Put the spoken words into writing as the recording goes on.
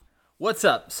What's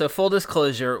up? So full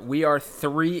disclosure, we are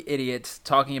three idiots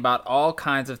talking about all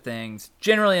kinds of things,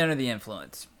 generally under the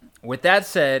influence. With that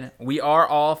said, we are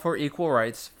all for equal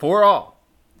rights for all.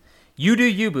 You do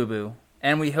you, boo-boo.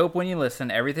 And we hope when you listen,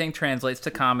 everything translates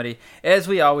to comedy as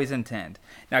we always intend.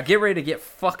 Now get ready to get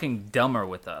fucking dumber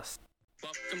with us.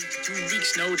 Welcome to 2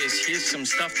 weeks notice. Here's some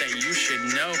stuff that you should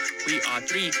know. We are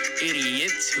three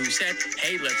idiots who said,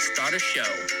 hey, let's start a show.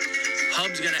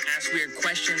 Hub's gonna ask weird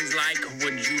questions like,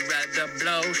 would you rather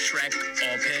blow Shrek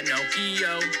or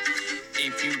Pinocchio?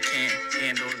 If you can't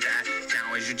handle that,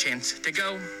 now is your chance to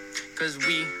go. Cause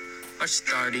we are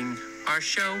starting our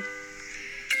show.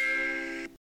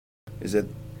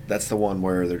 That's the one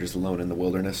where they're just alone in the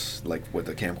wilderness, like with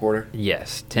a camcorder?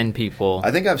 Yes, 10 people.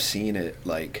 I think I've seen it,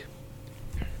 like,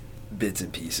 bits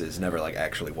and pieces. Never, like,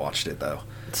 actually watched it, though.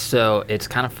 So it's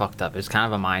kind of fucked up. It's kind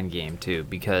of a mind game, too,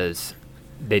 because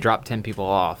they drop 10 people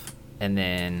off, and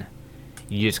then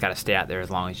you just got to stay out there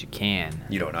as long as you can.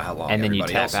 You don't know how long and then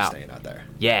everybody you tap else out. is staying out there.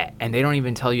 Yeah, and they don't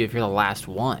even tell you if you're the last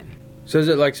one. So is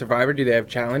it like Survivor? Do they have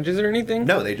challenges or anything?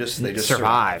 No, they just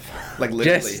survive. Like,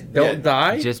 literally. Just don't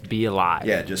die? Just be alive.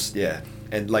 Yeah.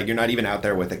 And, like, you're not even out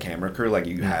there with a camera crew. Like,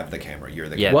 you have the camera. You're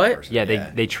the Yeah. camera What? person. Yeah,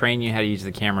 they train you how to use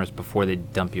the cameras before they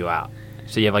dump you out.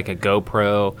 So you have like a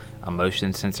GoPro, a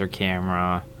motion sensor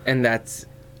camera, And that's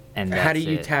and how do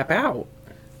you it. tap out?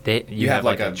 You have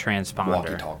like a transponder.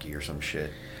 walkie-talkie or some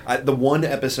shit. The one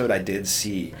episode I did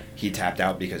see, he tapped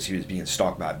out because he was being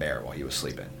stalked by a bear while he was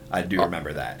sleeping. I do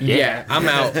remember that. Yeah, I'm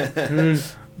out.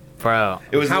 Bro.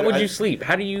 It was. How would you sleep?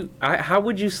 How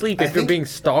would you sleep I if you're think- being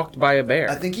stalked by a bear?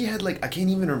 I think he had like, I can't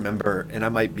even remember, and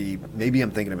maybe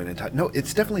I'm thinking of an entire. No,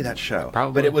 it's definitely that show.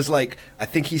 Probably. But it was like, I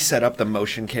think he set up the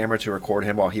motion camera to record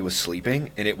him while he was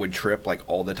sleeping, and it would trip like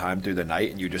all the time through the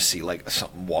night, and you just see like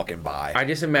something walking by. I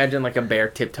just imagine like a bear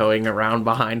tiptoeing around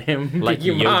behind him. Like Do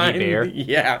you Yogi mind? Bear?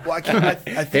 Yeah. Well, I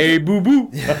think Hey, boo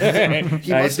boo.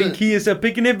 He I must think have- he is a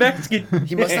picnic basket.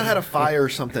 he must have had a fire or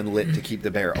something lit to keep the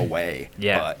bear away.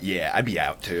 Yeah. But yeah, I'd be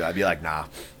out too. I'd be like, nah,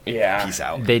 Yeah. peace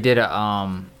out. They did a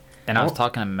and I was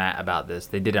talking to Matt about this.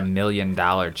 They did $1 million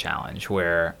challenge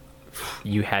where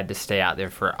you had to stay out there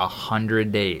for 100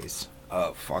 days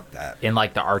Oh, fuck that. in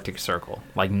like the Arctic Circle,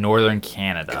 like northern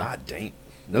Canada. God dang.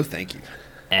 No, thank you.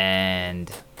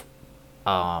 And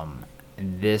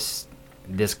this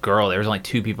girl, there was only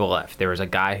 2 people left. There was a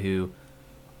guy who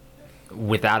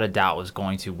without a doubt was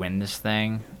going to win this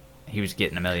thing. He was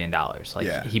getting $1 million. Like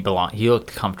Yeah. he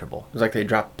looked comfortable. It was like they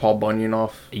dropped Paul Bunyan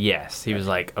off. Yes, he was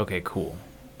like, okay, cool.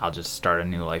 I'll just start a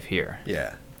new life here.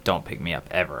 Yeah. Don't pick me up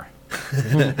ever.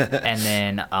 And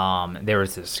then there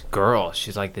was this girl.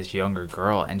 She's like this younger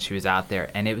girl, and she was out there,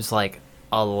 and it was like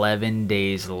 11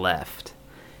 days left,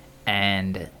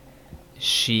 and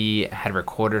she had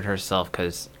recorded herself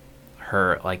because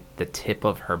her like the tip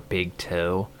of her big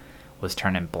toe was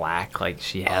turning black, like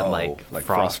she had like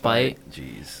frostbite.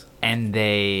 Jeez. And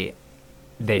they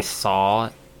saw,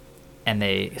 and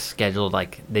they scheduled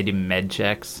like they do med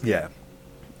checks, Yeah.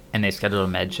 and they scheduled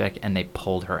a med check, and they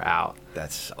pulled her out.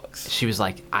 That sucks. She was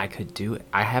like, I could do it.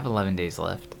 I have 11 days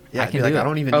left. Yeah, I I'd can be like, do it. I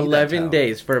don't even need that 11 towel.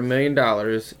 days for $1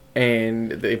 million,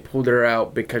 and they pulled her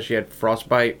out because she had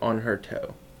frostbite on her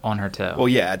toe. On her toe. Well,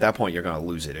 yeah, at that point, you're going to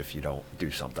lose it if you don't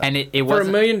do something. And it For $1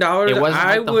 wasn't million, it wasn't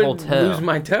I like the would whole toe. lose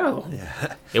my toe.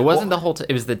 It wasn't the whole toe.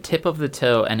 It was the tip of the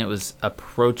toe, and it was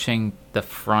approaching the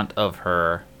front of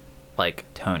her like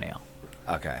toenail.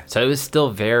 Okay. So it was still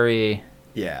very.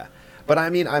 Yeah. But I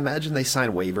mean, I imagine they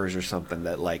sign waivers or something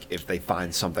that, like, if they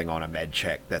find something on a med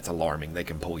check that's alarming, they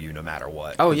can pull you no matter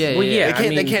what. Oh yeah, Well, yeah. yeah.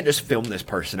 They can't just film this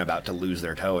person about to lose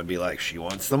their toe and be like, she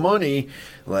wants the money.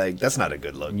 Like, that's not a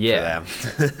good look Yeah.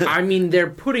 for them. I mean, they're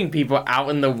putting people out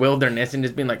in the wilderness and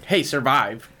just being like, hey,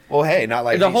 survive. Well, hey, not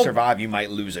like The if you whole- survive, you might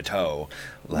lose a toe.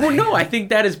 Like, Well, no, I think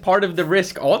that is part of the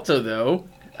risk also, though.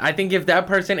 I think if that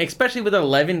person, especially with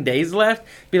 11 days left,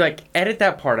 be like, edit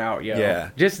that part out, yo. Yeah.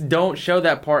 Just don't show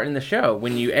that part in the show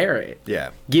when you air it. Yeah.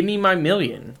 Give me my $1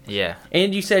 million. Yeah.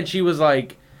 And you said she was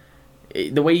like,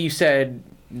 the way you said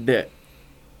that,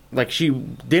 like, she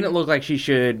didn't look like she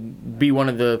should be one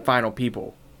of the final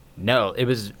people. No, it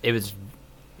was.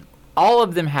 All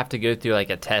of them have to go through like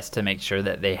a test to make sure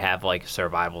that they have like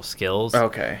survival skills.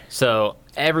 Okay. So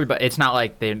everybody, it's not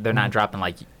like they're not dropping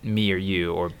like me or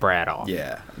you or Brad off.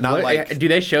 Yeah. Not like. Do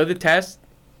they show the test?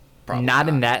 Probably Not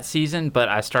in that season, but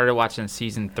I started watching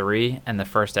season 3, and the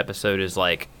first episode is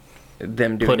like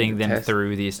Them doing putting the them test?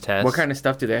 through these tests. What kind of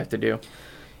stuff do they have to do?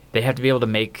 They have to be able to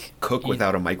make Cook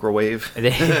without a microwave.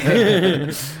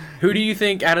 Who do you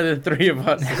think out of the 3 of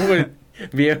us would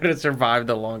be able to survive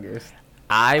the longest?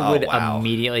 I Oh, would wow.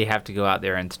 immediately have to go out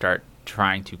there and start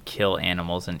trying to kill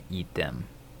animals and eat them.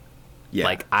 Yeah.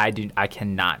 Like I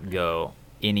cannot go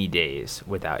any days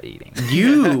without eating.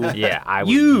 You. Yeah, I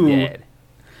would You. be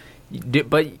dead.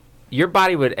 But your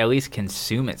body would at least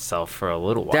consume itself for a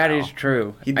little while. That is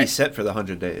true. He'd be set for the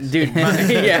 100 days. Dude,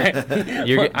 yeah.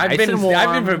 You're getting I've nice been and warm.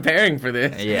 I've been preparing for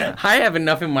this. Yeah. I have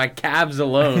enough in my calves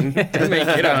alone to make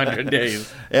it 100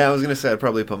 days. Yeah, I was gonna say I'd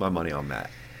probably put my money on Matt.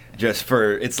 Just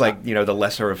for it's like the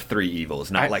lesser of three evils.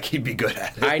 Not like he'd be good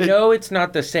at it. I know it's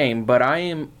not the same, but I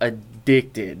am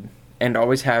addicted and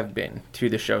always have been to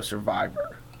the show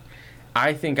Survivor.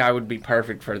 I think I would be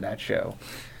perfect for that show.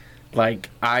 Like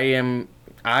I am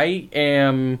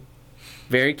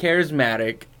very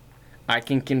charismatic. I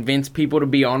can convince people to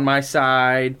be on my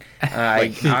side.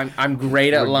 I'm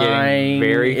great at We're getting lying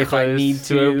very if close I need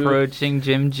to approaching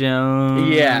Jim Jones.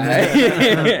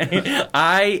 Yeah.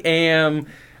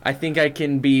 I think I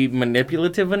can be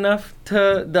manipulative enough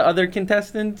to the other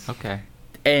contestants. Okay.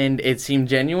 And it seemed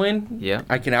genuine. Yeah.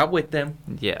 I can outwit them.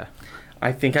 Yeah.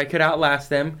 I think I could outlast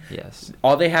them. Yes.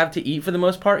 All they have to eat for the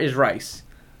most part is rice.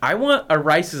 I want a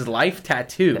Rice's Life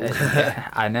tattoo.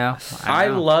 I know. I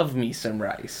love me some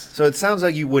rice. So it sounds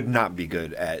like you would not be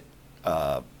good at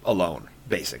alone.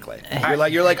 Basically,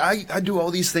 you're like I do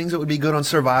all these things that would be good on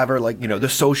Survivor, like the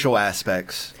social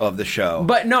aspects of the show.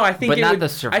 But no, I think But it not would.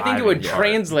 the I think it would surviving part.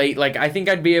 translate. Like I think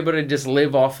I'd be able to just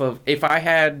live off of if I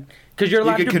had because you're you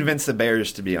allowed could to convince the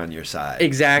Bears to be on your side.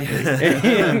 exactly.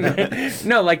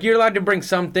 No, like you're allowed to bring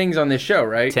some things on this show,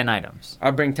 right? 10 items.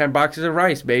 I'll bring 10 boxes of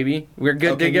rice, baby. We're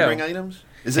good to Can go. you bring items?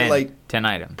 Is 10, it like 10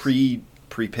 items.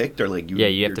 pre-picked or like you? Yeah,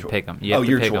 you have your to pick 'em. You have to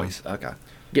your pick 'em. choice. Okay.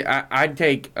 Yeah, I'd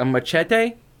take a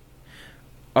machete,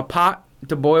 a pot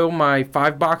to boil my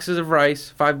 5 boxes of rice,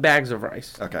 5 bags of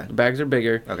rice. Okay. The bags are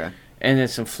bigger, Okay. and then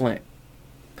some flint.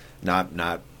 Not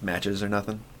matches or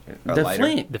nothing. A The lighter?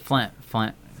 flint. The flint.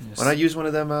 When I use one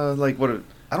of them, like what?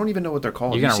 I don't even know what they're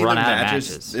called. You're You gonna see run them out of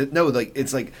matches. No, like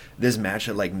it's like this match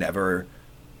that like never,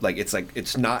 like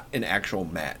it's not an actual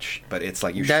match, but it's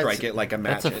like you That's- strike it like a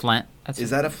match. That's a flint. Is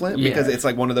that a flint? Yeah. Because it's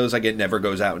like one of those like it never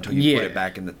goes out until you put Yeah. it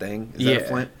back in the thing. Is that a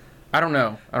flint? I don't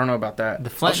know. I don't know about that. The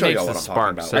flint show makes y'all the what I'm talking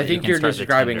spark. about. So I that think you you're can start the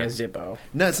describing a tinder. Zippo.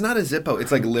 No, it's not a Zippo.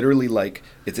 It's like literally like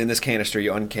it's in this canister.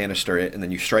 You uncanister it and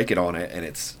then you strike it on it, and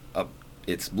it's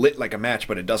lit like a match,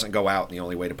 but it doesn't go out. And the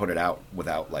only way to put it out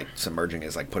without like submerging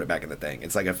is like put it back in the thing.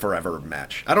 It's like a forever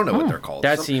match. I don't know what they're called.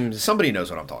 That seems- somebody knows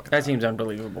what I'm talking That about. seems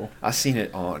unbelievable. I've seen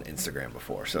it on Instagram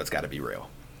before, so it's got to be real.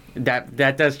 That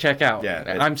does check out.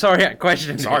 Yeah, I'm sorry I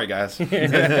questioned it. Sorry, guys.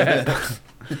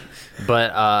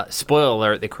 But spoiler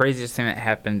alert: the craziest thing that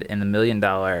happened in the $1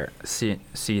 Million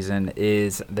season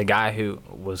is the guy who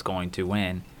was going to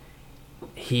win.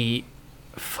 He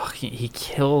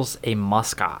kills a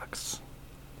muskox.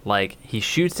 Like he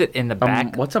shoots it in the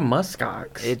back. What's a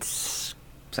muskox? It's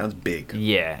Sounds big.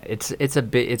 it's a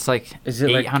bit. It's like Is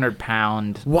it like-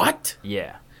 800-pound. what?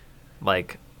 Yeah,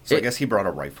 like So I guess he brought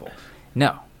a rifle.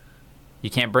 no, you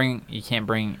can't bring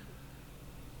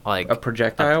like A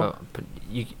projectile?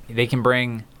 they can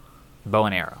bring bow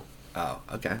and arrow. Oh,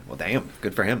 okay. Well, damn.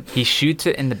 Good for him. He shoots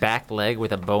it in the back leg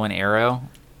with a bow and arrow,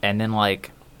 and then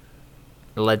like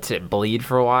lets it bleed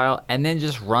for a while, and then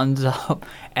just runs up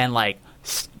and like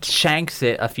shanks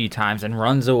it a few times and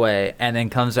runs away, and then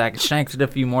comes back, shanks it a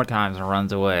few more times and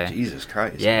runs away. Jesus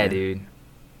Christ. Yeah, man. dude,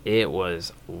 it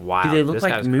was wild. Do they look This guy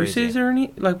like was mooses crazy. or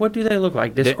any? Like, what do they look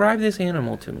like? Describe this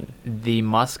animal to me. The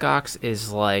muskox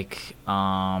is like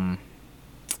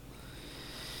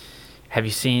have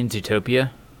you seen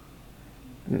Zootopia?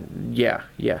 Yeah.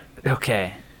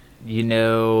 Okay, you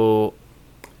know.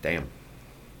 Damn.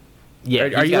 Yeah, Are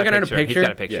he's you got looking at a He's picture?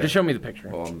 got a picture. Just show me the picture.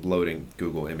 Well, I'm loading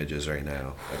Google Images right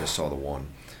now. I just saw the one.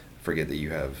 Forget that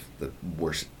you have the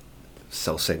worst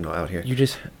cell signal out here.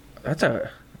 That's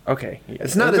a okay. Yeah.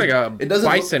 It's not looks as- like a it doesn't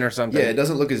bison look- or something. Yeah, it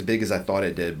doesn't look as big as I thought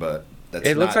it did, but that's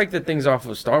It looks not- like the things off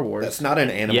of Star Wars. that's not an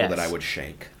animal Yes. that I would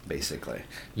shank, basically.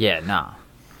 Yeah, nah.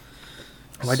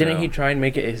 Why didn't he try and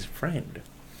make it his friend?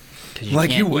 'Cause Like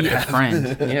you can't would eat a have.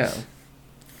 friend. Yeah.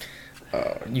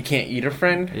 You can't eat a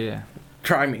friend? Yeah.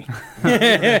 Try me.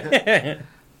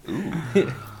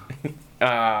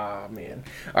 Ah, man.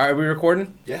 All right, we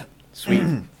recording? Yeah. Sweet.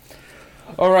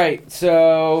 All right,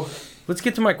 so let's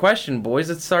get to my question, boys.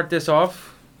 Let's start this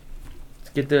off. Let's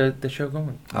get the show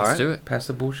going. All Let's right. do it. Pass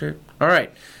the bullshit. All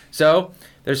right. So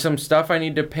there's some stuff I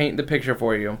need to paint the picture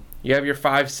for you. You have your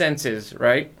 5 senses,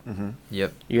 right?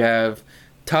 Yep. You have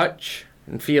touch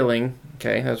and feeling.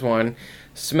 Okay, that's one.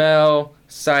 Smell,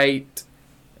 sight,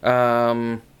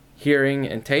 hearing,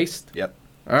 and taste. Yep.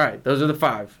 All right, those are the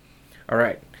 5. All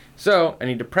right. So I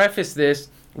need to preface this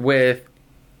with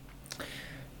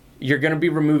you're going to be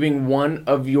removing one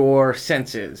of your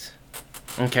senses.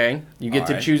 Okay? You get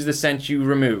to Alright. choose the sense you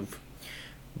remove.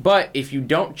 But if you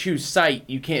don't choose sight,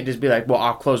 you can't just be like, well,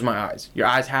 I'll close my eyes. Your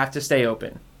eyes have to stay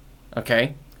open.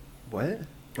 Okay? What?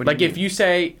 What do Like you if mean? you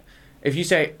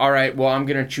say, all right, well, I'm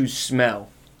going to choose smell.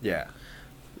 Yeah.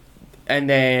 And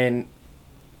then,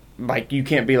 like, you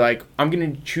can't be like, I'm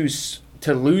going to choose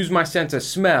to lose my sense of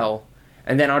smell,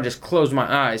 and then I'll just close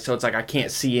my eyes, so it's like I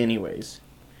can't see anyways.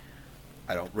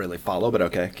 I don't really follow, but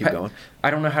okay, keep going. I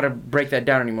don't know how to break that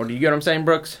down anymore. Do you get what I'm saying,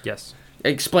 Brooks? Yes.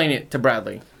 Explain it to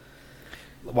Bradley.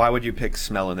 Why would you pick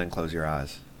smell and then close your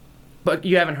eyes? But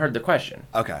you haven't heard the question.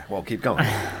 Okay, well, keep going.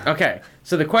 Okay,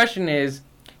 so the question is,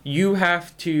 you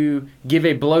have to give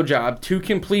a blowjob to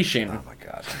completion. Oh my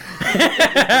god.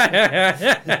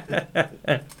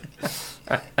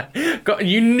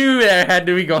 You knew that had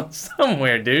to be going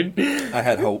somewhere, dude. I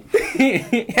had hope.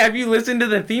 Have you listened to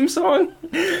the theme song?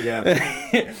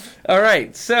 Yeah. All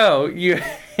right, so you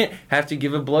have to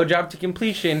give a blowjob to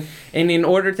completion, and in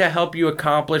order to help you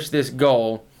accomplish this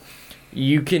goal,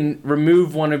 you can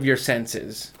remove one of your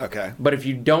senses. Okay. But if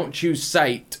you don't choose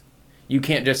sight, you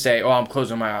can't just say, "Oh, I'm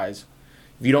closing my eyes."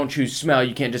 If you don't choose smell,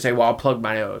 you can't just say, "Well, I'll plug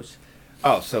my nose."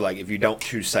 Oh, so like if you don't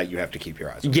choose sight, you have to keep your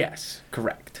eyes open. Yes,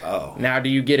 correct. Oh. Now, do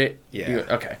you get it? Yeah.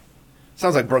 Okay.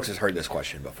 Sounds like Brooks has heard this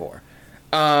question before.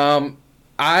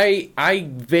 I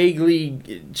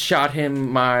vaguely shot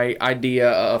him my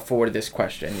idea for this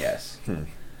question. Yes.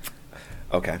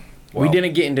 Okay. We Well,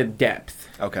 didn't get into depth.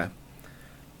 Okay.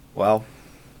 Well,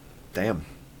 damn.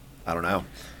 I don't know.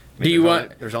 I Do you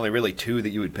want- There's only really two that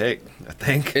you would pick, I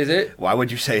think. Is it? Why would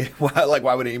you say?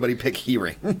 Why would anybody pick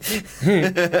hearing?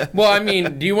 Well, I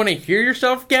mean, do you want to hear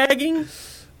yourself gagging?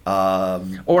 Or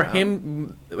no.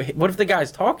 him? What if the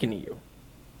guy's talking to you?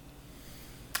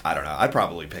 I don't know. I'd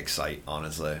probably pick sight,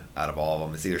 honestly. Out of all of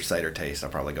them, it's either sight or taste. I'll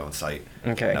probably go in sight.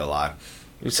 Okay. No lie.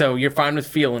 So you're fine with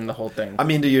feeling the whole thing? I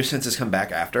mean, do your senses come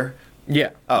back after? Yeah.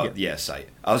 Oh, yeah, sight.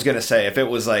 I was gonna say if it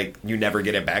was like you never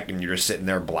get it back and you're just sitting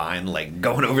there blind, like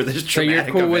going over this So you're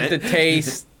traumatic cool with the event.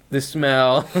 taste, the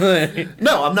smell.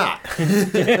 No, I'm not.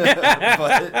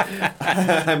 But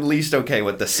I'm least okay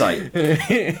with the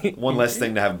sight. One less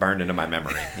thing to have burned into my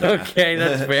memory. Yeah. Okay,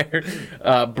 that's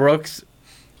fair. Brooks.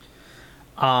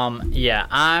 Yeah,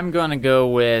 I'm gonna go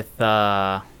with.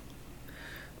 I'm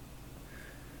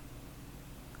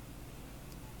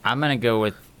gonna go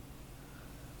with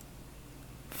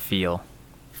feel,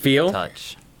 Feel.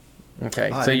 touch. Okay,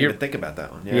 Oh, I so didn't you're. even think about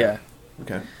that one. Yeah.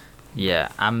 Okay. Yeah,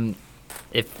 I'm.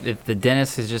 If the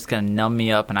dentist is just gonna numb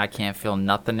me up and I can't feel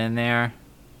nothing in there.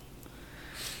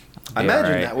 I be imagine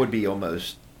alright. that would be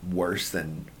almost worse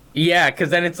than. Yeah, because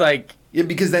then it's like. Yeah,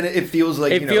 because then it feels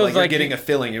like It you know, feels like you're like getting you- a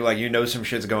feeling. You're like some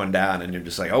shit's going down, and you're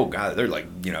just like, oh god, they're like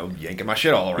yanking my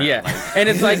shit all around. Yeah, Like, and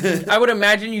it's like I would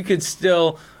imagine you could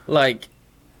still like.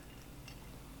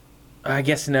 I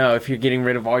guess no. If you're getting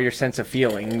rid of all your sense of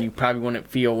feeling, you probably wouldn't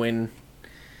feel when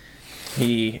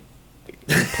he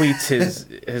completes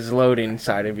his load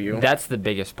inside of you. That's the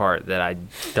biggest part that I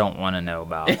don't want to know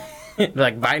about.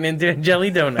 Like biting into a jelly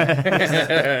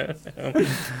donut.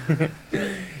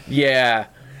 Yeah.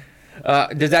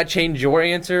 Does that change your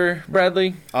answer,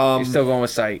 Bradley? You're still going with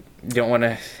sight. You don't want to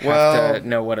have well- to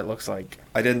know what it looks like.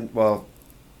 I didn't. Well,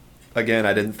 again,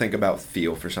 I didn't think about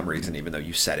feel for some reason, even though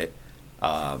you said it.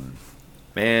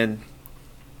 Man,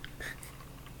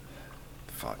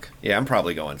 fuck. Yeah, I'm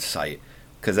probably going sight.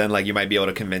 Because then, like, you might be able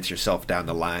to convince yourself down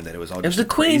the line that it was all just was a a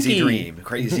crazy Twinkie. dream.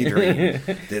 Crazy dream.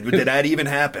 Did that even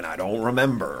happen? I don't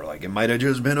remember. Like, it might have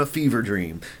just been a fever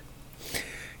dream. A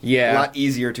Yeah. lot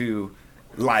easier to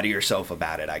lie to yourself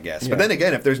about it, I guess. Yeah. But then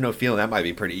again, if there's no feeling, that might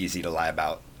be pretty easy to lie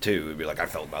about, too. It'd be like, I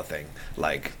felt nothing.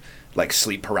 Like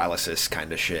sleep paralysis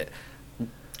kind of shit.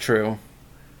 True.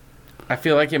 I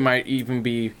feel like it might even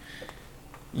be.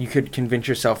 You could convince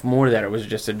yourself more that it was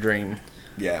just a dream.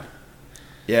 Yeah.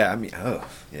 Yeah, I mean, oh,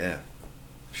 yeah.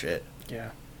 Shit. Yeah.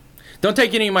 Don't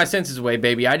take any of my senses away,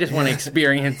 baby. I just want to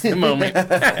experience the moment.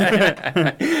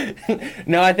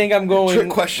 No, I think I'm going. Trick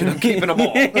question, I'm keeping them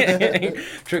all.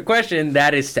 Trick question.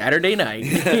 That is Saturday night.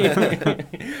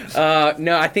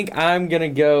 No, I think I'm gonna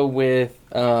go with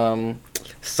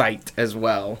sight as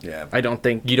well. Yeah. I don't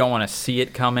think. You don't want to see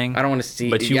it coming. I don't want to see.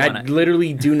 But you I wanna-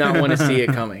 literally do not want to see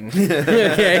it coming.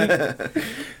 Okay.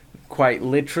 Quite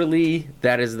literally,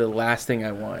 that is the last thing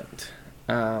I want.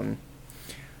 But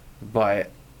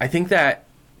I think that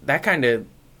kind of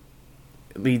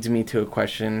leads me to a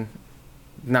question.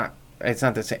 It's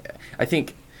not the same. I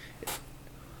think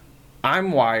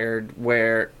I'm wired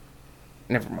where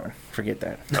Never mind. Forget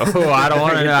that. Oh, I don't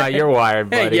want to know how you're wired,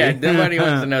 buddy. Yeah, nobody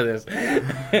wants to know this.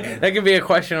 That could be a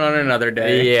question on another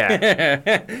day.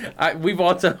 Yeah. We've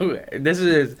also, this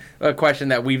is a question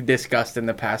that we've discussed in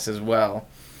the past as well.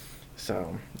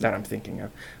 So, that I'm thinking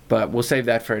of. But we'll save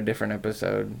that for a different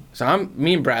episode. So,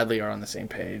 me and Bradley are on the same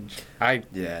page.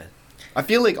 Yeah. I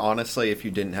feel like, honestly, if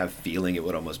you didn't have feeling, it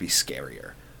would almost be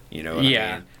scarier. You know what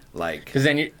I mean? Like, because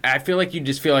then I feel like you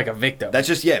just feel like a victim. that's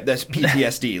just, that's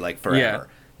PTSD, like, forever.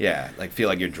 Yeah, like, feel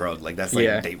like you're drugged. Like, that's,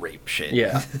 like, date rape shit.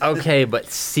 Yeah. Okay, but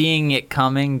seeing it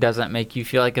coming doesn't make you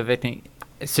feel like a victim.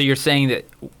 So you're saying that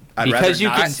I'd because you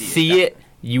rather not can see see it,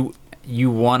 it,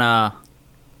 you want to,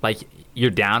 like, you're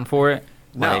down for it?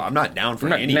 No, Like, I'm not down for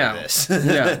No, any no. of this.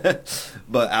 No.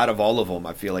 But out of all of them,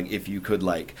 I feel like if you could,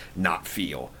 like, not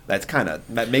feel,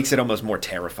 that makes it almost more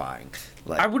terrifying.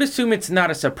 Like, I would assume it's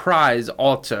not a surprise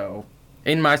also.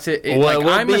 In my Well, it would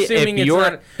I'm be assuming if it's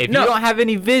you're, not. if No, you don't have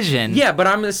any vision. yeah, but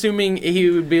I'm assuming he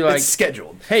would be like, it's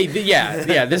scheduled. hey,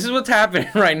 yeah, this is what's happening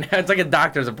right now. It's like a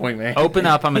doctor's appointment. Open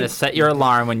up. I'm going to set your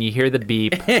alarm when you hear the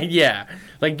beep. Yeah,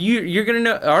 like you're gonna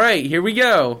know. All right, here we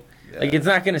go. Like it's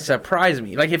not gonna surprise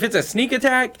me. Like if it's a sneak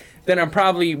attack, then I'm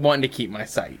probably wanting to keep my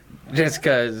sight, just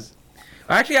because.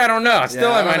 Actually, I don't know. Still,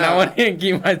 Yeah, I I might don't not know. want to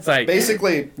keep my sight.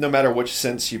 Basically, no matter which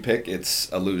sense you pick, it's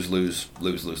a lose.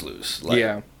 Like,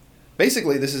 Yeah,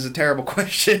 Basically, this is a terrible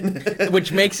question.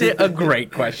 which makes it a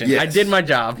great question. I Yes. did my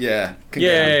job. Yeah.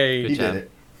 Yay. He Good job.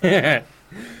 did it.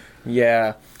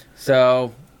 Yeah.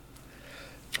 So,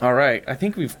 all right. I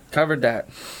think we've covered that.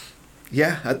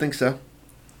 Yeah, I think so.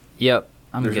 Yep.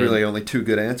 I'm There's good. really only two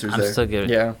good answers I'm there. still good.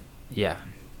 Yeah. Yeah.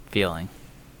 Feeling.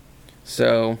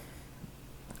 So,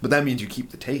 But that means you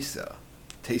keep the taste, though.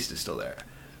 Taste is still there.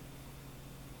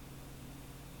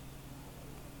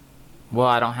 Well,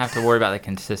 I don't have to worry about the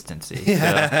consistency. So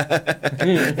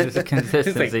it's a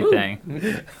consistency ooh. thing.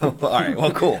 All right,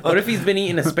 well, cool. what if he's been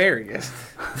eating asparagus?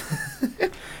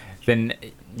 Then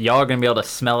y'all are going to be able to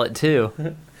smell it too.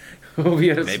 We'll be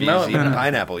able to Maybe smell he's it. eating a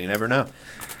pineapple. You never know.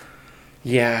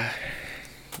 Yeah.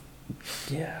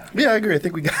 Yeah. Yeah, I agree. I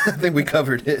think we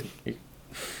covered it.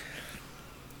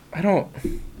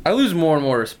 I lose more and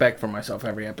more respect for myself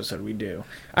every episode we do.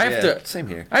 I have to Same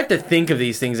here. I have to think of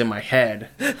these things in my head.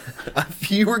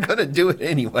 If you were gonna do it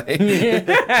anyway.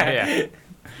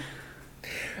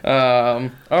 Yeah.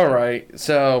 All right.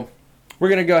 So, we're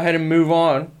going to go ahead and move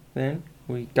on then.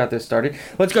 We got this started.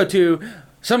 Let's go to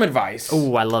some advice.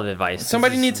 Oh, I love advice.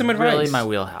 Somebody This needs is some advice. Really my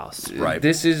wheelhouse. Right.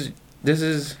 This is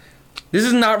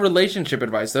not relationship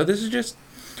advice though. This is just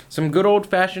some good old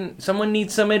fashioned. Someone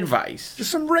needs some advice.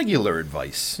 Just some regular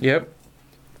advice. Yep.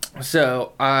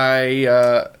 So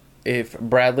if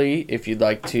Bradley, if you'd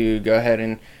like to go ahead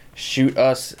and shoot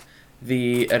us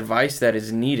the advice that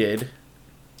is needed,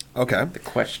 Okay. the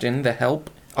question, the help.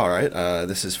 All right.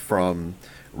 This is from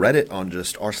Reddit on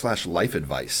just r/life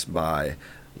advice by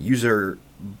user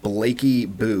Blakey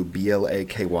Boo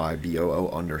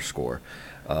BLAKYBOO_.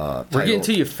 We're getting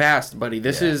to you fast, buddy.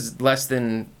 This Yeah. is less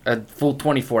than a full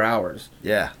 24 hours.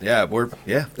 Yeah, there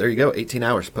you go. 18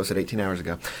 hours. Posted 18 hours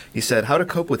ago. He said, how to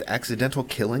cope with accidental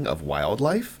killing of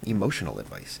wildlife? Emotional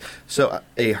advice. So,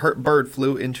 a hurt bird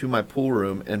flew into my pool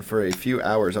room, and for a few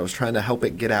hours I was trying to help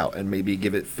it get out and maybe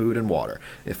give it food and water.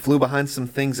 It flew behind some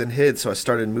things and hid, so I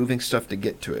started moving stuff to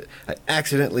get to it. I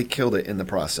accidentally killed it in the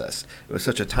process. It was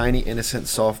such a tiny, innocent,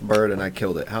 soft bird, and I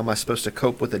killed it. How am I supposed to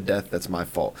cope with a death that's my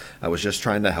fault? I was just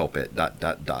trying to help it. ...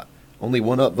 Only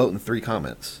one upvote and 3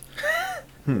 comments.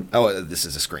 Oh, this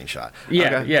is a screenshot.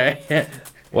 Yeah, Okay. yeah.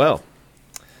 Well,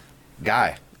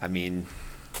 guy, I mean,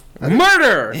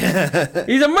 Murder!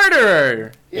 He's a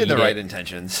murderer! he had the Eat right it.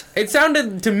 intentions. It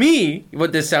sounded to me,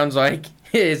 what this sounds like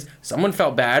is someone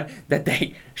felt bad that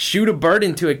they shoot a bird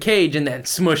into a cage and then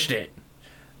smushed it.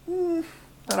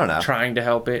 I don't know. Trying to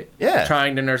help it. Yeah.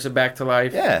 Trying to nurse it back to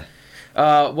life. Yeah.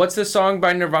 What's the song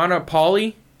by Nirvana?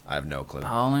 Polly? I have no clue.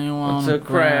 Only one What's a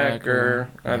cracker?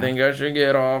 I Yeah. think I should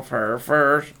get off her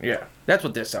first. Yeah. That's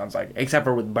what this sounds like, except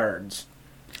for with birds.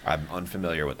 I'm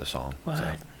unfamiliar with the song. What?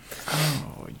 So.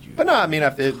 Oh, you. But no, I mean,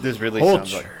 this really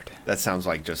sounds like Cultured. that sounds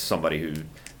like just somebody who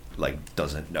like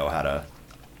doesn't know how to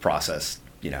process,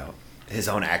 his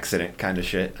own accident kind of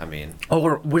shit. I mean,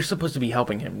 Oh, we're supposed to be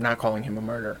helping him, not calling him a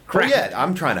murderer. well, yeah,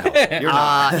 I'm trying to help. You're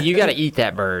not. You got to eat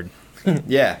that bird.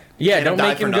 Yeah. Yeah, Can't don't die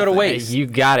make for him go to nothing. waste. You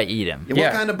got to eat him. Yeah, Yeah.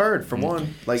 what kind of bird? For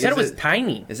one, like He said is it was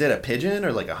tiny. Is it a pigeon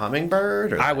or like a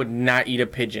hummingbird? Or I would not eat a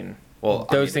pigeon. Well,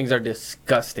 I Those mean, things are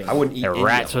disgusting. I wouldn't eat They're any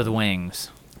rats of with them.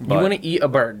 wings. You but- want to eat a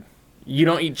bird. You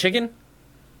don't eat chicken?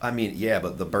 I mean, yeah,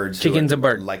 but the birds Chicken's who a are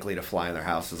bird. likely to fly in their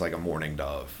house is like a mourning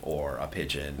dove or a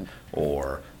pigeon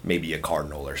or maybe a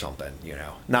cardinal or something, you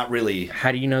know. Not really.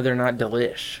 How do you know they're not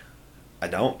delish? I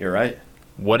don't. You're right.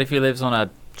 What if he lives on a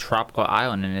tropical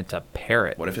island and it's a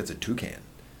parrot? What if it's a toucan?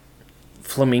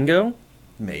 Flamingo?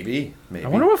 Maybe. I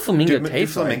wonder what flamingo do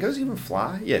tastes like. flamingos even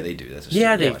fly? Yeah, they do. That's a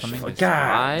Yeah, stupid they question. Flamingos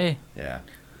God. fly? Yeah.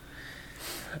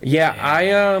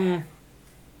 Yeah,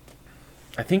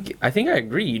 I think I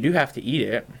agree. You do have to eat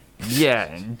it.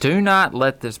 Yeah, do not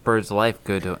let this bird's life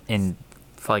go to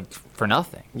for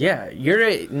nothing. Yeah, you're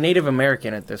a Native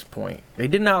American at this point. They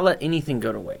did not let anything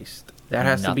go to waste. That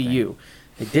has to be Nothing. you.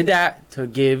 They did that to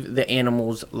give the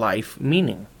animal's life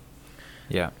meaning,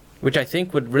 Yeah. which I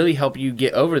think would really help you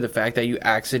get over the fact that you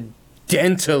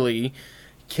accidentally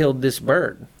killed this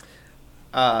bird.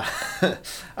 I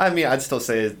mean, I'd still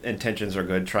say intentions are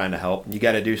good, trying to help. You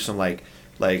got to do some like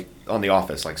on The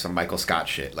Office, like some Michael Scott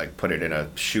shit, like put it in a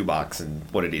shoebox and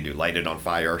what did he do? Light it on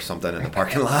fire or something in the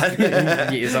parking lot? Yeah,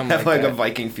 something Have like like a that.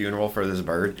 Viking funeral for this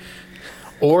bird.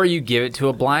 Or you give it to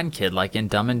a blind kid like in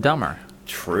Dumb and Dumber.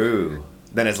 True.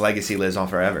 Then his legacy lives on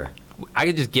forever. I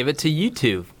could just give it to you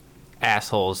two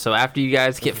assholes. So after you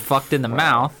guys get fucked in the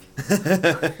mouth,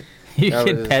 you That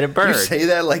can was- pet a bird. You say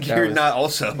that like That you're was- not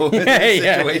also in Yeah, this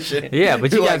yeah. situation. Yeah,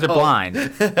 but you You're guys like, are oh. blind.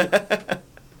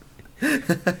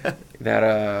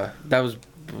 That was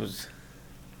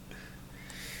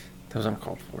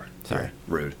uncalled for. Sorry,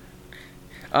 rude.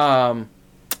 Um.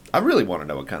 I really want to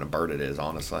know what kind of bird it is,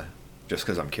 honestly, just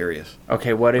because I'm curious.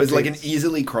 Okay. What if It's like an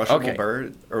easily crushable Okay.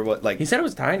 bird, or what? Like, He said it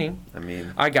was tiny. I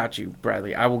mean, I got you,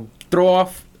 Bradley. I will throw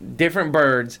off different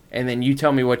birds, and then you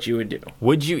tell me what you would do.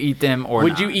 Would you eat them or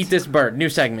Would not? you eat this bird? New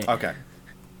segment. okay,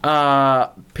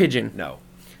 Pigeon. no,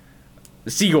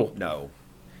 Seagull. no,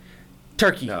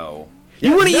 Turkey. no.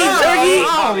 You want to eat No! turkey?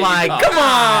 Oh my Come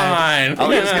on! I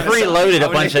was just gonna say- Preloaded a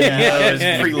bunch of Yeah, those,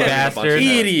 preloaded a bunch of bastard. those.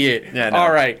 Idiot. Yeah, no.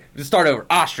 All right. Let's start over.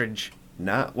 Ostrich.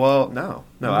 Not well, no.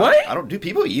 What? I don't. Do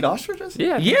people eat ostriches?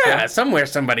 Yeah. I think Yeah, so. somewhere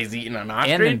somebody's eating an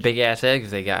ostrich. And them big ass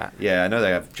eggs they got. Yeah, I know they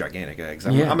have gigantic eggs.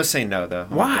 I'm Yeah. gonna say no though.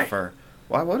 I'm Why? gonna prefer-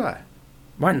 Why would I?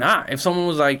 Why not? If someone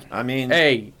was like, I mean,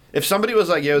 "Hey, if somebody was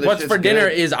like, "Yo, this what's shit's for dinner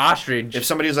good," is ostrich," if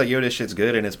somebody was like, "Yo, this shit's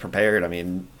good" and it's prepared, I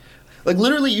mean, like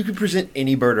literally, you could present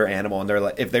any bird or animal, and they're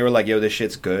like, if they were like, "Yo, this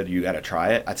shit's good," you got to try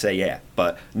it. I'd say yeah,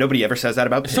 but nobody ever says that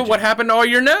about pigeon. so what happened to all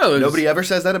your nose? Nobody ever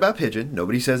says that about pigeon.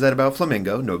 Nobody says that about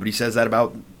flamingo. Nobody says that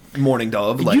about mourning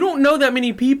dove. Like, You don't know that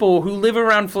many people who live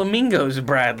around flamingos,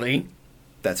 Bradley.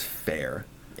 that's fair.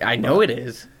 I know it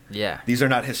is. Yeah. These are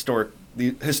not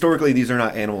historically, these are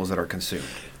not animals that are consumed.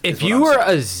 If is what you I'm were saying.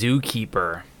 a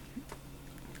zookeeper,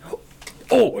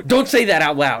 Oh, don't say that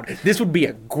out loud. This would be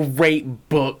a great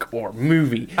book or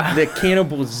movie. The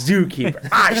Cannibal Zookeeper.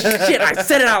 Ah, shit, I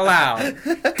said it out loud.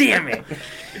 Damn it.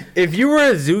 if you were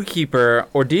a zookeeper,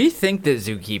 or do you think that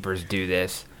zookeepers do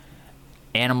this?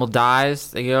 Animal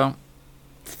dies, they go,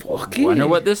 Fucking. wonder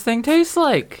what this thing tastes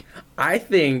like. I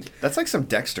think That's like some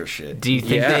Dexter shit. Do you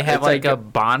think Yeah, they have it's like, like a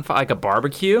bonfire, like a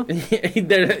barbecue?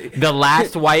 the The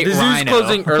last white zoo's rhino.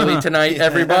 closing early tonight,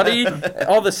 everybody.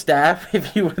 All the staff,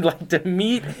 if you would like to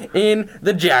meet in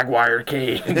the Jaguar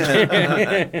cage.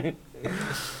 They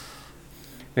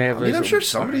have I mean, I'm this-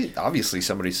 sure obviously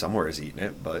somebody somewhere is eating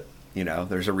it, but you know,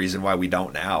 there's a reason why we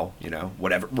don't now. You know,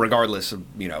 whatever, regardless of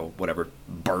whatever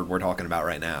bird we're talking about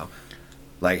right now.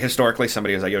 Like historically,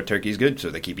 somebody was like, "Yo, turkey's good,"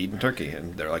 so they keep eating turkey,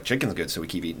 and they're like, "Chicken's good," so we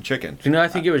keep eating chicken. You know, I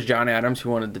think it was John Adams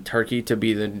who wanted the turkey to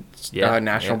be the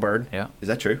national bird. Yeah, Is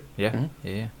that true? yeah,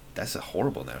 yeah. That's a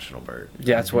horrible national bird.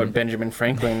 Yeah, that's what Benjamin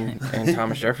Franklin and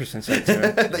Thomas Jefferson said to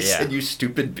him. They Yeah. said, "You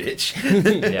stupid bitch."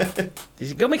 Yeah. He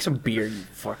said, "Go make some beer, you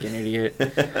fucking idiot."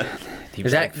 He Is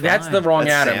was like, that's "Fine." the wrong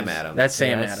That's Adams. Sam Adams. That's Sam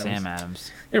Yeah, Adams. that's Sam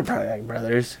Adams. They're probably like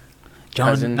brothers. John,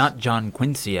 Cousins. not John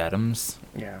Quincy Adams.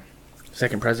 Yeah.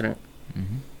 Second president.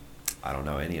 I don't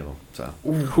know any of them. So,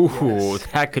 Ooh,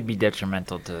 that could be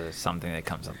detrimental to something that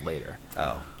comes up later.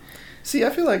 oh, see, I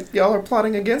feel like y'all are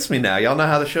plotting against me now. Y'all know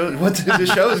how the show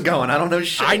is going. I don't know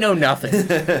shit. I know nothing.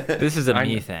 This is a I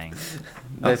me know. thing.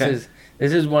 Okay.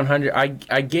 This is 100.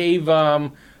 I gave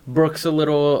Brooks a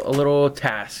little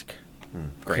task.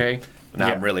 Great. Okay. Now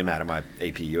Yeah. I'm really mad at my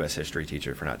AP US history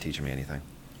teacher for not teaching me anything.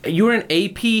 You were in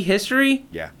AP history,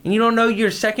 Yeah. and you don't know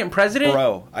your second president.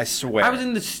 Bro, I swear. I was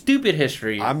in the stupid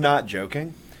history. I'm not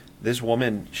joking. This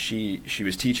woman, she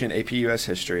was teaching AP US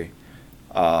history.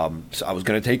 So I was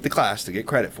going to take the class to get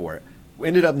credit for it. We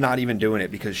ended up not even doing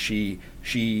it because she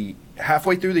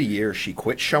halfway through the year she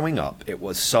quit showing up. It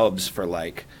was subs for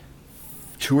like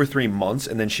 2 or 3 months,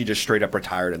 and then she just straight up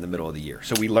retired in the middle of the year.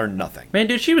 So we learned nothing. Man,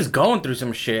 dude, she was going through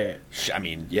some shit. I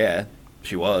mean, yeah.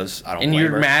 She was. I don't And blame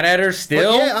you're her. mad at her But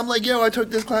still? yeah, I'm like, yo, I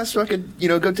took this class so I could,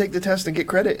 go take the test and get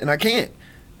credit, and I can't.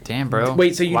 Damn, bro.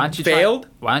 Wait, so you Why don't failed?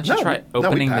 Why don't you No, try no, we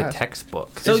opening the passed.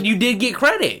 textbook? So you did get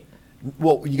credit?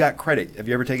 Well, you got credit. Have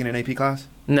you ever taken an AP class?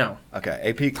 No. Okay,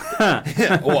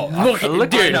 AP. Well, Look at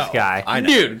Look at dude, this guy. I know.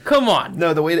 Dude, come on.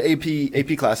 No, the way the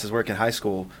AP classes work in high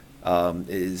school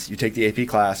is you take the AP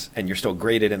class and you're still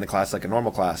graded in the class like a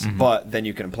normal class, but then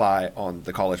you can apply on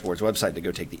the College Board's website to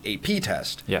go take the AP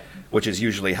test, Yeah. which is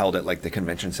usually held at like the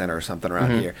convention center or something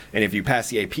around here. And if you pass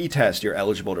the AP test, you're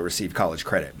eligible to receive college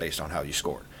credit based on how you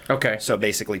scored. Okay. So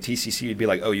basically, TCC would be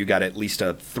like, oh, you got at least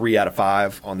a 3 out of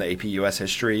 5 on the AP US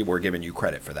history. We're giving you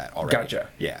credit for that already. Gotcha.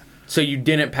 Yeah. So you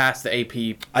didn't pass the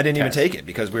AP I didn't even test. take it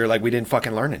because we were like, we didn't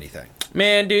fucking learn anything.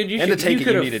 Man, dude, you And should, to take you it, you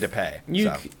could've- needed to pay. You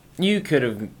so. you could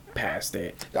have passed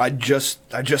it. I just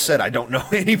said I don't know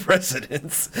any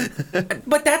precedents.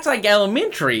 But that's like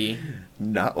elementary.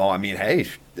 Not well. I mean, hey,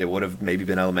 it would have maybe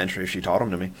been elementary if she taught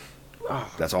them to me.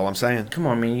 That's all I'm saying. Come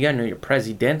on, man, you gotta know your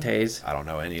presidentes. I don't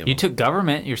know any of You them. took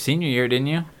government your senior year, didn't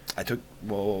you? I took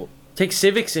well. Take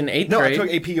civics in 8th No, grade. I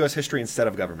took AP US history instead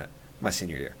of government my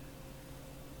senior year.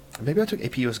 Maybe I took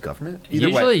AP US government. Either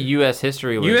Usually, way, U.S.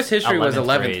 history was U.S. history was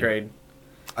 11th 11th grade.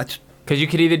 Because you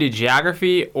could either do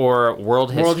geography or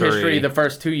world history. World history the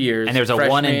first 2 years. and there's a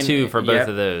 1 and 2 for both Yep.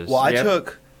 of those. well, Yep.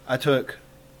 I took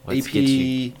Let's AP. get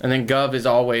you. And then Gov is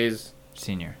always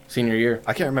Senior. senior year.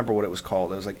 I can't remember what it was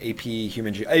called. It was like AP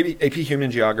Human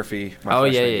Geography. My Oh,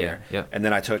 yeah, freshman yeah, year. yep. And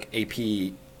then I took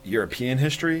AP European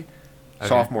History. Okay.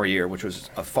 Sophomore year, which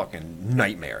was a fucking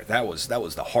nightmare. That was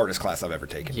the hardest class I've ever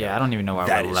taken. Yeah, I don't even know why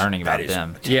That we're is- learning that about is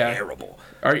them. Yeah. Terrible.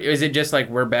 Is it just like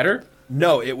we're better?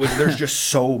 No, it was. There's just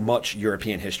so much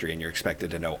European history, and you're expected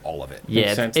to know all of it.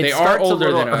 Yeah, sense. it They are starts a older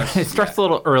little- than us. It starts a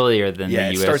little earlier than Yeah, the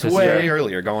it U.S. starts history. way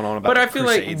earlier, going on about But I the feel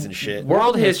like Crusades and shit.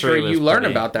 world history, was you learn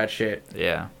pretty- about that shit.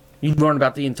 Yeah. You learn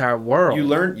about the entire world. You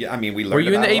learn. Yeah, I mean, we learned. Were you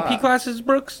in about the a AP lot. classes,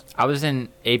 Brooks? I was in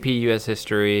AP U.S.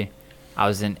 history. I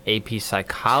was in AP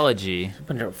psychology A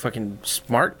bunch of fucking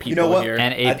smart people You know what? here.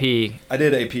 and AP. I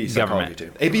did AP psychology Government.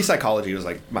 too. AP psychology was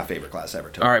like my favorite class I ever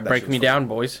took. All right, That break shit me was fun. down,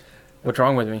 boys. What's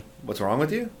wrong with me? What's wrong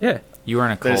with you? Yeah. You were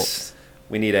in a cult. There's,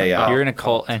 we need a. You're in a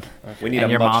cult, and, we need and a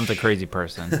your much, mom's a crazy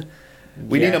person.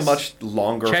 We need a Yes. much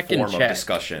longer Check and form of check.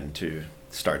 discussion to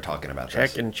start talking about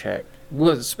Check this. and check.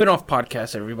 Well, spin-off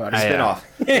podcast, everybody. I- Spin off.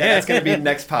 Yeah, that's going to be the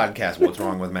next podcast. What's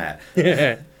wrong with Matt?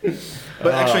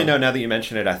 But actually, no. Now that you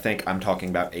mention it, I think I'm talking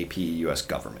about AP U.S.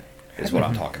 government. Is what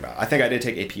I'm talking about. I think I did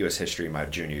take AP U.S. history my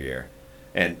junior year,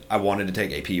 and I wanted to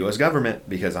take AP U.S. government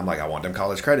because I'm like, I want them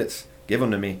college credits. Give them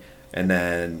to me. And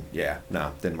then, yeah,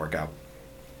 no, didn't work out.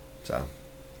 So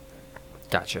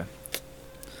Gotcha.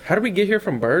 How did we get here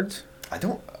from birds? I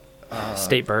don't.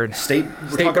 State bird. We're State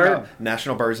talking bird? about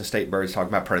national birds and state birds. Talking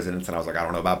about presidents, and I was like, I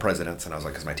don't know about presidents, and I was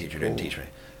like, because my teacher didn't teach me.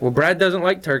 Well, Brad doesn't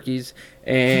like turkeys,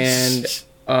 and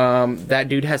that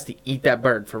dude has to eat that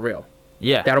bird for real.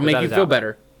 Yeah. That'll make without you a feel doubt.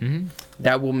 better. Mhm.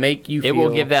 That will make you feel It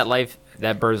will give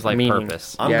that bird's life meaning.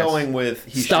 purpose. I'm Yes. going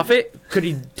with Stuff it. Could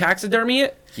he taxidermy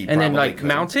it? He and then probably like could.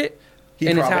 mount it He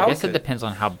in his probably I house? guess it depends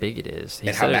on how big it is. He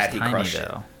And said how it was bad he tiny crushed it.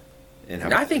 though. And how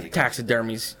I bad think he-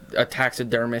 taxidermy's a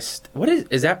taxidermist. What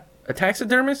is that? A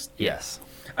taxidermist? Yes.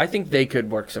 I think they could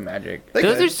work some magic. They They,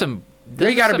 Those could. are some.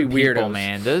 gotta some be people, weirdos.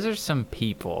 man. Those are some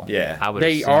people. Yeah. I would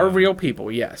assume. are real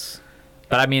people, yes.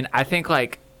 But I mean, I think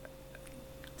like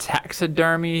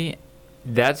taxidermy.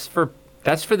 That's for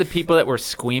the people that were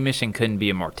squeamish and couldn't be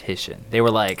a mortician. They were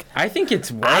like, I think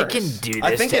it's worse. I can do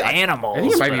I this think to it- animals. I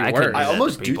think it might but be I worse. couldn't do I that to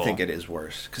almost do people." think it is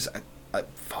worse because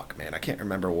fuck man, I can't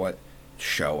remember what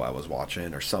show I was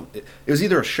watching or something. It was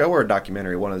either a show or a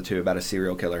documentary, one of the two, about a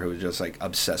serial killer who was just like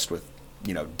obsessed with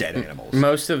dead animals.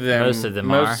 Most of them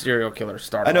are. serial killers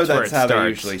start. I know off. where that's it how they starts.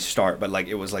 usually start, but like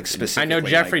it was like I specifically. know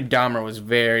Jeffrey like, Dahmer was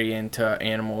very into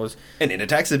animals. and into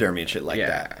taxidermy and shit like Yeah.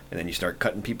 that, and then you start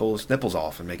cutting people's nipples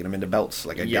off and making them into belts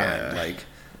like a Yeah. gun. Like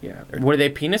Yeah. Were they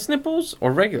penis nipples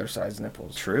or regular size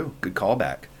nipples? true, good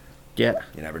callback. Yeah.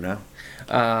 You never know.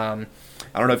 Um,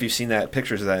 I don't know if you've seen that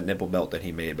pictures of that nipple belt that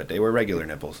he made, but they were regular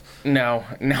nipples. no,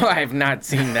 I have not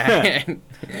seen that.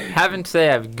 Haven't say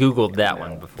I've Googled that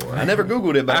one before. I never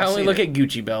Googled it, but I I've only seen look it. at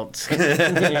Gucci belts.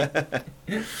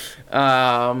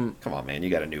 Come on, man, you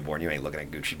got a newborn. You ain't looking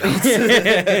at Gucci belts.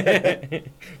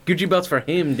 Gucci belts for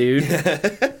him, dude.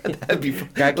 That'd be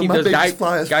Gotta keep My those, baby's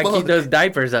fly as gotta keep fuck. those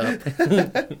diapers up.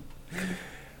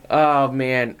 Oh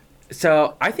man,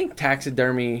 so I think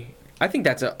taxidermy. I think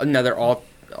that's another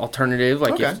alternative.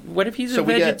 Like, Okay. what if he's So a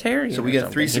we get- vegetarian? So we or get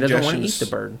something? three He doesn't want to suggestions. eat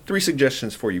the bird. 3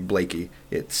 suggestions for you, Blakey.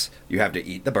 It's you have to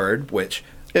eat the bird, which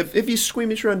If he's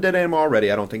squeamish around dead animal already,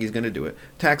 I don't think he's going to do it.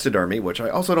 Taxidermy, which I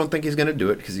also don't think he's going to do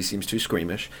it because he seems too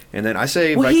squeamish. And then I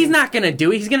say... Well, he's not going to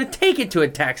do it. He's going to take it to a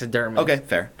taxidermy. Okay,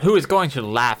 fair. Who is going to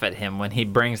laugh at him when he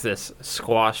brings this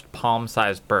squashed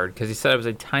palm-sized bird? Because he said it was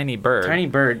a tiny bird. Tiny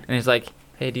bird. And he's like,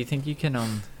 hey, do you think you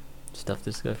can stuff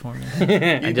this guy for me? You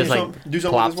And just like do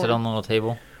something plops with it this on the little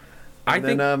table. I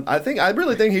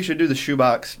really think he should do the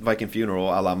shoebox Viking funeral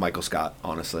a la Michael Scott,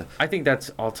 honestly. I think that's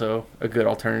also a good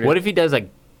alternative. What if he does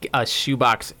a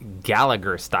shoebox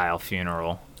Gallagher-style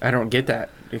funeral? I don't get that.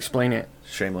 Explain it.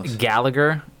 Shameless.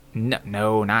 Gallagher?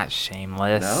 No, not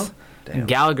Shameless. No? Damn.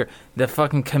 Gallagher, the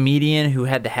fucking comedian who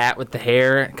had the hat with the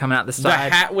hair coming out the The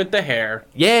side. hat with the hair.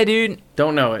 Yeah, dude.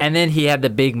 Don't know it. And then he had the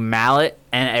big mallet,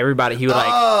 and everybody, he would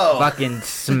fucking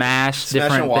smash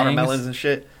different Smashing watermelons things. and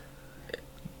shit.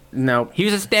 No. He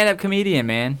was a stand-up comedian,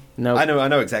 man. No. I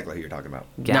know exactly who you're talking about.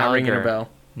 Not ringing a Gallagher. bell.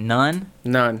 None?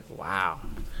 None. Wow.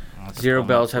 Let's 0 pull 'em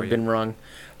bells up for have you. been rung.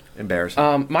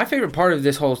 Embarrassing. My favorite part of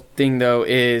this whole thing, though,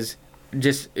 is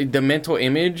just the mental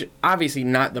image. Obviously,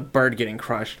 not the bird getting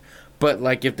crushed, but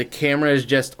like if the camera is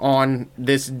just on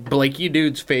this Blakey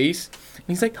dude's face,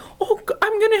 he's like, "Oh,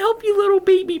 I'm gonna help you, little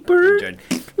baby bird,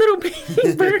 little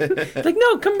baby bird." It's like,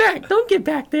 no, come back! Don't get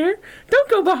back there! Don't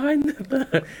go behind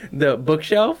the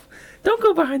bookshelf! Don't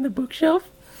go behind the bookshelf!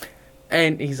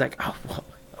 And he's like, "Oh, well,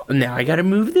 now I gotta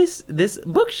move this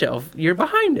bookshelf. You're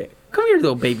behind it. Come here,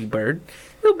 little baby bird.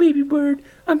 Little baby bird.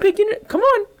 I'm picking it. Come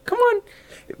on.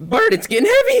 Bird, it's getting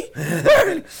heavy.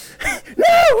 Bird.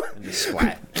 No.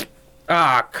 Splat.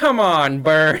 Ah, come on,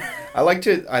 bird. I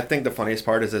think the funniest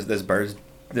part is this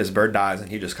bird dies and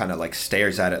he just kind of like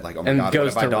stares at it like, oh my And god,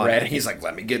 goes what have I to done? Reddit. And he's like,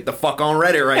 let me get the fuck on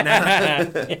Reddit right now.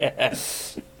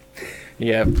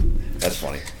 Yep. That's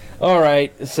funny. All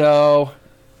right. So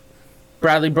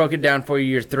Bradley broke it down for you.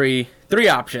 Your three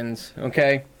options.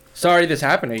 Okay. Sorry this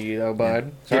happened to you, though,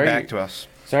 bud. Get back to us.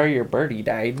 Sorry your birdie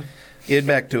died. Get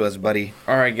back to us, buddy.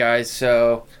 All right, guys.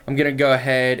 So I'm going to go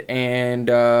ahead and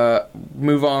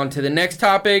move on to the next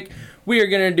topic. We are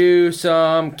going to do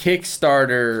some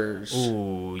Kickstarters.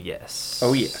 Ooh, yes.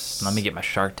 Oh, yes. Let me get my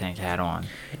Shark Tank hat on.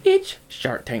 It's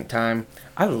Shark Tank time.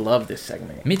 I love this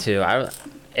segment. Me too.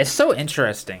 It's so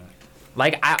interesting.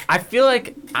 Like, I feel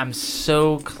like I'm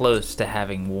so close to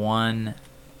having one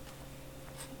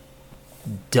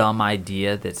dumb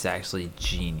idea that's actually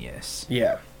genius.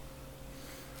 Yeah.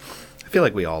 I feel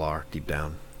like we all are deep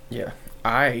down. Yeah.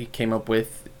 I came up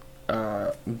with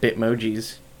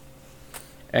Bitmojis,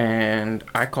 and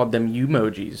I called them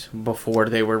Umojis before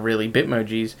they were really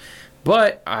Bitmojis,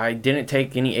 but I didn't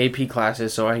take any AP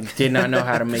classes, so I did not know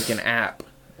how to make an app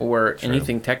or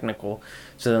anything technical.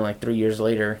 So then, like 3 years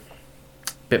later,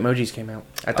 Bitmojis came out.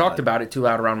 I talked about it too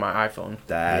loud around my iPhone.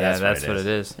 That's what it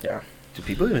is. Yeah. Do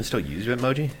people even still use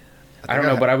Bitmoji? I don't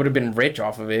know, but I would have been rich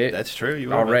off of it. That's true. You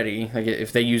would've already. Like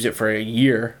if they use it for a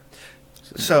year,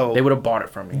 So they would have bought it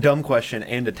from me. dumb question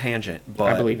and a tangent, but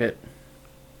I believe it.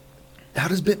 how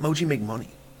does Bitmoji make money?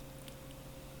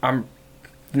 I'm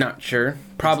not sure.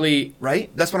 Probably. Right?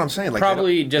 That's what I'm saying. Like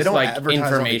Probably they just, don't like, advertise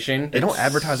information. they don't It's-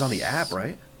 advertise on the app,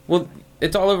 right? Well,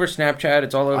 it's all over Snapchat.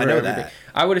 It's all over I know everything. that.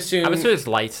 I would assume. I was just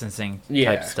licensing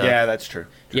Yeah. type stuff. Yeah, that's true.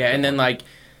 Yeah, and then like,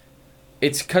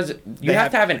 it's because you They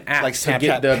have to have an app like to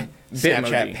get the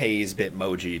Snapchat Bitmoji. pays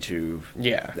Bitmoji to.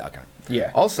 Yeah. Okay.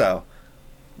 Yeah. Also,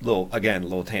 little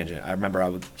tangent. I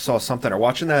remember saw something or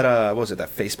watching that what was it,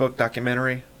 that Facebook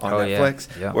documentary on Netflix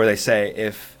yeah. where they say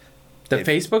if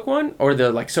Facebook one or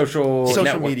the like social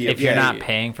network? media. If you're Yeah, not yeah.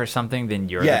 paying for something, then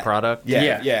you're the product.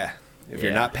 Yeah. If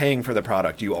you're Yeah. not paying for the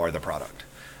product, you are the product.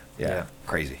 Yeah. Yeah.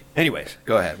 Crazy. Anyways,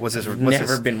 go ahead. What's this?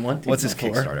 Never been one thing What's this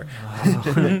before.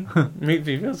 Kickstarter? Makes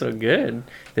me feel so good.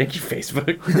 Thank you,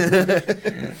 Facebook.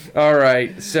 All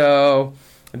right, so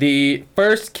the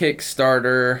first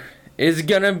Kickstarter is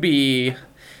gonna be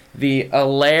the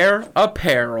Alaire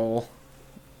apparel.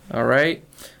 All right.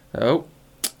 Oh,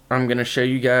 I'm gonna show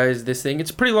you guys this thing.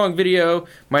 It's a pretty long video.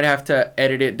 Might have to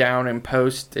edit it down and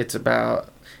post. It's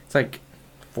like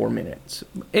 4 minutes.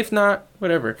 If not,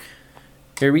 whatever.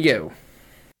 Here we go.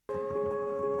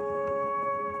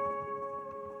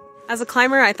 As a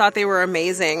climber, I thought they were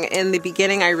amazing. In the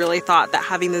beginning, I really thought that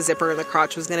having the zipper in the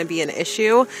crotch was going to be an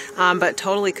issue, but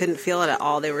totally couldn't feel it at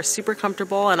all. They were super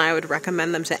comfortable, and I would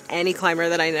recommend them to any climber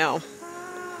that I know.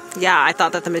 Yeah, I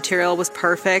thought that the material was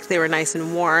perfect. They were nice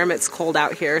and warm. It's cold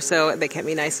out here, so they kept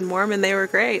me nice and warm, and they were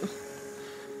great.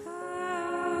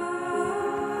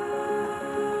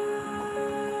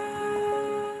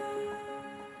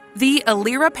 The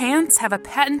Alira pants have a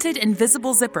patented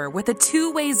invisible zipper with a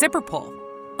two-way zipper pull,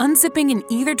 unzipping in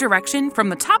either direction from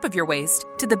the top of your waist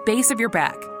to the base of your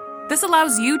back. This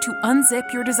allows you to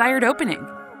unzip your desired opening,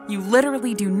 You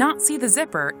literally do not see the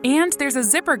zipper, and there's a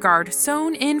zipper guard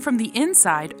sewn in from the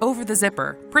inside over the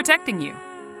zipper, protecting you.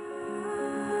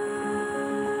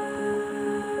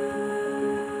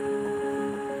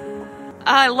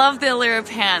 I love the Alira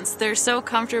pants. They're so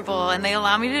comfortable, and they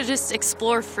allow me to just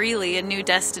explore freely in new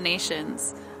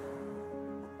destinations.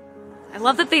 I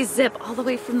love that they zip all the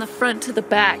way from the front to the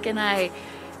back, and I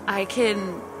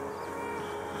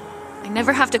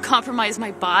never have to compromise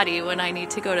my body when I need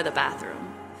to go to the bathroom.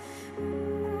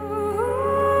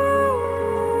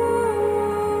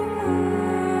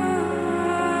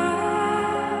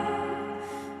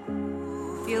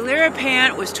 The Alira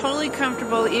pant was totally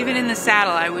comfortable even in the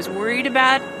saddle. I was worried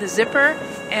about the zipper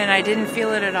and I didn't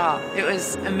feel it at all. It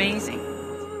was amazing.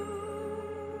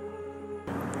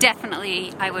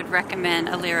 Definitely, I would recommend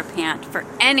Alira pant for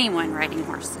anyone riding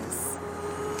horses.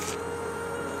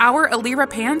 Our Alira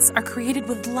pants are created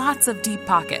with lots of deep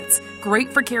pockets,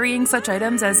 great for carrying such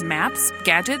items as maps,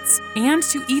 gadgets, and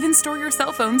to even store your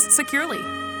cell phones securely.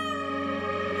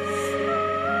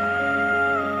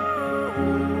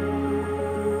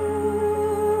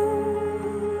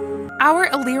 Our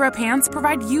Alira pants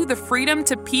provide you the freedom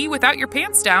to pee without your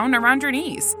pants down around your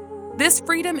knees. This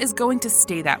freedom is going to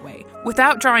stay that way,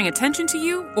 without drawing attention to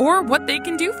you or what they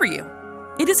can do for you.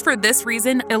 It is for this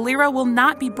reason Alira will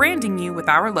not be branding you with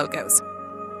our logos.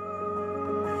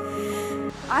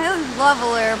 I love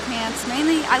Alira pants.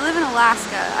 Mainly, I live in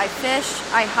Alaska. I fish,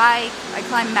 I hike, I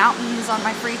climb mountains on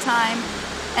my free time,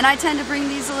 and I tend to bring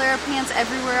these Alira pants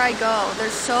everywhere I go. They're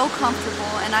so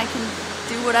comfortable, and I can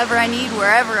do whatever I need,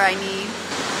 wherever I need.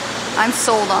 I'm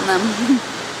sold on them.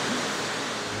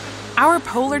 Our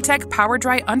Polartec Power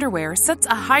Dry underwear sets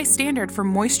a high standard for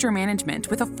moisture management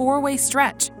with a 4-way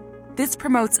stretch. This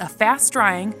promotes a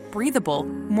fast-drying, breathable,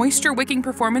 moisture-wicking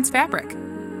performance fabric.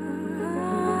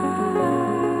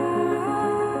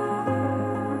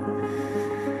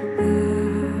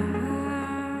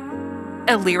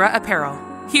 Alira Apparel,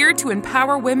 here to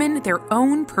empower women their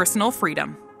own personal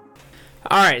freedom.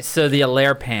 All right, so the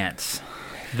Alira pants.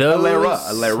 Those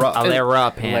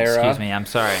Alira pants. Excuse me. I'm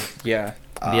sorry. Yeah.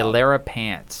 The Alira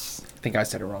pants. I think I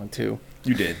said it wrong too.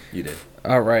 You did.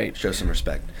 All right. Show some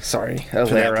respect. Sorry. For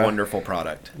that wonderful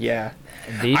product. Yeah.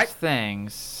 These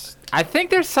things, I think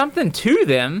there's something to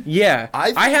them. Yeah.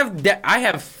 I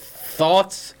have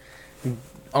thoughts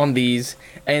on these,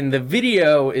 and the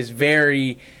video is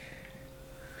very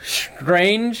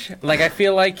strange. Like, I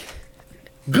feel like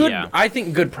I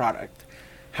think good product.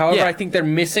 However, I think they're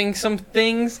missing some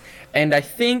things, and I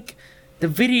think the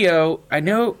video, I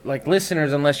know, like,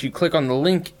 listeners, unless you click on the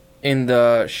link in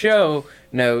the show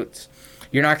notes,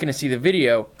 you're not going to see the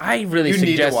video. I really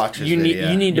suggest you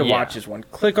need to watch this one.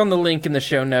 Click on the link in the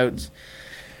show notes.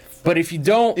 But if you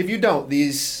don't,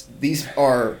 these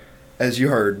are, as you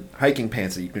heard, hiking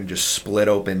pants that you can just split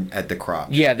open at the crotch.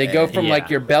 Yeah, they go from like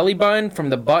your belly button, from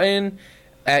the button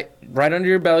right under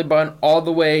your belly button, all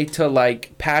the way to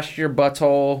like past your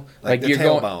butthole, like the you're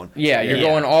tailbone. You're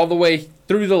going all the way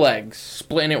through the legs,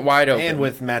 splitting it wide open, and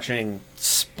with matching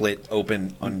split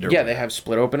open underwear. Yeah, they have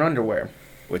split open underwear,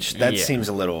 which seems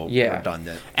a little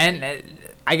redundant. And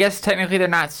I guess technically they're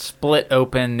not split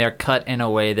open; they're cut in a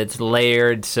way that's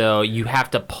layered, so you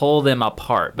have to pull them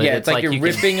apart. But it's like you're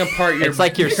ripping apart your. It's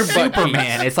like your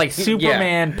Superman. It's like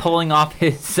Superman pulling off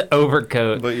his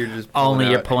overcoat. But you're just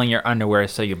you're pulling your underwear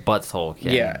so your butthole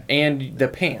can. Yeah, and the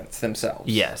pants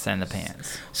themselves. Yes, and the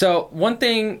pants. So one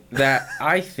thing that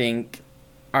I think,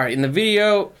 all right, in the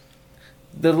video,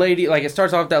 the lady, like, it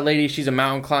starts off that lady, she's a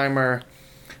mountain climber.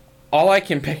 All I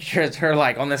can picture is her,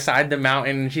 like, on the side of the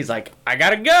mountain, and she's like, I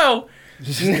gotta go.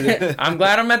 I'm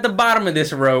glad I'm at the bottom of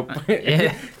this rope,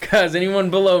 because anyone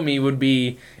below me would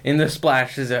be in the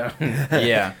splash zone.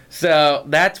 Yeah. So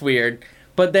that's weird.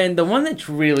 But then the one that's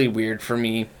really weird for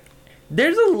me,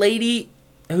 there's a lady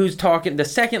who's talking, the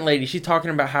second lady, she's talking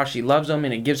about how she loves them,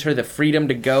 and it gives her the freedom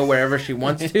to go wherever she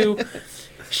wants to.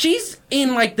 She's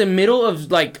in, like, the middle of,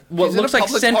 like, what looks like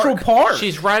Central Park.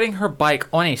 She's riding her bike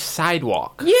on a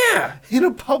sidewalk. Yeah. In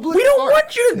a public We don't park.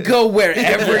 want you to go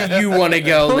wherever you want to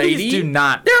go, Please lady. do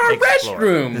not There are explore.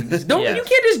 restrooms. Yes. You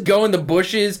can't just go in the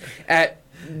bushes at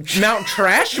Mount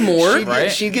Trashmore.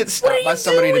 She gets stopped by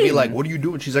somebody to be like, what are you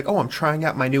doing? She's like, oh, I'm trying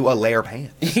out my new Alira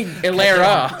pants.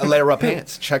 Alira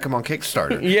pants. Check them on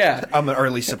Kickstarter. Yeah. I'm an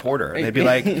early supporter. And they'd be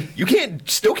like, you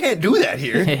still can't do that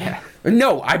here. Yeah.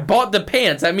 No, I bought the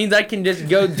pants. That means I can just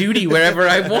go duty wherever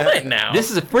I want now.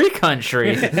 This is a free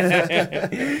country.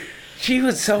 She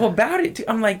was so about it, too.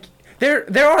 I'm like,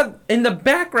 there are, in the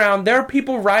background, there are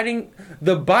people riding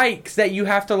the bikes that you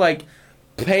have to, like,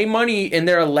 pay money in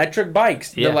their electric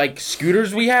bikes. Yeah. The like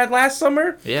scooters we had last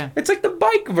summer. Yeah. It's like the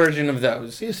bike version of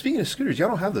those. Yeah, speaking of scooters, y'all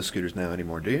don't have those scooters now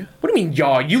anymore, do you? What do you mean,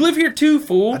 y'all? You live here too,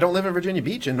 fool. I don't live in Virginia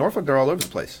Beach. In Norfolk, they're all over the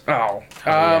place. Oh,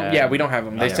 yeah, we don't have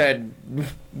them. They said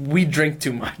we drink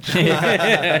too much.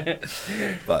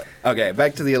 But okay,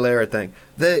 back to the Alera thing.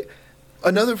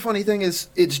 Another funny thing is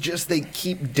it's just they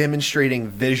keep demonstrating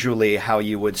visually how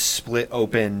you would split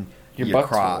open your butthole,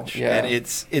 crotch, yeah. and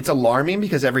it's alarming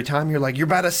because every time you're like you're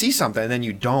about to see something and then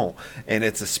you don't, and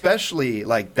it's especially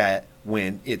like that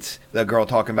when it's the girl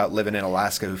talking about living in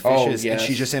Alaska who fishes and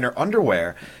she's just in her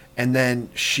underwear. And then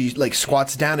she like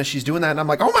squats down as she's doing that, and I'm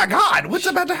like, "Oh my god, what's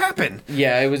about to happen?"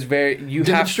 Yeah, it was very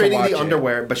demonstrating have to the watch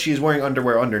underwear, but she's wearing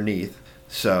underwear underneath.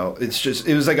 So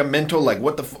it was like a mental like,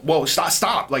 what the whoa,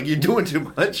 stop, like you're doing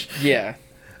too much. Yeah,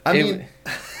 I mean,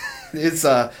 it's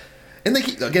and they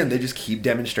just keep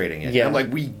demonstrating it. Yeah, I'm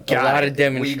like, we got a lot it. of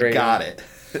demonstrating. We got it.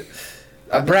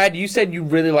 Brad, you said you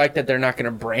really like that they're not going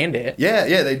to brand it.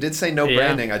 Yeah, they did say no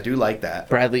branding. I do like that.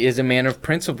 Bradley is a man of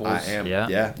principles. I am.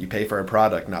 Yeah. You pay for a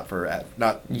product,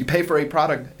 you pay for a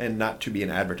product and not to be an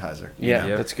advertiser. Yeah,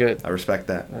 that's good. I respect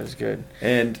that. That is good.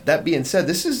 And that being said,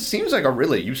 seems like a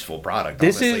really useful product.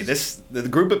 The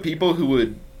group of people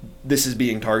who this is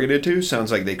being targeted to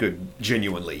sounds like they could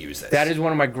genuinely use this. That is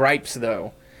one of my gripes,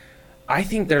 though. I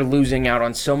think they're losing out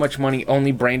on so much money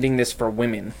only branding this for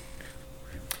women.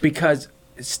 Because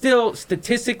still,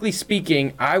 statistically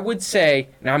speaking, I would say,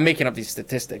 now I'm making up these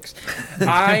statistics,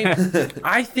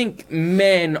 I think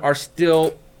men are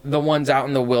still the ones out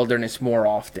in the wilderness more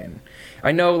often.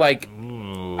 I know, like,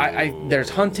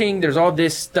 there's hunting, there's all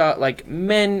this stuff. Like,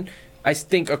 men, I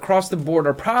think, across the board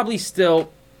are probably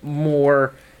still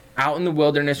more out in the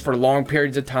wilderness for long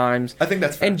periods of times. I think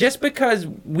that's fair. And just because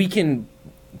we can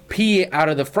pee out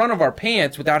of the front of our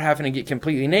pants without having to get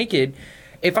completely naked,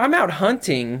 if I'm out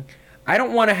hunting, I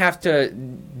don't want to have to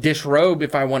disrobe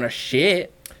if I want to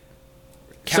shit.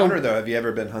 Though, have you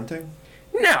ever been hunting?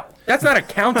 No, that's not a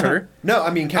counter. No,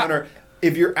 I mean counter.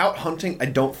 If you're out hunting, I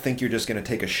don't think you're just going to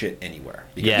take a shit anywhere.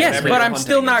 Yes, but I'm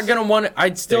still not going to want to.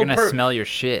 I'd still They're going to smell your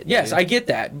shit. Yes, dude. I get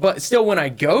that. But still, when I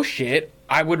go shit,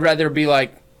 I would rather be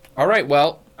like, all right,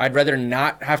 well, I'd rather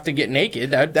not have to get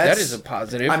naked. That is a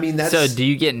positive. I mean, So, do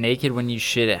you get naked when you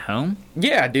shit at home?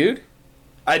 Yeah, dude.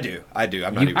 I do. I'm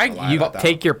not even gonna lie You about that.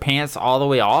 take your pants all the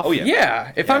way off? Oh, yeah.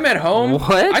 Yeah, if I'm at home,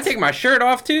 What? I take my shirt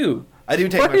off too. I do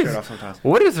take What my is- shirt off sometimes.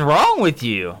 What is wrong with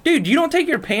you? Dude, you don't take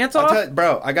your pants off?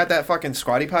 Bro, I got that fucking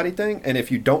squatty potty thing, and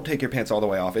if you don't take your pants all the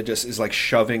way off, it just is like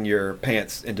shoving your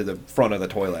pants into the front of the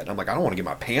toilet. And I'm like, I don't want to get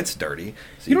my pants dirty.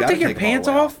 So You don't gotta take your them all the pants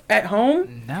way off at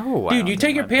home? No. I Dude, don't you take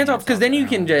take your my pants off because then you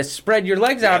can just spread your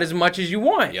legs out as much as you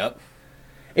want. Yep.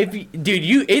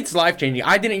 It's life changing.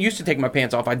 I didn't used to take my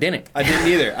pants off. I didn't. I didn't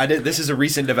either. This is a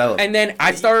recent development. And then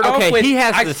I started off Okay, with. he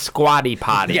has the squatty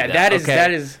potty. Yeah, though, that is- okay?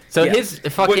 that is- So yeah. his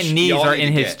fucking Which knees y'all are need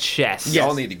in to his get. chest.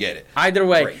 Y'all need to get it. Either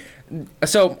way. Great.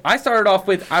 So I started off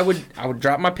with I would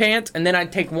drop my pants and then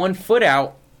I'd take one foot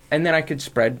out and then I could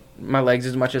spread my legs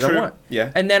as much as I True. want.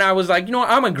 Yeah. And then I was like, you know what?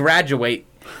 I'm gonna graduate.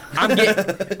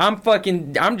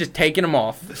 I'm just taking them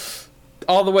off,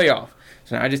 all the way off.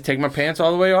 So now I just take my pants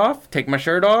all the way off, take my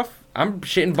shirt off. I'm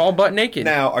shitting ball butt naked.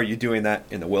 Now, are you doing that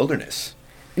in the wilderness?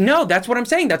 No, that's what I'm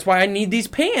saying. That's why I need these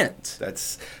pants.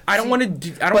 I don't want to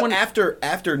do. I don't But want.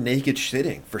 after naked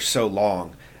shitting for so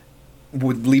long,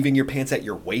 would leaving your pants at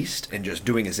your waist and just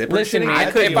doing a zipper Listen,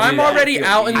 shitting? if I'm already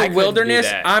out in the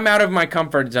wilderness, I'm out of my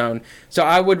comfort zone. So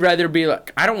I would rather be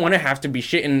like, I don't want to have to be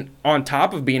shitting on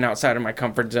top of being outside of my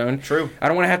comfort zone. True. I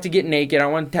don't want to have to get naked. I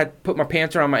want to have to put my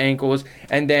pants around my ankles.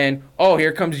 And then, oh,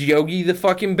 here comes Yogi the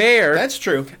fucking bear. That's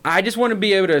true. I just want to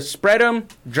be able to spread them,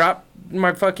 drop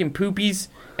my fucking poopies,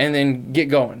 and then get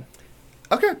going.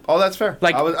 Okay, that's fair.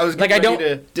 Like- I was like, getting I ready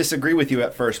to disagree with you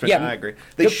at first, but Yeah, I agree.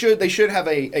 They should have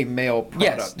a male product.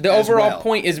 Yes, the as overall well.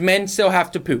 point is men still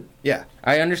have to poop. Yeah.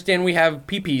 I understand we have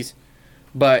pee-pees,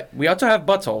 but we also have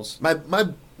buttholes.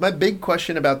 My big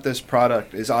question about this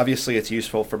product is obviously it's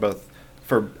useful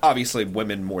for obviously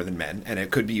women more than men, and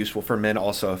it could be useful for men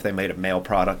also if they made a male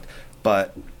product.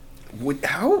 But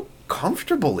how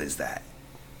comfortable is that?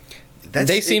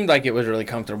 They seemed like it was really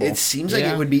comfortable. It seems like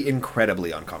it would be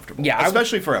incredibly uncomfortable. Yeah,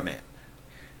 especially for a man.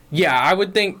 Yeah, I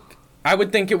would think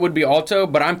it would be also,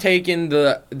 but I'm taking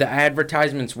the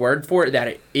advertisement's word for it that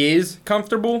it is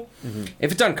comfortable. Mm-hmm.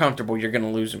 If it's uncomfortable, you're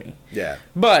gonna lose me. Yeah.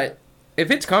 But if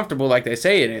it's comfortable like they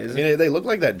say it is, I mean, they look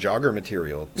like that jogger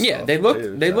material. yeah, stuff, they look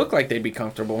too, they so. look like they'd be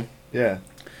comfortable. Yeah.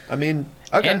 I mean,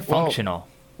 okay, And functional.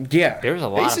 Yeah, There's a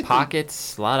lot of Basically-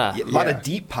 pockets, a lot of... a lot of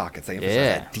deep pockets. They emphasize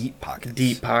Yeah. that deep pockets.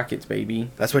 deep pockets, baby.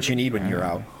 That's what you need when you're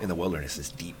out in the wilderness. Is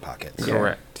deep pockets. Yeah.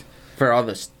 Correct. For all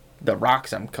the the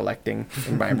rocks I'm collecting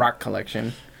in my rock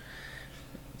collection.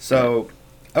 So,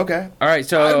 okay. All right,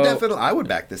 so I would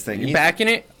back this thing. You backing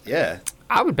it? Yeah.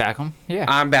 I would back them. Yeah.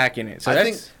 I'm backing it. So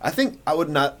I think I would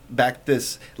not back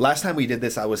this. Last time we did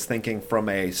this, I was thinking from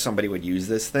somebody would use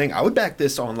this thing. I would back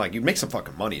this on like you'd make some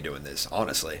fucking money doing this.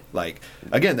 Honestly, like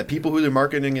again, the people who they're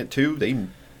marketing it to, they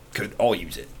could all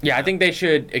use it. Yeah, I think they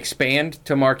should expand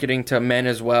to marketing to men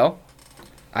as well.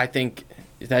 I think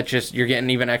that's just you're getting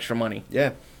even extra money.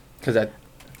 Yeah, because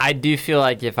I do feel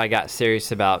like if I got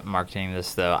serious about marketing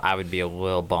this, though, I would be a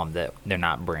little bummed that they're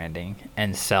not branding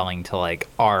and selling to, like,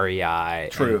 REI.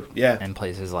 True, and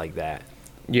places like that.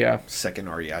 Yeah. Second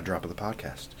REI drop of the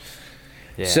podcast.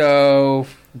 Yeah. So,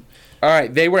 all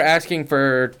right, they were asking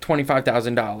for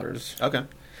 $25,000. Okay.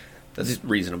 That's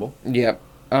reasonable. Yep.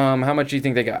 How much do you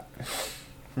think they got?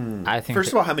 I think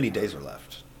First of all, how many days are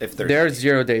left? If there's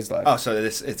 0 days left. Oh, so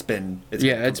it's been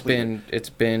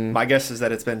My guess is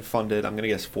that it's been funded. I'm gonna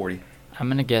guess 40. I'm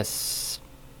gonna guess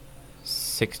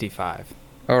 65.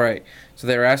 All right. So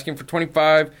they were asking for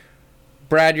 25.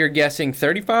 Brad, you're guessing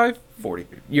 35? 40.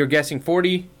 You're guessing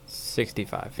 40?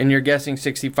 65. And you're guessing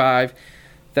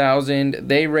 65,000.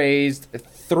 They raised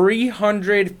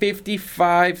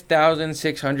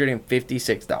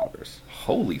 $355,656.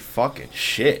 Holy fucking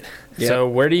shit. Yeah. So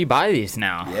where do you buy these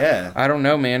now? Yeah. I don't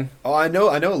know, man. Oh, I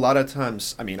know a lot of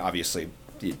times, I mean, obviously,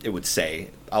 it would say,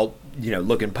 I'll,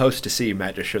 look in post to see,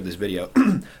 Matt just showed this video,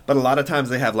 but a lot of times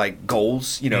they have, like,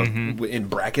 goals, in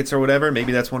brackets or whatever.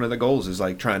 Maybe that's one of the goals is,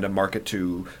 like, trying to market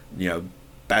to,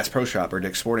 Bass Pro Shop or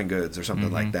Dick's Sporting Goods or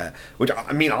something like that. Which,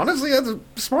 I mean, honestly, that's a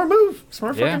smart move.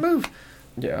 Fucking move.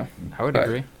 Yeah. I would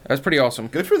agree. That's pretty awesome.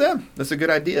 Good for them. That's a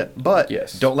good idea. But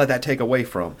yes, don't let that take away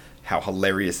from how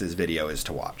hilarious this video is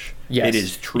to watch. Yes. It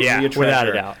is truly a treasure. Without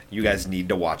a doubt. You guys need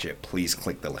to watch it. Please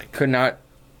click the link. Could not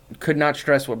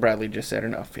stress what Bradley just said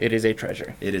enough. It is a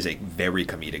treasure. It is a very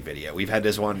comedic video. We've had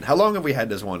this one. How long have we had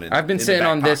this one? I've been sitting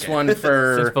on this one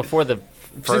for since before the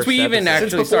since we even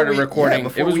actually started recording.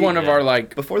 It was one of our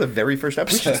before the very first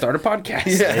episode. We should start a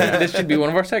podcast. Yeah. This should be one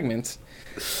of our segments.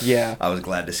 Yeah. I was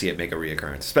glad to see it make a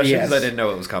reoccurrence, especially because I didn't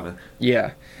know it was coming.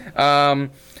 Yeah.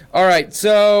 All right,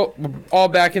 so we're all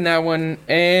back in that one,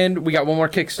 and we got one more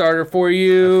Kickstarter for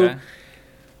you. Okay.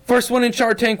 First one in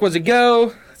Shark Tank was a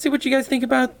go. Let's see what you guys think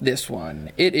about this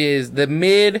one. It is the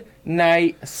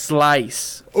Midnight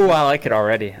Slice. Oh, I like it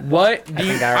already. What do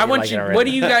you? What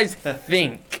do you guys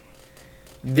think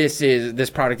this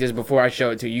product is before I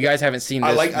show it to you? You guys haven't seen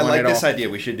this. I like this idea.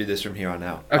 We should do this from here on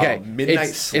out. Okay, Midnight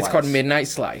Slice. It's called Midnight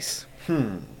Slice.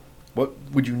 What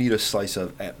would you need a slice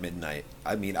of at midnight?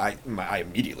 I mean, I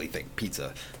immediately think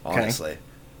pizza, honestly. Okay.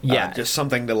 Yeah. Just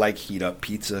something to, like, heat up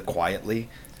pizza quietly.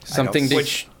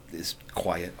 Which is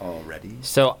quiet already.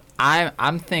 So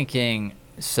I'm thinking,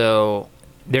 so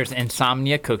there's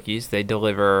Insomnia Cookies. They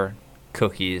deliver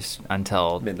cookies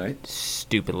until midnight.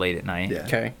 Stupid late at night. Yeah.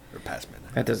 Okay. Or past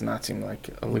midnight. That does not seem like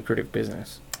a lucrative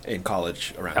business. In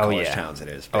college, around college towns it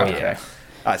is. Oh, yeah.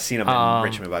 I've seen them in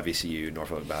Richmond by VCU,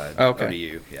 Norfolk by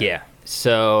ODU. Yeah.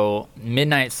 So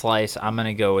Midnight Slice, I'm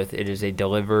gonna go with it is a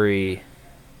delivery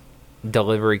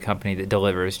company that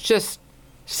delivers just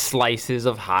slices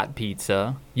of hot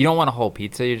pizza. You don't want a whole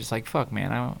pizza. You're just like, fuck,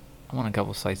 man, I want a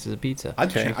couple slices of pizza. I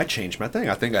changed my thing.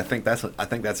 I think that's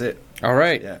it. All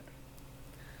right. Yeah.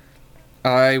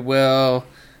 I will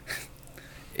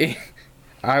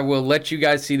let you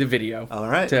guys see the video. All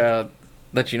right. To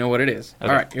let you know what it is. Okay.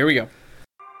 All right, here we go.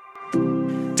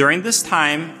 During this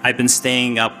time, I've been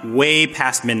staying up way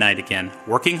past midnight again,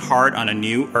 working hard on a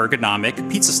new ergonomic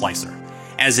pizza slicer.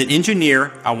 As an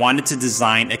engineer, I wanted to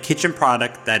design a kitchen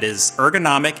product that is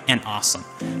ergonomic and awesome,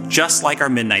 just like our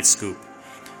Midnight Scoop.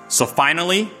 So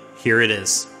finally, here it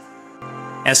is.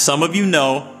 As some of you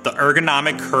know, the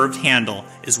ergonomic curved handle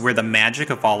is where the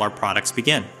magic of all our products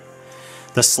begin.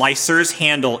 The slicer's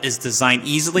handle is designed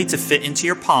easily to fit into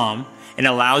your palm and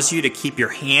allows you to keep your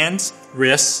hands,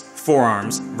 wrists,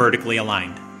 forearms vertically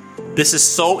aligned. This is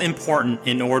so important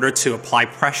in order to apply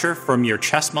pressure from your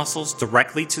chest muscles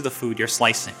directly to the food you're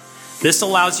slicing. This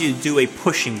allows you to do a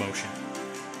pushing motion.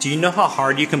 Do you know how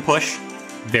hard you can push?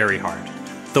 Very hard.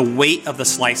 The weight of the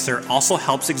slicer also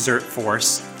helps exert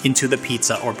force into the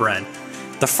pizza or bread.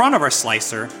 The front of our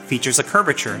slicer features a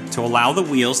curvature to allow the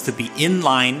wheels to be in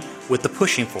line with the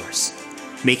pushing force,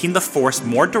 making the force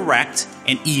more direct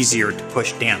and easier to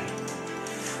push down.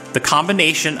 The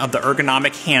combination of the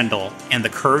ergonomic handle and the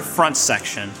curved front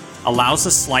section allows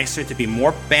the slicer to be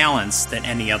more balanced than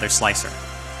any other slicer.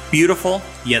 Beautiful,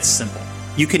 yet simple.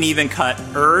 You can even cut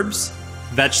herbs,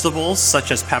 vegetables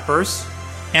such as peppers,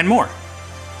 and more.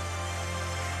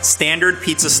 Standard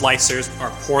pizza slicers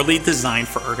are poorly designed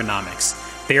for ergonomics.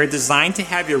 They are designed to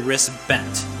have your wrist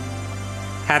bent.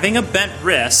 Having a bent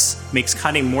wrist makes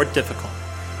cutting more difficult.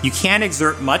 You can't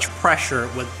exert much pressure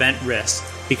with bent wrists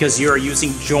because you are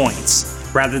using joints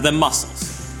rather than muscles.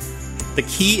 The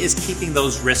key is keeping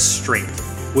those wrists straight,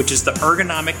 which is the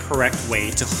ergonomic correct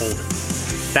way to hold it.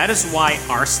 That is why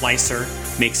our slicer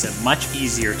makes it much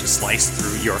easier to slice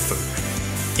through your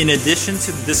food. In addition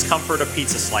to the discomfort of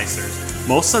pizza slicers,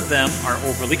 most of them are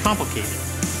overly complicated.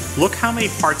 Look how many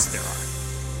parts there are.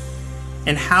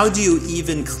 And how do you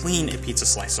even clean a pizza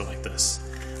slicer like this?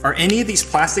 Are any of these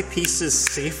plastic pieces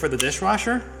safe for the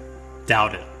dishwasher?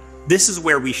 Doubt it. This is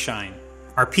where we shine.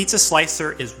 Our pizza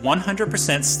slicer is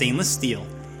 100% stainless steel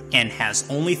and has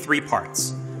only 3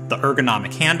 parts: the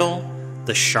ergonomic handle,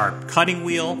 the sharp cutting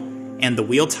wheel, and the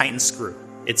wheel tighten screw.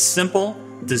 It's simple,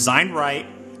 designed right,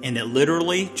 and it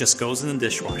literally just goes in the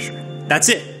dishwasher. That's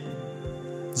it.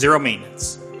 Zero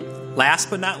maintenance. Last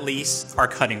but not least, our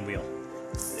cutting wheel.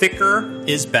 Thicker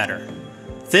is better.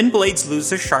 Thin blades lose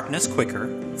their sharpness quicker.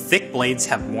 Thick blades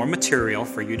have more material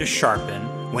for you to sharpen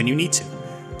when you need to.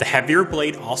 The heavier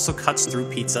blade also cuts through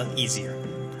pizza easier.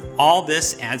 All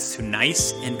this adds to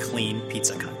nice and clean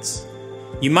pizza cuts.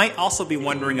 You might also be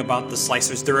wondering about the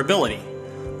slicer's durability.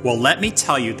 Well, let me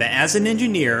tell you that as an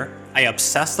engineer, I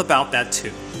obsessed about that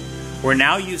too. We're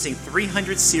now using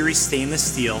 300 series stainless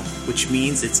steel, which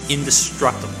means it's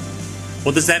indestructible.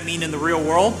 What does that mean in the real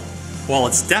world? Well,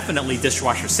 it's definitely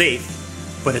dishwasher safe,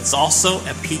 but it's also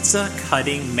a pizza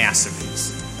cutting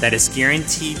masterpiece that is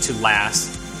guaranteed to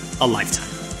last a lifetime.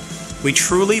 We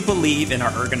truly believe in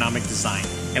our ergonomic design,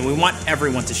 and we want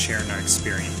everyone to share in our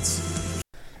experience.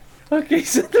 Okay,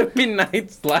 so the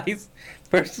midnight slice,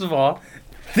 first of all,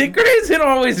 thicker isn't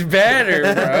always better,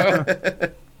 bro.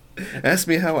 Ask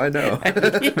me how I know.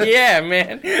 Yeah,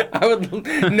 man.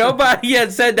 Nobody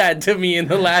has said that to me in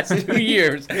the last 2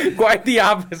 years. Quite the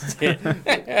opposite.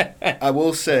 I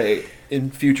will say, in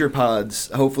future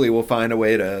pods, hopefully we'll find a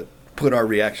way to put our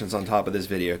reactions on top of this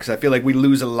video, because I feel like we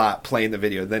lose a lot playing the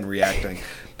video then reacting.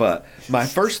 But my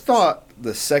first thought,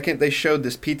 the second they showed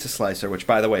this pizza slicer, which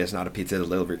by the way is not a pizza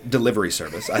delivery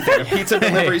service, I think a pizza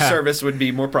delivery service would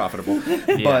be more profitable.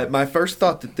 Yeah. But my first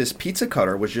thought that this pizza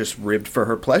cutter was just ribbed for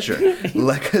her pleasure,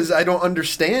 because I don't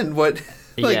understand what.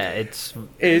 Like, yeah, it's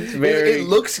very. It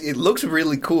looks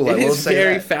really cool. I will say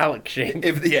very that. phallic shaped.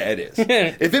 Yeah, it is.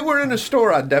 If it were in a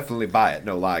store, I'd definitely buy it.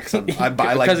 No lie, I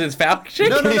buy like because it's phallic shaped.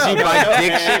 No. You buy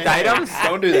dick-shaped items.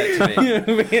 Don't do that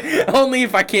to me. Only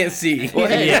if I can't see. Well,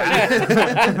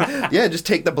 yeah. Yeah, just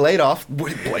take the blade off.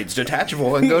 Blade's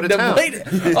detachable and go to town.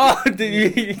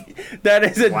 That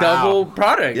is a double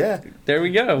product. Yeah. There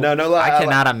we go. No lie. I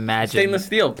cannot imagine. Stainless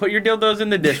steel. Put your dildos in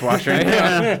the dishwasher.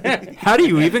 How do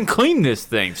you even clean this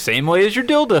thing? Same way as your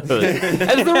dildos.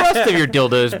 As the rest of your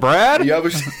dildos, Brad. You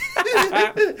ever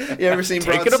seen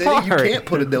Broad City? Apart. You can't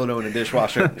put a dildo in a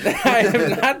dishwasher. I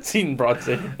have not seen Broad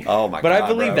City. Oh my god! But I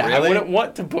believe that. Really? I wouldn't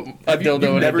want to put a dildo in a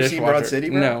dishwasher. You've never seen Broad City,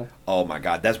 bro? No. Oh my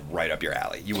god, that's right up your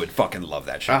alley. You would fucking love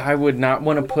that shit. I would not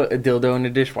want to put a dildo in a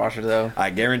dishwasher, though.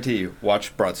 I guarantee you.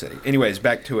 Watch Broad City. Anyways,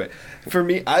 back to it. For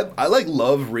me, I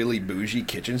love really bougie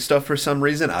kitchen stuff for some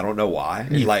reason. I don't know why.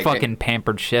 You fucking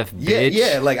pampered chef, bitch.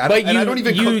 Yeah. Like I don't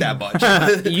even cook that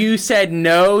much. You said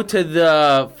no to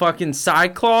the fucking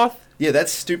side cloth. Yeah,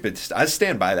 that's stupid. I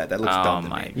stand by that. That looks dumb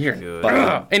to me. You're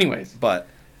but, anyways. But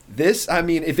this, I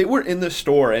mean, if it were in the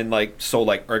store and like sold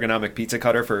like ergonomic pizza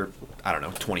cutter for, I don't know,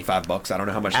 $25. I don't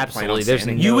know how much. Absolutely, there's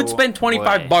you would spend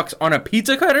 $25 on a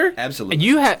pizza cutter. Absolutely. And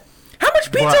you had. How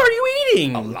much pizza are you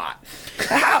eating? A lot.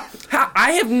 How,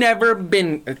 I have never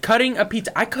been cutting a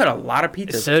pizza. I cut a lot of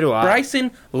pizza. So do I.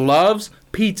 Bryson loves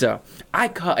pizza. I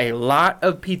cut a lot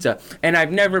of pizza, and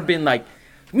I've never been like,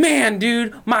 man,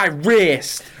 dude, my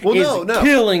wrist is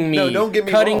killing me. No, don't get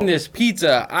me cutting wrong. this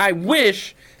pizza. I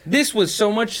wish this was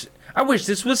so much. I wish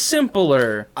this was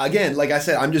simpler. Again, like I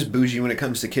said, I'm just bougie when it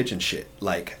comes to kitchen shit.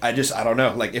 Like, I don't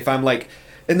know. Like, if I'm like,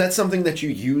 and that's something that you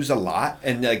use a lot,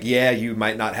 and like, yeah, you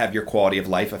might not have your quality of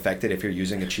life affected if you're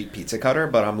using a cheap pizza cutter,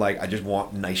 but I'm like, I just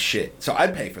want nice shit. So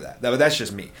I'd pay for that. That's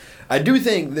just me. I do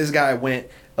think this guy went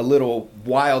a little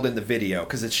wild in the video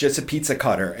because it's just a pizza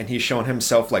cutter and he's showing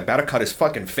himself like about to cut his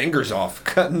fucking fingers off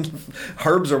cutting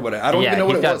herbs or whatever. I don't even know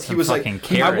what it was. He was like,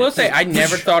 I will say I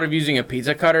never thought of using a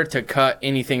pizza cutter to cut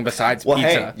anything besides pizza.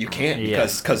 Hey, you can't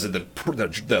because of the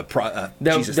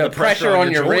pressure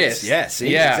on your wrist. Yes,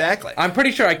 exactly. I'm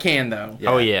pretty sure I can though. Yeah.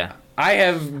 Oh yeah. I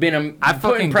have been I've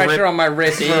putting fucking pressure grip- on my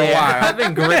wrist for a Yeah, while. I've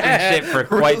been gripping shit for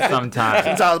quite some time.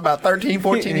 Since I was about 13,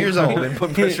 14 years old and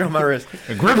putting pressure on my wrist.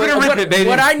 Grip it or rip it, baby.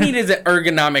 What I need is an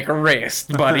ergonomic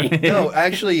wrist, buddy. No,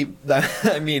 actually,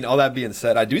 I mean, all that being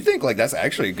said, I do think like that's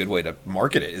actually a good way to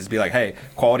market it. Is be like, hey,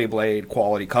 quality blade,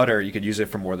 quality cutter. You could use it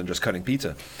for more than just cutting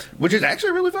pizza, which is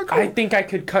actually really fucking cool. I think I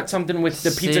could cut something with the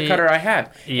pizza See, cutter I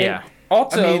have. yeah. And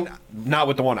also, I mean, not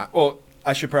with the one. Well,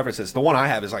 I should preface this: the one I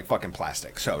have is like fucking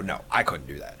plastic, so no, I couldn't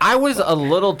do that. I was a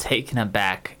little taken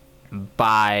aback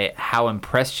by how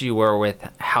impressed you were with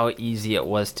how easy it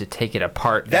was to take it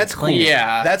apart. and That's cool. clean it.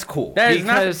 yeah, That's cool. That is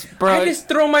Because, not, bro, I just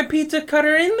throw my pizza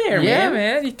cutter in there, Yeah, man.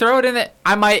 man. You throw it in it.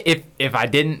 I might, if I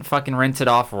didn't fucking rinse it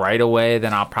off right away,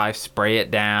 then I'll probably spray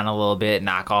it down a little bit,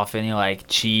 knock off any like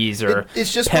cheese or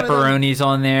It's just one of pepperonis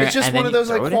on there. It's just and one then of you those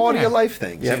like throw it in quality there. of life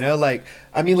things, you know. Like,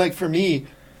 I mean, like for me,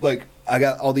 like I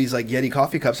got all these like Yeti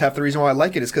coffee cups. Half the reason why I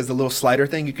like it is because the little slider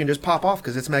thing you can just pop off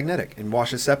because it's magnetic and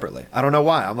wash it separately. I don't know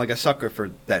why. I'm like a sucker for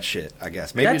that shit. I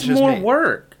guess maybe That's it's just more me.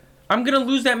 work. I'm gonna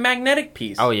lose that magnetic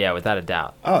piece. Oh yeah, without a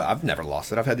doubt. Oh, I've never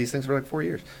lost it. I've had these things for like 4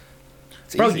 years.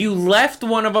 It's Bro, easy. you left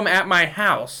one of them at my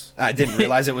house. I didn't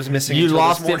realize it was missing. You until this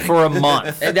lost it morning. for a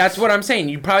month. And that's what I'm saying.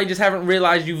 You probably just haven't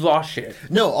realized you've lost shit.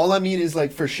 No, all I mean is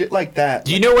like for shit like that.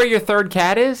 Do you know where your third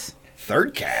cat is?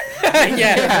 Third cat?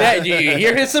 You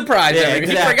hear his surprise. Yeah, He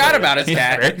exactly. forgot about his He's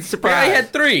cat. very surprised. Yeah, he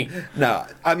had 3. No,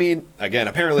 I mean, again,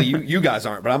 apparently you guys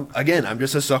aren't, but I'm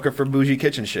just a sucker for bougie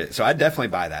kitchen shit, so I'd definitely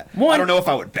buy that. I don't know if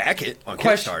I would back it on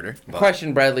Kickstarter. But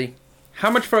Question, Bradley. How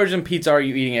much frozen pizza are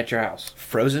you eating at your house?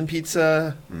 Frozen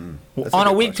pizza? That's On a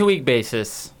good week-to-week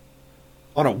basis. question.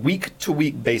 On a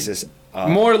week-to-week basis.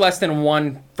 More or less than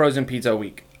one frozen pizza a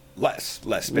week? Less.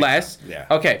 Less? Yeah.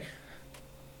 Okay.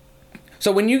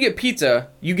 So when you get pizza,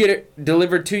 you get it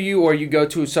delivered to you or you go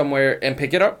to somewhere and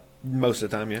pick it up? Most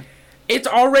of the time, yeah. It's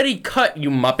already cut, you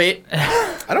muppet.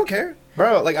 I don't care.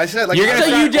 Bro, like I said, like You're gonna So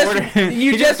you start just ordering- you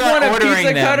you just just start want a ordering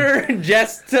pizza them. cutter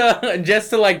just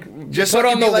to like just put so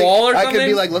I on could the be like- wall or I something? could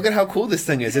be like, look at how cool this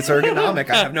thing is. It's ergonomic.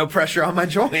 I have no pressure on my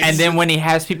joints. And then when he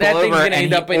has people that over thing's gonna and end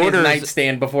he up in orders, his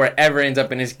nightstand before it ever ends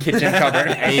up in his kitchen cupboard.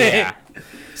 yeah.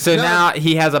 So No. now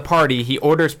he has a party. He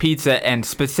orders pizza and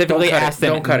specifically Don't cut it. asks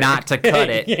them Don't cut it. not to cut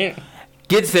it.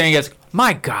 Gets there and goes,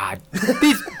 "My God,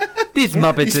 these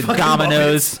Muppets These at fucking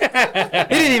Domino's. They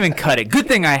didn't even cut it. Good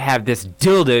thing I have this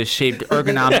dildo-shaped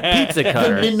ergonomic pizza the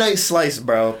cutter." midnight slice,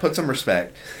 bro. Put some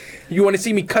respect. You want to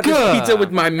see me cut this Good. pizza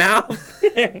with my mouth?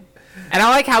 And I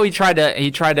like how he tried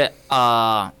to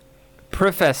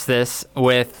preface this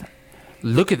with,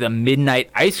 "Look at the midnight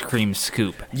ice cream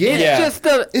scoop." Yeah. It's just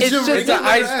a It's it's a just an regular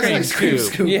ice ass cream ice cream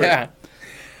scoop. scoop. Yeah.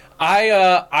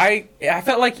 I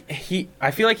felt like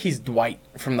I feel like he's Dwight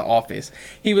from The Office.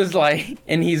 He was like,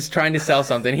 and he's trying to sell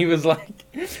something. He was like,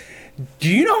 "Do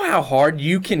you know how hard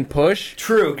you can push?"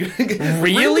 True.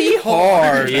 Really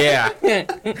hard. Yeah.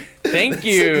 Thank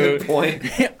you. Good point.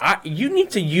 You need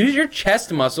to use your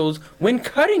chest muscles when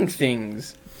cutting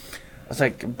things. I was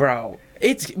like, bro,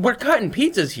 we're cutting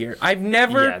pizzas here. I've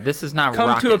never Yeah, this is not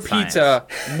come to a rocket pizza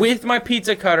with my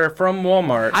pizza cutter from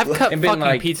Walmart. I've cut and been fucking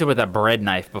like, pizza with a bread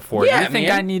knife before. Yeah, you think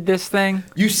man. I need this thing?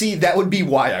 You see, that would be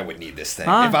why I would need this thing.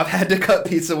 Huh? If I've had to cut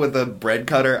pizza with a bread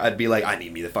cutter, I'd be like, I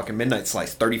need me the fucking midnight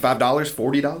slice. $35,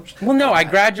 $40? Well, no, I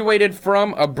graduated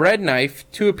from a bread knife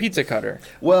to a pizza cutter.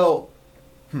 Well,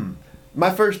 my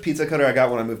first pizza cutter I got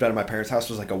when I moved out of my parents' house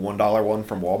was like a $1 one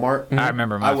from Walmart. I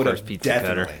remember my would first have pizza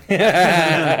cutter.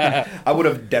 I would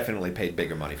have definitely paid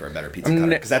bigger money for a better pizza cutter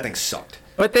because that thing sucked.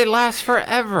 But they last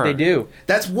forever. They do.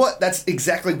 That's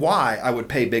exactly why I would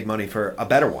pay big money for a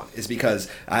better one, is because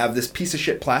I have this piece of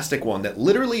shit plastic one that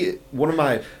literally one of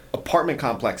my apartment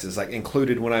complexes like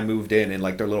included when I moved in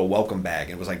like their little welcome bag,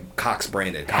 and it was like Cox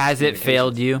branded. Cox Has it Communications.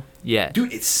 failed you yet?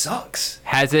 Dude, it sucks.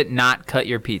 Has it not cut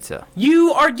your pizza?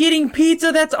 You are getting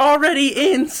pizza that's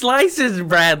already in slices,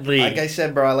 Bradley. Like I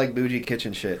said, bro, I like bougie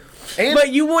kitchen shit. And But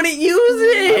you wouldn't use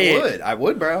it. I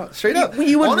would, bro. Straight up.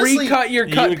 You would Honestly, recut your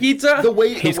cut pizza? The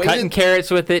way He's the way cutting that-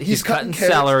 carrots with it. He's cutting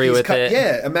carrots, celery he's with it.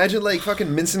 Yeah, imagine like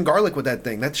fucking mincing garlic with that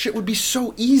thing. That shit would be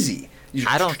so easy. You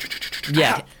just- I don't.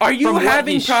 Yeah. Are you From what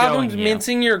having he's problems showing you.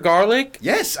 mincing your garlic?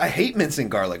 Yes, I hate mincing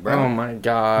garlic, bro. Oh my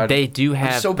god. They do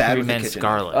have so bad with the pre-minced kitchen.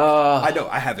 garlic. I know.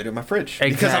 I have it in my fridge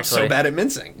because I'm so Exactly. bad at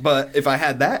mincing. But if I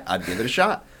had that, I'd give it a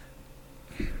shot.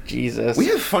 Jesus. We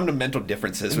have fundamental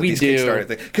differences with We these do. Kickstarter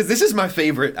things. Because this is my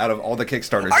favorite out of all the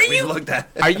Kickstarters that we've looked at.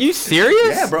 Are you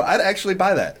serious? Yeah, bro. I'd actually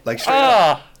buy that. Like, straight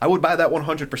up. I would buy that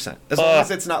 100%. As long as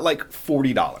it's not like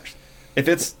 $40. If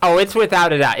it's Oh, it's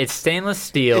without a doubt. It's stainless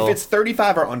steel. if it's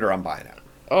 35 or under, I'm buying it.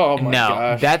 Oh my no,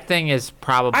 gosh. that thing is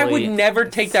probably. I would never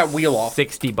take that wheel off.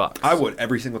 $60. I would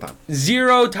every single time.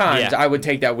 0 times Yeah. I would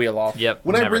take that wheel off. Yep.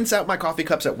 When I never. rinse out my coffee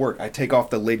cups at work, I take off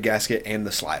the lid gasket and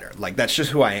the slider. Like that's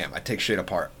just who I am. I take shit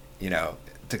apart,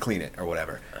 to clean it or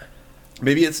whatever.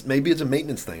 Maybe it's a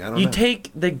maintenance thing. I don't know. You take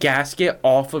the gasket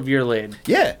off of your lid.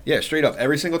 Yeah, straight up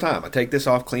every single time. I take this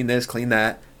off, clean this, clean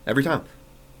that every time.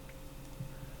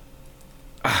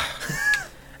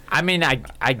 I mean, I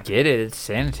get it. It's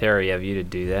sanitary of you to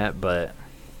do that, but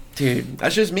Dude,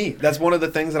 That's just me. That's one of the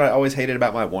things that I always hated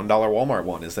about my $1 Walmart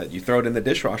one is that you throw it in the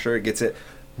dishwasher, it gets it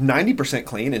 90%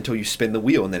 clean until you spin the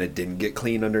wheel, and then it didn't get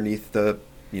clean underneath the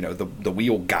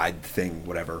wheel guide thing,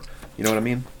 whatever. You know what I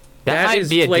mean? that might is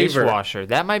be a flavor. dishwasher.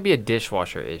 That might be a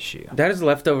dishwasher issue. That is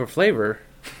leftover flavor.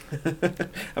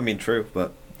 I mean, true,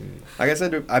 but like I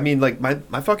said, I mean, like my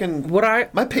fucking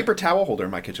my paper towel holder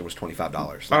in my kitchen was $25.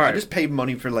 Like, All right. I just paid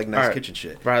money for like nice All right. kitchen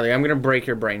shit. Riley, I'm gonna break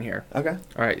your brain here. Okay.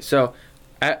 All right, so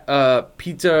at a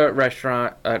pizza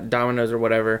restaurant, Domino's or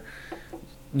whatever,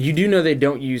 you do know they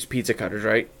don't use pizza cutters,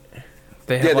 right?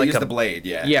 They use the blade.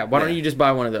 Yeah. Yeah. Why don't you just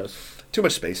buy one of those? Too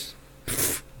much space.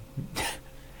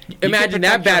 Imagine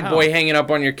that bad boy hanging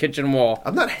up on your kitchen wall.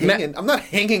 I'm not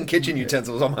hanging kitchen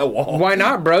utensils on my wall. Why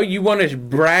not, bro? You want to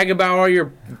brag about all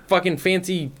your fucking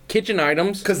fancy kitchen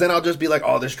items? Because then I'll just be like,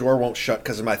 oh, this drawer won't shut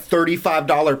because of my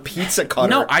 $35 pizza cutter.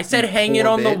 No, I said hang it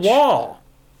poor on the bitch. wall.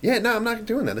 Yeah, no, I'm not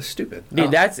doing that. That's stupid. Dude,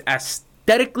 Oh. that's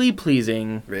aesthetically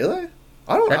pleasing. Really?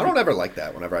 I don't ever like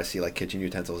that whenever I see like kitchen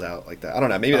utensils out like that. I don't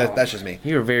know. Maybe that's just me.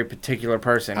 You're a very particular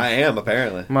person. I am,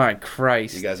 apparently. My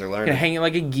Christ. You guys are You're learning. gonna hang it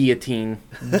like a guillotine.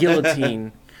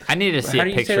 Guillotine. I need to see How a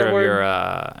do you say picture that of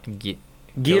word? your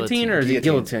Guillotine or is it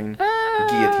guillotine?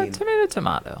 Guillotine.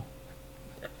 Tomato.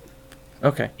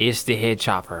 Okay. It's the head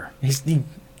chopper.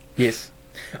 Yes.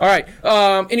 All right.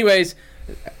 Anyways,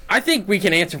 I think we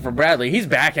can answer for Bradley. He's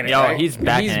backing it. Yo, right? he's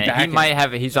backing it. He backing might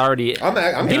have it. He's already. I'm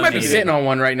He might be contributing. sitting on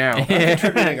one right now. I'm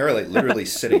contributing early. Literally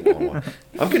sitting on one.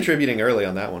 I'm contributing early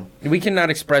on that one. We cannot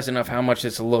express enough how much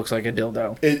this looks like a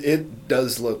dildo. It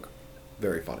does look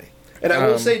very funny. And I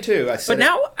will say, too, But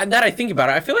now that I think about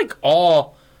it, I feel like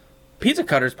all pizza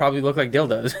cutters probably look like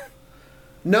dildos.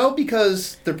 No,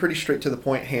 because they're pretty straight to the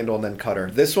point, handle and then cutter.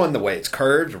 This one, the way it's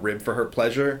curved, ribbed for her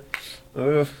pleasure.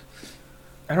 Ugh.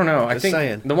 I don't know. I Just think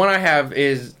saying. the one I have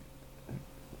is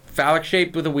phallic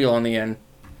shaped with a wheel on the end.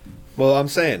 Well, I'm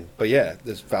saying, but yeah,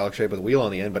 this phallic shape with a wheel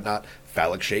on the end, but not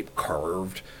phallic shape,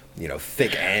 curved,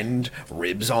 thick end,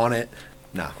 ribs on it.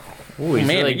 No. Ooh, he's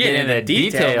Man, really you're getting into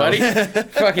detail, details. buddy.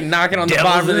 Fucking knocking on the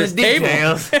bottom of this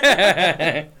table.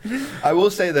 I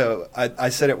will say, though, I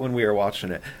said it when we were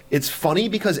watching it. It's funny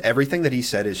because everything that he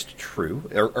said is true,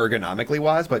 ergonomically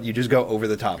wise, but you just go over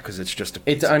the top because it's just a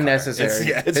pizza It's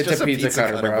unnecessary. cutter. It's It's just a a pizza pizza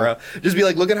cutter, cutter, bro. Just be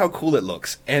like, look at how cool it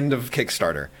looks. End of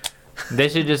Kickstarter. They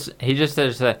should he just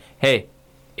said, hey,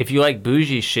 if you like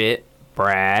bougie shit,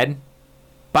 Brad,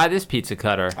 buy this pizza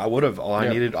cutter. I would have. All I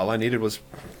Yep. needed was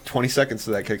 20 seconds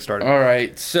to that Kickstarter. All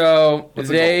right, so What's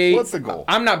the goal? What's the goal?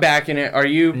 I'm not backing it. Are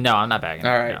you? No, I'm not backing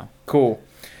All it. right, No. cool.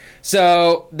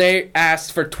 So they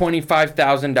asked for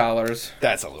 $25,000.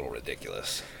 That's a little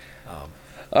ridiculous. All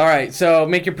right, so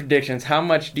make your predictions. How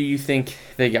much do you think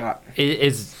they got?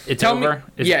 It's Tell over? me.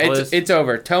 Is Yeah, it it's closed? it's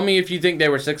over. Tell me if you think they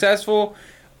were successful,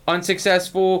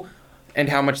 unsuccessful, and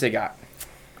how much they got.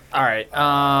 All right.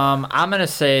 I'm gonna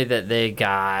say that they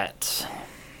got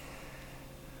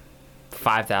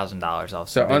 $5,000. I'll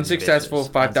So say unsuccessful,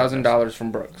 $5,000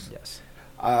 from Brooks. Yes.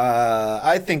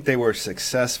 I think they were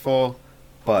successful,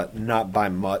 but not by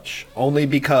much. Only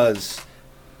because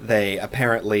they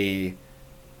apparently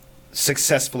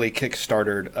successfully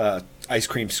kickstarted a ice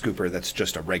cream scooper that's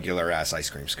just a regular ass ice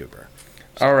cream scooper.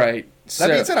 All right. That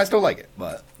being said, I still like it,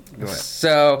 but go ahead.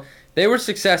 So they were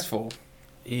successful.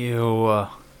 Ew.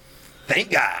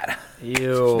 Thank God.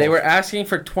 Ew. They were asking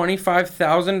for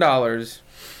 $25,000,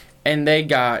 and they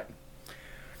got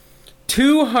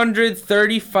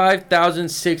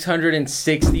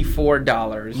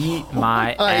 $235,664. Eat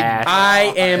my ass.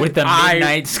 I am with the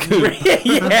midnight scoop.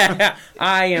 Yeah,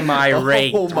 I am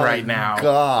irate Oh my right now.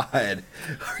 God. Are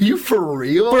you for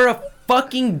real? For a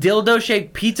fucking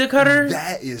dildo-shaped pizza cutter?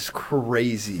 That is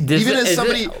crazy. Does even it- as is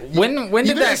somebody, it- when did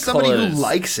even that as somebody close? who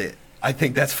likes it, I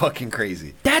think that's fucking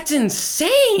crazy. That's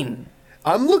insane.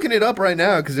 I'm looking it up right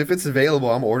now because if it's available,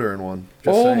 I'm ordering one.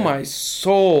 Just Oh saying. my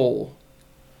soul.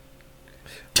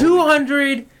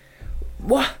 200.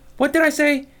 What did I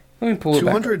say? Let me pull it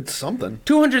back. 200 something.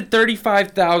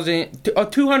 235,000.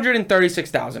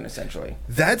 236,000 essentially.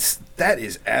 That's That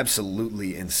is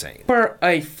absolutely insane. For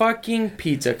a fucking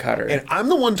pizza cutter. And I'm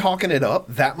the one talking it up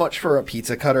that much for a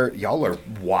pizza cutter. Y'all are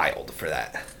wild for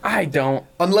that. I don't.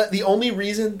 Unless the only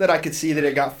reason that I could see that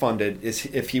it got funded is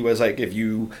if he was like, if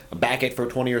you back it for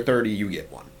 20 or 30, you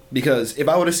get one. Because if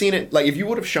I would have seen it, like if you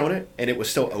would have shown it and it was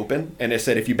still open and it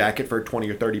said if you back it for 20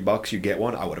 or 30 bucks, you get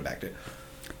one, I would have backed it.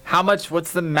 How much?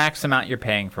 What's the max amount you're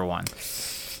paying for one?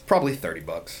 Probably 30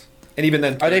 bucks. And even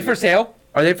then, are they for sale?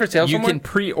 Are they for sale? You can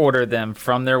pre-order them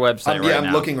from their website right now.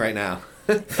 I'm looking right now.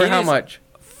 For how much?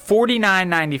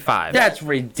 $49.95. That's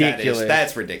ridiculous.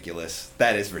 That's ridiculous.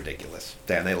 That is ridiculous.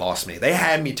 Damn, they lost me. They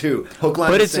had me too. Hook,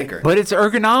 line, and sinker. But it's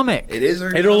ergonomic. It is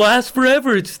ergonomic. It'll last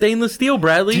forever. It's stainless steel,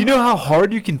 Bradley. Do you know how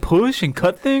hard you can push and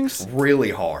cut things?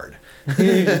 Really hard.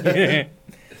 Man,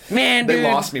 they dude,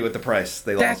 lost me with the price.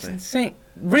 They lost that's me. insane.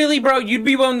 Really, bro? You'd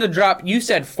be willing to drop? You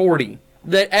said 40.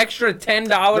 The extra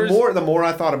 $10. The more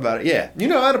I thought about it, yeah. You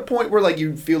know, at a point where like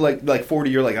you feel like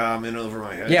 40, you're like, oh, I'm in over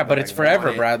my head. Yeah, but it's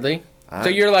forever, Bradley. So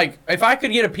you're like, if I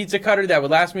could get a pizza cutter that would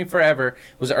last me forever,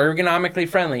 was ergonomically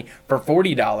friendly for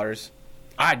 $40,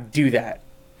 I'd do that.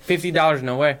 $50,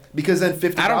 no way. Because then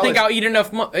 $50. I don't think I'll eat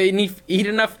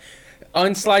enough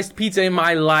unsliced pizza in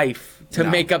my life to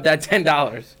make up that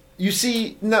 $10. You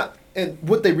see, and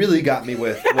what they really got me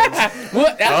with was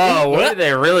what did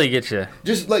they really get you?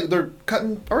 Just like they're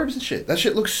cutting herbs and shit. That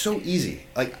shit looks so easy.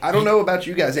 Like I don't know about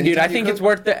you guys. Dude, I think it's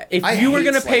worth it. If you were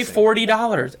gonna pay $40,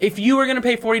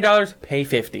 pay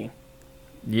 $50.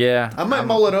 Yeah, I might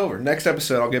mull it over. Next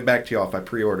episode, I'll get back to y'all if I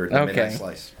pre-ordered the midnight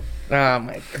slice. Oh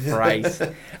my Christ!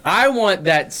 I want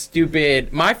that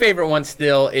stupid. My favorite one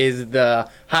still is the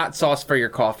hot sauce for your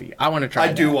coffee. I want to try.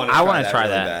 I want to try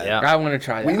that. Yeah. I want to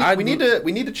try that.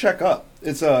 We need to check up.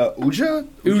 It's Ujo.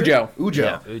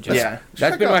 Yeah,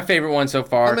 that's been my favorite one so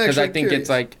far because I think it's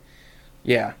like,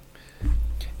 yeah.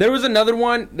 There was another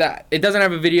one that it doesn't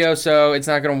have a video, so it's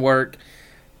not gonna work.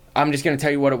 I'm just gonna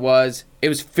tell you what it was. It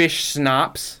was fish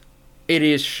schnapps. It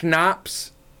is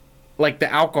schnapps, like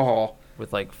the alcohol.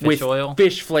 With like fish oil?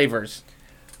 Fish flavors.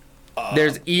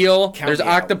 There's eel, there's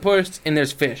octopus, and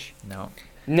there's fish.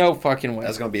 No fucking way.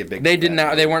 That's gonna be a big. They did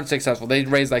not. They weren't successful. They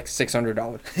raised like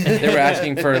 $600. They were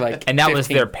asking for like. And that 15. was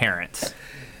their parents.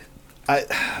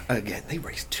 Again, they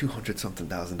raised $200-something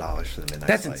thousand for the midnight.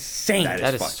 That's slice. insane.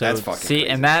 That's fucking crazy.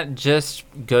 And that just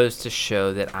goes to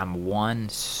show that I'm one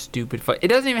stupid. It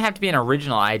doesn't even have to be an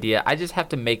original idea. I just have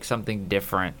to make something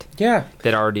different. Yeah.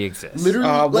 That already exists.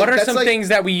 Literally, what are some things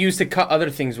that we use to cut other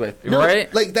things with?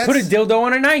 Right? Like that's put a dildo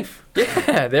on a knife.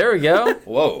 Yeah, there we go.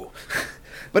 Whoa.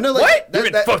 But no, like, what?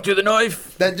 You get fucked with a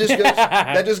knife? That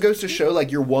just goes to show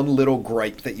like your one little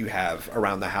gripe that you have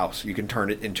around the house. You can turn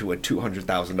it into a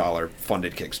 $200,000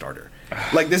 funded Kickstarter.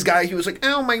 Like this guy, he was like,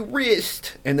 "Ow, my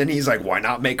wrist," and then he's like, "Why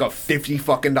not make a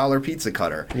 $50 pizza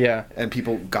cutter?" Yeah, and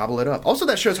people gobble it up. Also,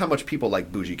 that shows how much people like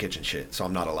bougie kitchen shit. So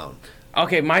I'm not alone.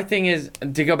 Okay, my thing is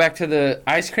to go back to the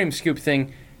ice cream scoop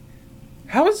thing.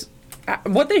 How is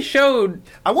what they showed?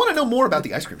 I want to know more about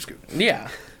the ice cream scoop. Yeah.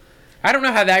 I don't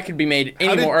know how that could be made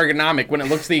any more ergonomic when it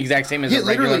looks the exact same as a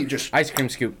regular ice cream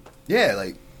scoop. Yeah,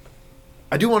 like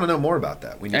I do want to know more about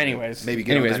that. We need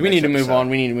we need to move on.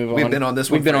 We've been on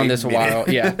this one. We've been on this a while.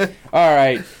 Yeah. All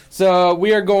right. So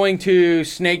we are going to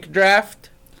snake draft,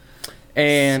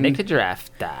 and snake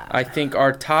draft. I think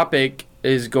our topic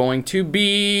is going to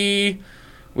be.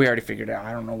 We already figured it out.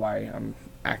 I don't know why I'm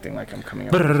acting like I'm coming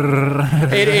up.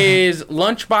 It is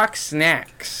lunchbox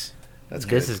snacks. That's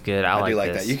good. This is good. I do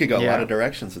like that. this. You could go a lot of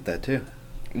directions with that too.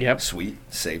 Yep. Sweet,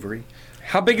 savory.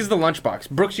 How big is the lunchbox?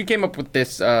 Brooks, you came up with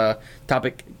this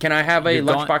topic. Can I have a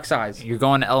lunchbox size? You're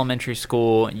going to elementary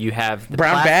school. You have the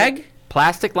brown bag,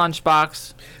 plastic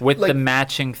lunchbox with the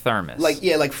matching thermos.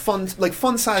 Like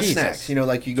fun size snacks. You know,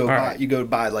 like you go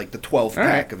buy like the 12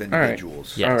 pack of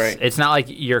individuals. Yes. All right. It's not like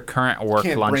your current work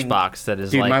lunchbox that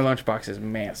is dude, like my lunchbox is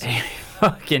massive. A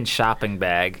fucking shopping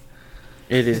bag.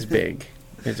 It is big.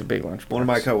 It's a big lunchbox. One of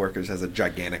my coworkers has a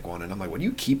gigantic one, and I'm like, "What do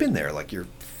you keep in there? Like your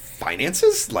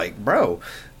finances? Like, bro,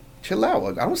 chill out.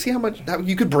 Like, I don't see how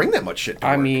you could bring that much shit to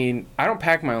work." mean, I don't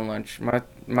pack my own lunch.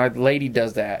 My lady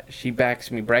does that. She backs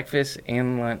me breakfast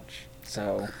and lunch.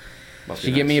 So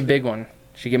she give me a big one.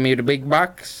 She give me the big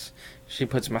box. She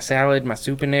puts my salad, my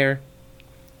soup in there,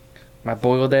 my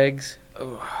boiled eggs,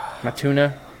 my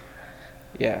tuna.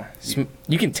 Yeah,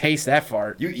 you can taste that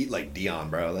fart. You eat like Dion,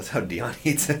 bro. That's how Dion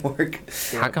eats at work.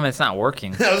 How come it's not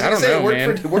working? I don't know,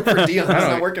 man. Work for Dion. It's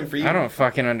not working for you. I don't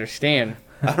fucking understand.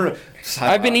 I don't know.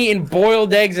 I've been eating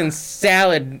boiled eggs and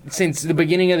salad since the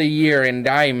beginning of the year, and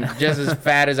I'm just as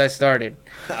fat as I started.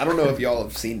 I don't know if y'all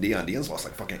have seen Dion. Dion's lost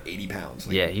like fucking 80 pounds.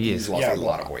 Like, yeah, he's lost a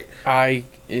lot of weight. I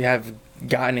have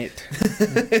gotten it.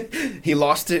 He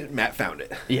lost it. Matt found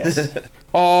it. Yes.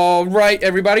 All right,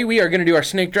 everybody. We are going to do our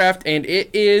snake draft, and it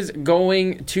is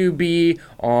going to be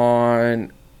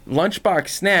on Lunchbox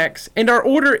Snacks. And our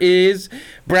order is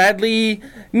Bradley,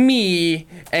 me,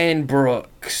 and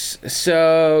Brooks.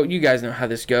 So you guys know how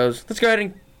this goes. Let's go ahead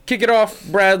and kick it off,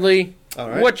 Bradley. All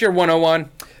right. What's your 101?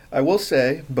 I will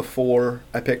say before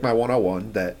I pick my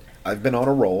 101 that I've been on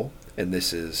a roll, and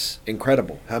this is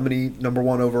incredible. How many number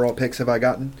 1 overall picks have I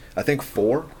gotten? I think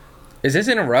 4. Is this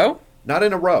in a row? Not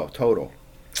in a row, total.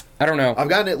 I don't know. I've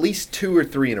gotten at least 2 or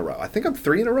 3 in a row. I think I'm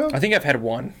 3 in a row. I think I've had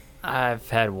 1. I've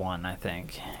had 1, I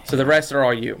think. So the rest are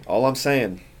all you. All I'm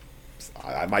saying,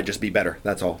 I might just be better.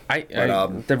 That's all.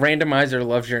 The randomizer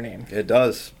loves your name. It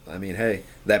does. I mean, hey,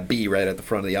 that B right at the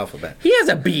front of the alphabet. He has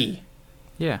a B.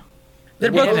 Yeah.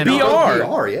 They're both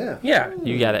BR. Yeah. Yeah.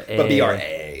 You got an A. But BRA.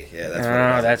 Yeah, that's what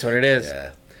it is. That's what it is.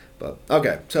 Yeah. But,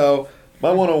 okay, so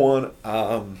my 101,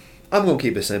 I'm going to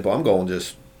keep it simple. I'm going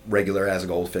just regular as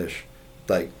goldfish.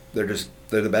 Like, they're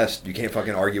the best. You can't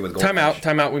fucking argue with goldfish.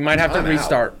 Time out. We might have to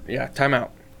restart. Yeah, time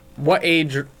out. What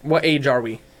age are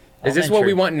we? Is this what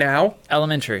we want now?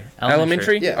 Elementary.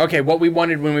 Yeah. Okay, what we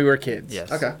wanted when we were kids.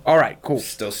 Yes. Okay. All right, cool.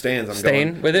 Still stands. I'm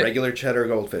Staying going with it? regular cheddar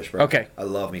goldfish, bro. Okay. I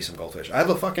love me some goldfish. I have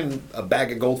a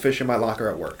bag of goldfish in my locker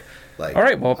at work. Like, all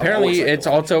right, well, apparently it's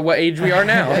also what age we are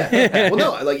now. Well,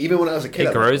 no, like even when I was a kid.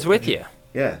 It grows with you.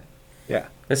 Yeah. Yeah.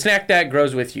 The snack that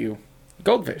grows with you.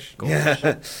 Goldfish. Yeah.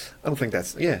 I don't think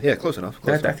that's... Yeah, close enough.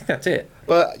 I think that's it.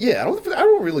 But, yeah, I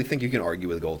don't really think you can argue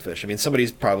with goldfish. I mean,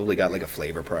 somebody's probably got, like, a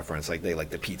flavor preference. Like, they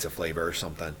like the pizza flavor or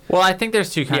something. Well, I think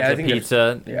there's 2 kinds of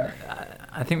pizza. Yeah.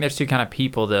 I think there's 2 kind of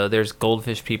people, though. There's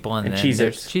goldfish people and then Cheez-Its.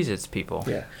 there's Cheez-Its people.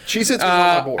 Yeah. Cheez-Its on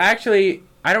my board. Actually,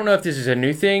 I don't know if this is a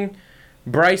new thing.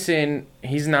 Bryson,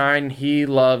 he's 9. He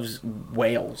loves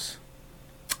whales.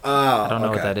 I don't know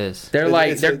what that is. They're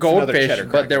they're goldfish,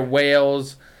 but they're cracker.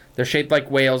 whales. They're shaped like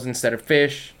whales instead of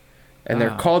fish, and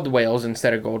they're called whales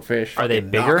instead of goldfish. Are they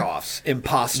bigger? Knockoffs.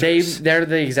 Imposters. They're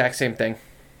the exact same thing.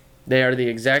 They are the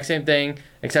exact same thing,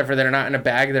 except for they're not in a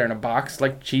bag. They're in a box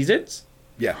like Cheez-Its.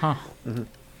 Yeah. Huh. Mm-hmm.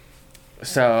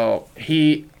 So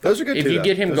those are good if too, you though.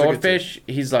 get him Those are good, goldfish,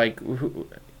 he's like,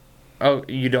 oh,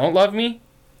 you don't love me?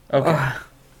 Okay.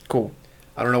 Cool.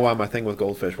 I don't know why my thing with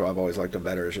goldfish, but I've always liked them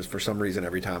better. It's just for some reason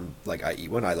every time like I eat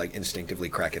one, I like instinctively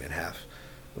crack it in half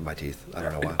with my teeth. I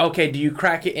don't know why. Okay, do you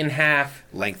crack it in half?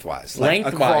 Lengthwise.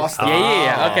 Lengthwise.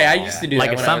 Yeah. Okay, I used to do like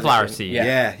that a when sunflower I was a kid. seed.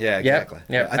 Yeah, exactly.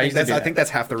 Yeah, I think that's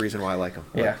half the reason why I like them.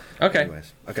 Yeah. Okay.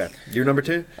 Anyways, okay. You're number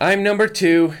 2? I'm number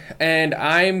 2, and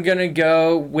I'm gonna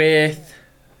go with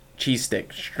cheese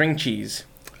stick, string cheese.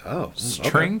 Oh,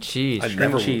 String cheese.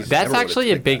 cheese. That's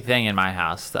actually a big thing in my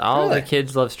house. All the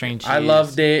kids love string cheese. I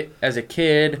loved it as a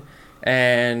kid,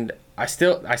 and I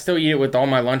still eat it with all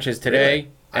my lunches today.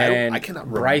 Really? And I cannot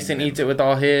Bryson remember. eats it with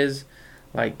all his.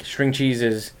 Like, string cheese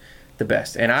is the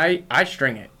best, and I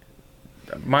string it.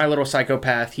 My little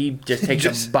psychopath, he just takes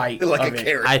a bite like of a it.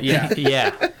 carrot.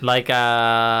 Yeah. Like,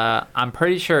 I'm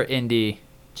pretty sure Indy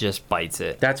just bites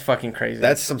it. That's fucking crazy.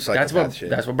 That's some psychopath shit.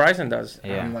 That's what Bryson does.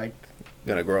 Yeah. I'm like,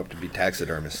 Gonna grow up to be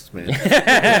taxidermists, man.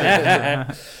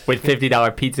 With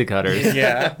 $50 pizza cutters.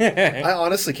 yeah. I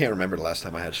honestly can't remember the last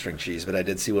time I had string cheese, but I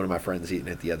did see one of my friends eating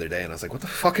it the other day, and I was like, "What the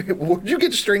fuck? Where'd you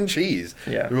get string cheese?"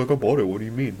 Yeah. They're like, "I bought it. What do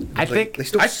you mean?" I think they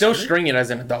still I still string it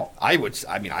as an adult. I would.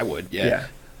 I mean, I would. Yeah. Yeah.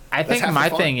 I think half the my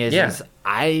fun. thing is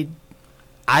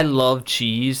I love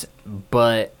cheese,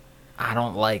 but I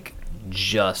don't like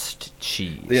just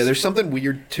cheese. Yeah, there's something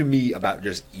weird to me about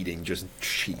just eating just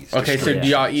cheese. Okay, Just so straight do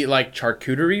y'all eat like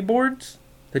charcuterie boards?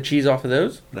 The cheese off of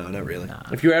those? No, not really.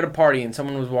 If you were at a party and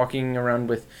someone was walking around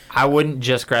with... I wouldn't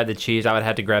just grab the cheese. I would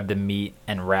have to grab the meat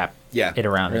and wrap it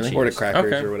around the cheese. Or the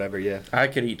crackers or whatever, yeah. I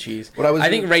could eat cheese. What I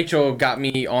think Rachel got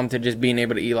me onto just being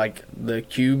able to eat like the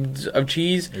cubes of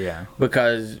cheese. Yeah.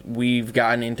 Because we've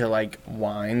gotten into like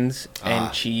wines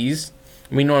and cheese.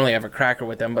 We normally have a cracker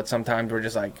with them, but sometimes we're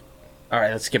just like, all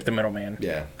right, let's skip the middleman.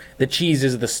 Yeah. The cheese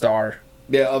is the star.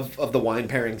 Yeah, of the wine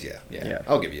pairings, yeah.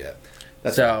 I'll give you that.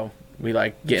 That's so we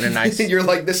like getting a nice... You're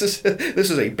like, this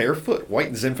is a barefoot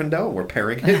white Zinfandel, and we're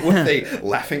pairing it with a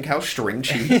Laughing Cow string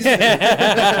cheese.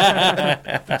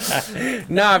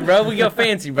 Nah, bro, we go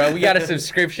fancy, bro. We got a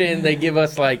subscription. They give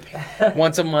us like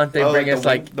once a month. They bring us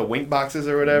like the wink boxes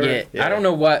or whatever. Yeah, I don't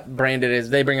know what brand it is.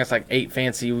 They bring us like 8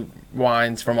 fancy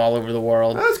wines from all over the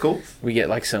world. Oh, that's cool. We get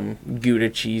like some Gouda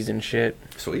cheese and shit.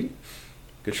 Sweet.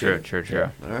 Good True. shit.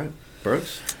 All right,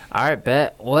 Brooks. All right,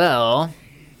 bet. Well,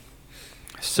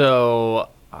 so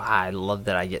I love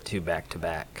that I get 2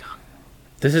 back-to-back.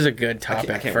 This is a good topic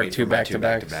I can't for wait 2 for my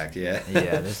back-to-backs. back-to-back, yeah.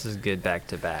 Yeah, this is good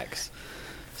back-to-backs.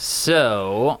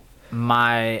 So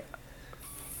my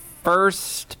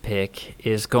first pick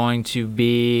is going to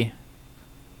be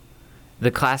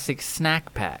the classic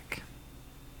snack pack.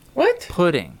 What?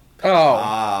 Pudding.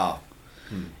 Oh.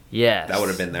 Yes. That would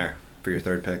have been there for your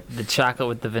third pick. The chocolate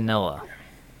with the vanilla.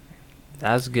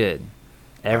 That was good.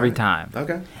 Every time.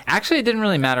 Okay. Actually, it didn't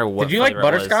really matter what Did you like flavor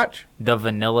it was. butterscotch? The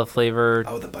vanilla flavor.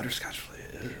 Oh, the butterscotch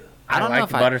flavor. I don't know like if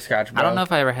the butterscotch, I don't bro. know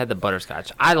if I ever had the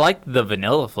butterscotch. I liked the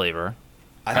vanilla flavor.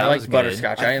 I liked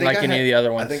butterscotch. I didn't think like any of the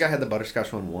other ones. I think I had the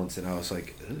butterscotch one once, and I was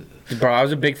like, ugh. Bro, I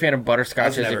was a big fan of butterscotch I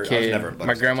was as never a kid. a My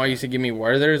butterscotch grandma used to give me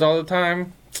Werther's all the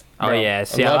time. Oh, Bro, yeah.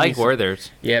 See, I love me like some-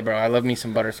 Werther's. Yeah, bro, I love me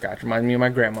some butterscotch. Reminds me of my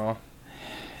grandma.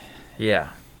 Yeah.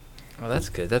 Well, that's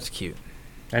good. That's cute.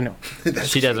 I know.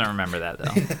 She doesn't remember that,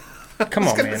 though. Come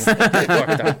on, man. That's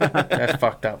fucked up. That's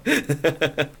fucked up.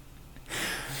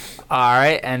 All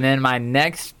right. And then my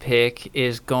next pick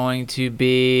is going to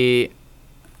be...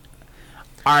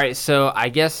 All right. So, I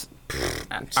guess...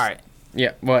 All right.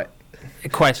 Yeah, what?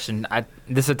 Question.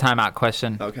 This is a timeout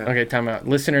question. Okay, time out.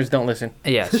 Listeners, don't listen.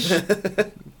 Yes.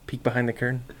 Peek behind the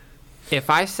curtain. If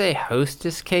I say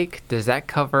Hostess cake, does that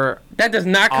cover... That does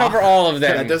not cover all of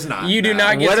them. That does not. You do No.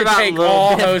 not get What to about take Little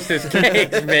all Debbie? Hostess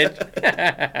cakes,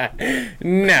 bitch.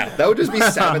 No. That would just be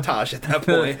sabotage at that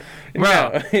point.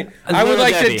 No. I would Little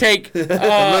like Debbie. to take...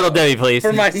 Little Debbie, please.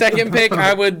 For my second pick,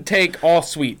 I would take all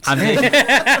sweets. I'm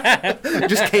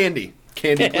Just candy.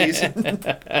 Candy, please.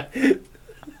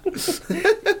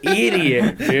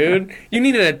 Idiot, dude. You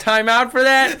needed a timeout for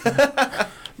that?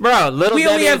 Bro, Little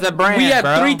Debbie is a brand, We have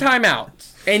bro. 3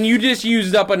 timeouts, and you just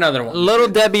used up another one. Little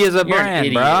Debbie is a You're an brand,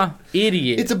 idiot. bro.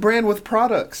 Idiot. It's a brand with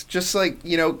products. Just like,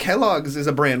 Kellogg's is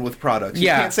a brand with products. You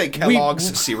Yeah. can't say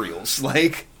Kellogg's cereals.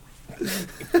 Like,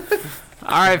 All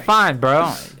right, fine,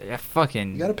 bro. Yeah,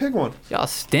 fucking... you gotta pick one. Y'all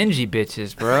stingy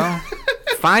bitches, bro.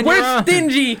 Find your We're own,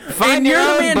 stingy, Find and your you're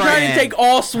the own man trying brand. to take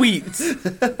all sweets.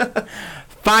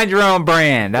 Find your own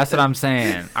brand. That's what I'm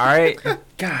saying. All right?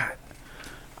 God.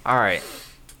 All right.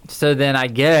 So then I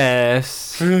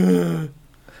guess...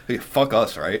 Hey, fuck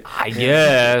us, right? I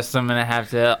guess I'm going to have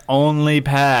to only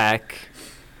pack...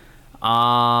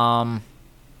 Honey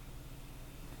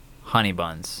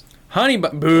buns. Honey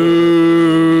bun.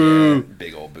 Boo.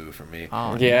 Big old boo for me.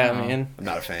 Oh, Yeah, no. man. I'm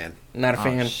not a fan. Not a Oh,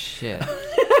 fan. shit.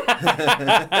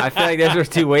 I feel like those were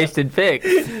 2 wasted picks.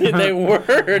 They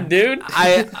were, dude.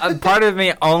 Part of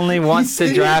me only wants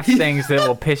to draft things that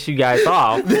will piss you guys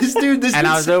off. This dude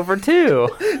I was over 2.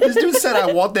 This dude said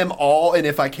I want them all, and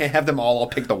if I can't have them all, I'll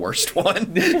pick the worst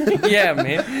one. Yeah,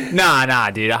 man. Nah,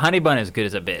 dude. A honey bun is good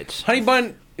as a bitch. Honey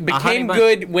bun honey became bun-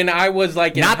 good when I was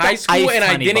like in Not the high school iced and I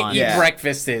honey didn't bun. eat Yeah.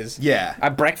 breakfasts. Yeah.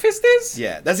 Breakfasts?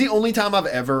 Yeah, that's the only time I've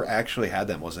ever actually had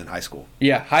them was in high school.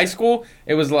 Yeah, high school.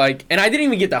 It was like, and I didn't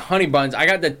even get the honey buns. I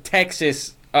got the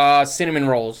Texas cinnamon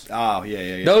rolls. Oh,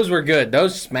 yeah. Those were good.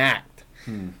 Those smacked.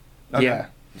 Okay. Yeah.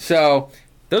 So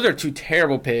those are 2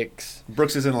 terrible picks.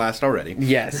 Brooks is in last already.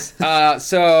 Yes.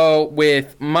 So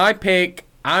with my pick,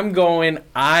 I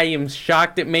am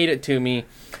shocked it made it to me.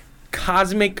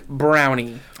 Cosmic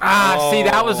Brownie. See,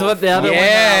 that was what the other one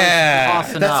that I was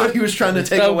tossing That's up. what he was trying to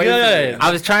take So away good. from you.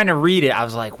 I was trying to read it. I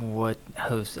was like, what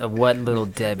Little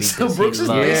Debbie So does Brooks he is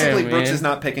love? basically Yeah, Brooks man. is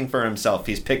not picking for himself.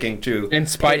 He's picking to In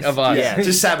spite of us. yeah,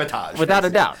 to sabotage. Without a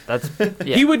doubt. That's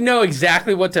yeah. He would know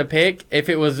exactly what to pick if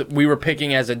it was we were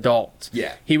picking as adults.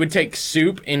 Yeah. He would take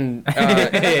soup and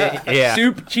Yeah.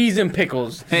 soup, cheese, and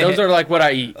pickles. Those are like what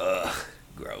I eat.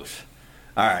 Gross.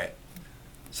 All right.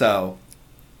 So,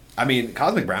 I mean,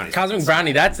 Cosmic Brownies. Cosmic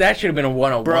Brownie. That should have been a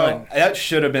 101. Bro, that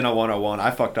should have been a 101. I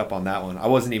fucked up on that one. I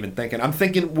wasn't even thinking. I'm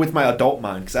thinking with my adult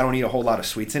mind because I don't eat a whole lot of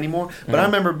sweets anymore. But I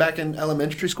remember back in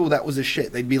elementary school, that was a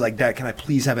shit. They'd be like, "Dad, can I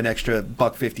please have an extra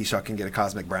 $1.50 so I can get a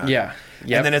Cosmic Brownie?" Yeah.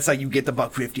 Yep. And then it's like you get the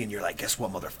 $1.50 and you're like, "Guess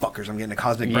what, motherfuckers? I'm getting a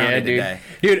Cosmic Brownie Yeah, dude. today."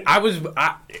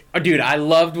 Dude, I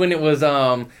loved when it was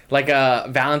like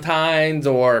Valentine's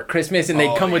or Christmas and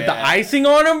they'd come with the yeah. icing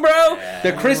on them, bro.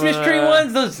 The Christmas tree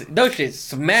ones, those shit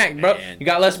smack, bro. Man. You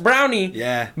got less brownie,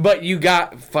 Yeah. but you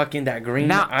got fucking that green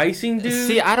Now, icing, dude.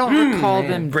 See, I don't recall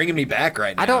them. Bringing me back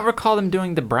right now. I don't recall them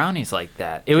doing the brownies like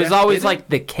that. It was Yeah, always did like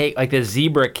the cake, like the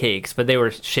zebra cakes, but they were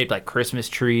shaped like Christmas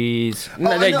trees.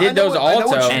 No, Oh, they did those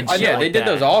also. And shit Yeah, like they did that.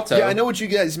 those also. Yeah, I know what you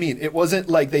guys mean. It wasn't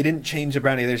like they didn't change the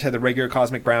brownie. They just had the regular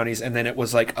Cosmic Brownies, and then it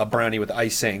was like a brownie with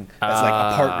icing as like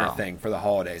a partner thing for the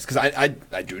holidays. Because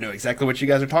I do know exactly what you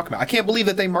guys are talking about. I can't believe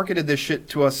that they marketed this shit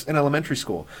to us in elementary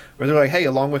school. Where they're like, hey,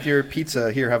 along with your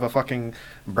pizza, here, have a fucking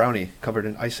brownie covered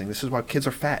in icing. This is why kids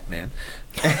are fat, man.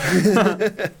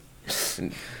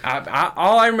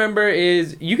 All I remember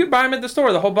is you could buy them at the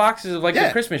store. The whole boxes of like the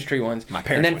Yeah. Christmas tree ones. My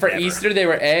parents and then would for never. Easter, they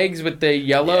were eggs with the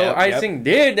yellow Yep, yep. icing.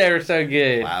 Dude, they were so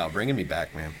good. Wow, bringing me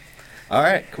back, man. All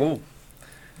right, cool.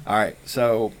 All right,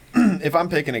 so if I'm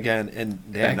picking again,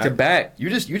 and damn, Back to back. you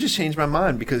just changed my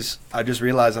mind because I just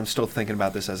realized I'm still thinking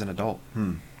about this as an adult.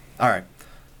 All right,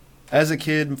 as a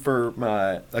kid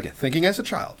thinking as a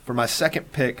child for my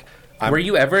second pick. Were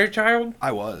you ever a child?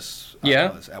 I was. Yeah?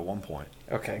 I was at one point.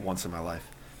 Okay. Once in my life.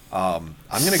 I'm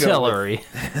gonna go. Celery.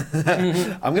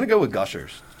 I'm gonna go with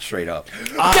Gushers straight up.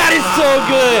 That is so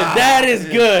good. That is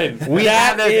good. We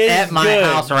have it at my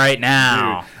house right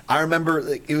now. Dude, I remember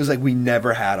it was like we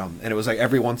never had them, and it was like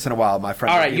every once in a while my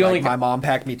friend. All right, my mom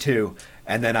packed me 2,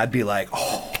 and then I'd be like,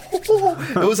 oh.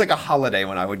 It was like a holiday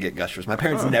when I would get Gushers. My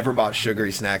parents never bought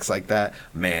sugary snacks like that.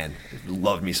 Man,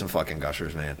 loved me some fucking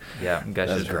Gushers, man. Yeah,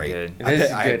 Gushers are great. good.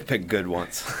 I had to pick good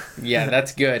ones. Yeah,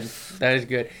 that's good. That is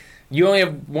good. You only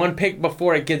have one pick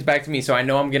before it gets back to me, so I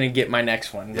know I'm going to get my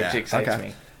next one, which excites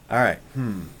me. All right.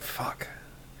 Fuck.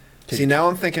 See, now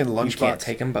I'm thinking lunchbox. You can't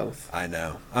take them both. I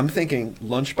know. I'm thinking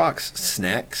lunchbox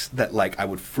snacks that like I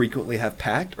would frequently have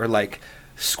packed, or like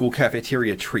school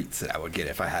cafeteria treats that I would get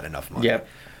if I had enough money. Yep.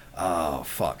 Oh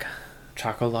fuck.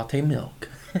 Chocolate latte milk.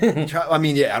 I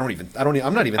mean, yeah. I'm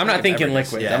not thinking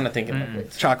liquids. Yeah. I'm not thinking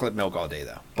liquids. Chocolate milk all day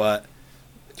though. But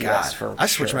Yes, God, I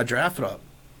switched my draft up.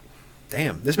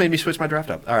 Damn, this made me switch my draft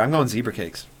up. All right, I'm going zebra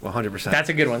cakes, 100%. That's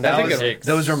a good one. That's a good one.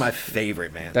 Those are my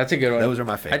favorite, man. That's a good one. Those are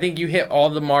my favorite. I think you hit all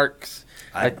the marks.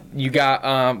 You got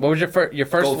what was your first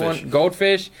Goldfish. one?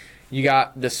 Goldfish. You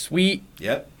got the sweet.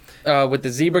 Yep. With the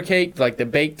zebra cake, like the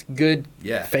baked good,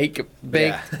 fake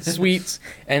baked sweets,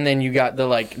 and then you got the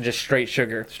like just straight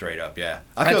sugar. Straight up, yeah.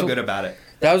 I feel good about it.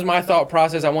 That was my thought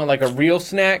process. I want like a real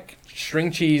snack,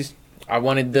 string cheese. I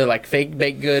wanted the like fake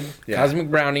baked good cosmic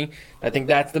brownie. I think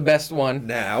that's the best one.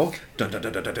 Now,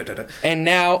 and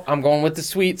now I'm going with the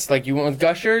sweets, like you went with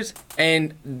Gushers.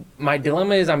 And my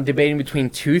dilemma is I'm debating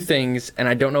between 2 things, and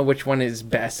I don't know which one is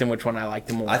best and which one I like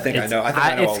the more. I think I know.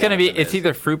 It's gonna be. It's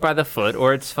either fruit by the foot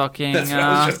or it's fucking. That's what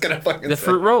I was just gonna fucking the say.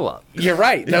 fruit roll up. You're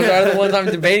right. Those are the ones I'm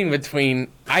debating between.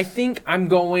 I think I'm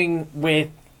going with.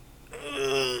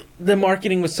 The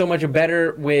marketing was so much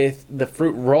better with the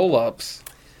fruit roll ups.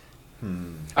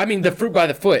 I mean, the fruit by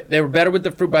the foot. They were better with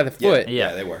the fruit by the foot.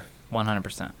 Yeah, they were.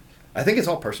 100%. I think it's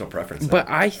all personal preference. But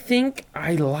I think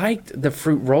I liked the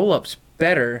fruit roll-ups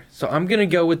better, so I'm going to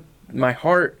go with my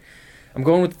heart. I'm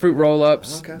going with fruit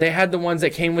roll-ups. Okay. They had the ones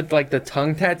that came with, like, the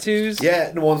tongue tattoos.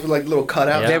 Yeah, the ones with, like, little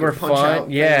cutouts. They were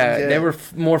fun. Yeah, they were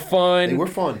more fun. They were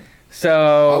fun.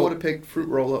 So I would have picked fruit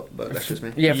roll-up, but that's just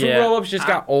me. Yeah, fruit roll-ups just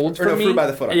got old for me. Fruit by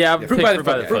the foot. Yeah, fruit by the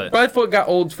foot. Fruit by the foot got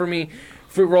old for me.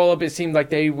 Fruit roll-up, it seemed like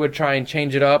they would try and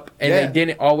change it up, and they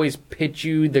didn't always pitch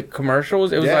you the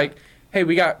commercials. It was like, hey,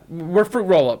 we're fruit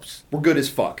roll-ups. We're good as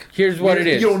fuck. Here's what it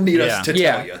is. You don't need us to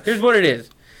tell you. Here's what it is.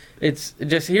 It's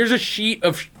just, here's a sheet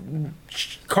of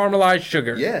caramelized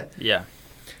sugar. Yeah. Yeah.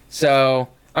 So,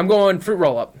 I'm going fruit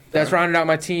roll-up. That's rounded out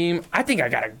my team. I think I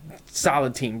got a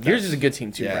solid team. Yours is a good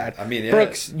team too, Brad. I mean,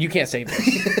 Brooks, you can't save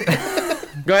this.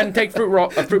 Go ahead and take fruit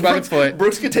by the foot.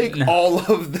 Brooks could take all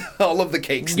of the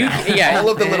cakes now. All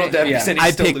of the little Debbie's, and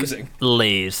he's still losing.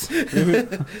 Lay's.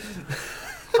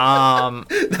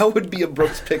 That would be a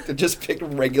Brooks pick to just pick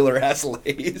regular ass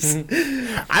Lay's.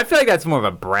 I feel like that's more of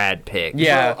a Brad pick.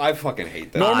 Yeah, bro, I fucking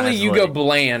hate that. Normally honestly. you go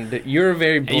bland. You're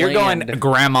very bland. You're going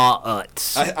Grandma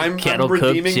Utz. I'm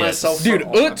redeeming myself. Dude,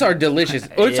 Utz are delicious.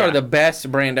 Utz are the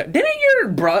best brand. Didn't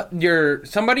your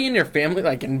somebody in your family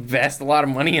like invest a lot of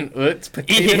money in Utz?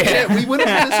 Yeah, we went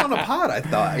over this on a pod. I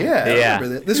thought. Yeah. I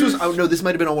remember this was. Oh no, this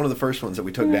might have been on one of the first ones that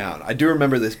we took down. I do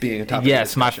remember this being a topic.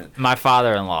 Yes, of discussion. my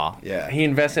father-in-law. Yeah, he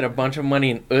invested a bunch of money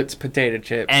in Utz potato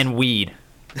chips and weed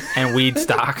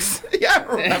stocks. Yeah,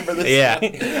 I remember this.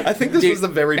 Yeah, I think this was the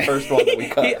very first one that we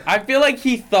cut. I feel like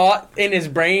he thought in his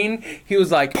brain, he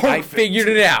was like, perfect. I figured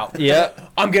it out. Yeah,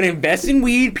 I'm gonna invest in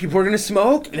weed. People are gonna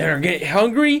smoke. They're gonna get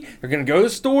hungry. They're gonna go to the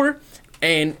store,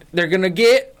 and they're gonna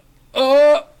get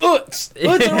Utz.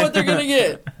 Utz are what they're gonna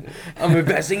get. I'm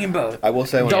investing in both. I will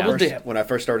say when I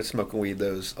first started smoking weed,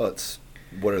 those Utz.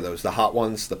 What are those? The hot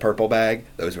ones, the purple bag.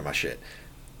 Those were my shit.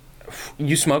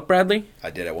 You smoke, Bradley?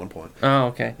 I did at one point. Oh,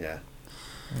 okay. Yeah.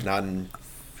 Not in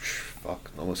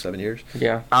almost 7 years.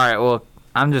 Yeah. All right. Well,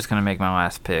 I'm just gonna make my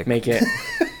last pick. Make it.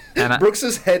 And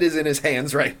Brooks's head is in his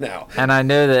hands right now. And I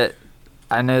know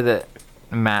that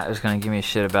Matt is gonna give me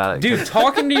shit about it. Dude,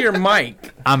 talking to your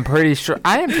mic. I'm pretty sure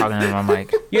I am talking to my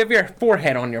mic. You have your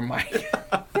forehead on your mic.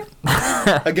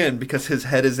 Again, because his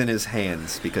head is in his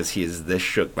hands, because he is this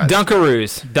shook by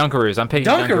Dunkaroos. I'm picking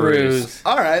Dunkaroos.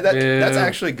 All right, that's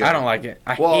actually good. I don't like it.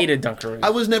 I hated Dunkaroos.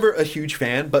 I was never a huge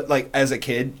fan, but like as a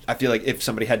kid, I feel like if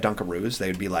somebody had Dunkaroos, they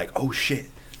would be like, "Oh shit,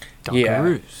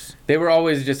 Dunkaroos. They were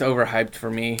always just overhyped for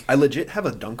me. I legit have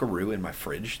a Dunkaroo in my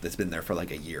fridge that's been there for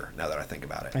like a year, now that I think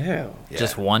about it. Ew. Yeah.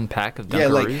 Just one pack of Dunkaroos? Yeah,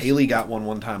 like Haley got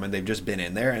one time, and they've just been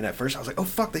in there, and at first I was like, oh,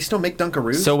 fuck, they still make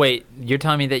Dunkaroos? So wait, you're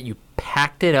telling me that you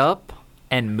packed it up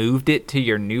and moved it to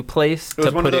your new place it was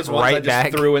to one put of those it ones right I just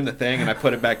back? threw in the thing, and I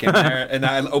put it back in there, and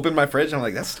I opened my fridge, and I'm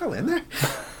like, that's still in there?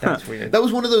 That's weird. That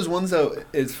was one of those ones, though.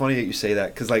 It's funny that you say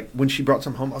that, because like when she brought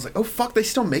some home, I was like, oh, fuck, they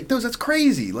still make those? That's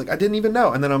crazy. Like, I didn't even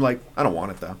know. And then I'm like, I don't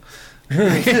want it, though.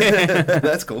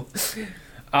 That's cool.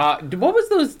 What was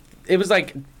those? It was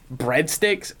like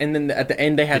breadsticks, and then at the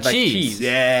end they had The like cheese. cheese.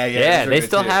 Yeah, they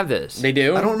still have this. They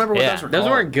do? I don't remember what Yeah. those were Those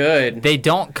called. weren't good. They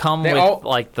don't come They with all-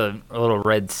 like the little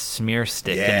red smear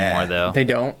stick anymore, though. They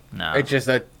don't. No. It's just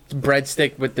a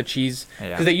breadstick with the cheese. Yeah.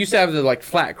 Because they used to have the like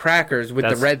flat crackers with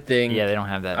That's- the red thing. Yeah, they don't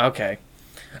have that. Okay.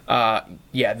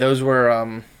 Yeah, those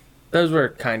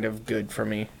were kind of good for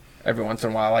me. Every once in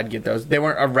a while, I'd get those. They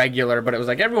weren't a regular, but it was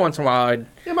like every once in a while, I'd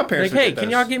Yeah, my parents like, would hey, get can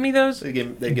those. y'all get me those? They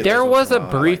get There those was once in a while.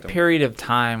 I brief liked 'em. period of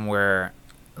time where,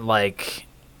 like,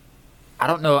 I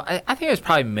don't know. I think it was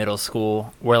probably middle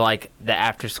school where like the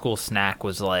after school snack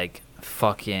was like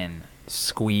fucking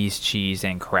squeezed cheese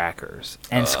and crackers.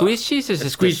 And squeezed cheese is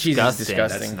just Squeezed cheese is disgusting.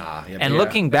 disgusting. That's nah. Yeah, And yeah.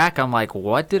 looking back, I'm like,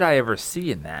 what did I ever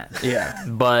see in that? Yeah.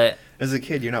 But As a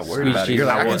kid, you're not worried Squeeze about it. cheese You're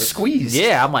like, is I can worse. squeeze.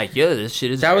 yeah, I'm like, yo, this shit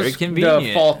is That very was convenient.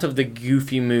 the fault of the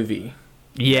Goofy movie.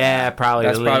 Yeah, probably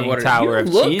That's the probably Leaning what it Tower is. of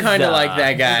You look Cheese. kind of like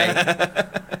that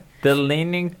guy. The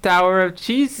Leaning Tower of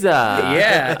Cheese.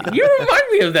 Yeah, you remind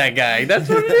me of that guy. That's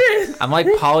what it is. I'm like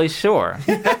Pauly Shore.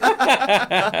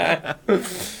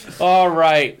 All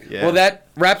right. Yeah. Well, that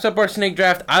wraps up our snake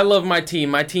draft. I love my team.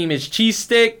 My team is cheese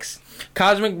sticks,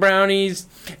 cosmic brownies,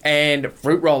 and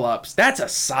fruit roll-ups. That's a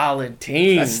solid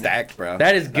team. That's stacked, bro.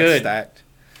 That is That's good. stacked.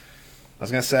 I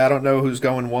was gonna say I don't know who's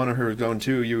going one or who's going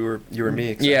two. You or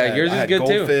me. 'Cause Yeah, I had, yours I is had good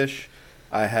too. Goldfish,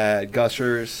 I had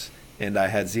Gushers, and I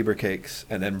had zebra cakes.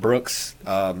 And then Brooks,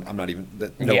 I'm not even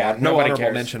no, Yeah, no nobody honorable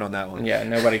cares. mention on that one. Yeah,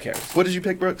 nobody cares. What did you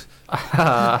pick, Brooks?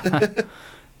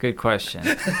 Good question.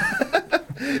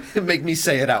 Make me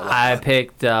say it out loud. I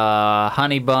picked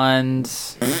honey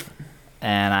buns,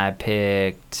 and I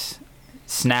picked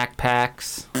snack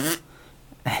packs,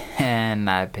 and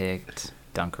I picked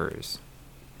Dunkaroos.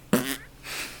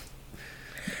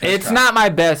 It's not my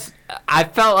best. I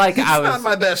felt like It's I was. not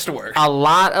my best work. A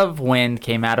lot of wind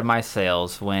came out of my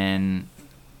sails when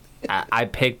I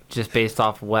picked just based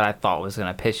off what I thought was going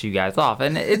to piss you guys off.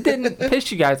 And it didn't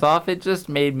piss you guys off. It just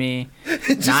made me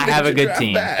Just not made have a your good draft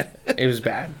team. bad. It was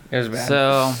bad. It was bad.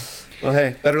 So, Well,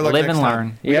 hey, better luck Live next and time.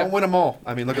 learn. We Yep. don't win them all.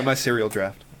 I mean, look at my cereal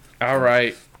draft. All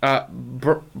right.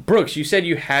 Brooks, you said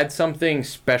you had something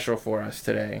special for us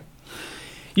today.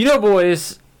 you know,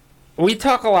 boys, we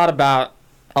talk a lot about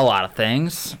a lot of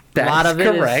things. That's a lot of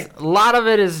correct. A lot of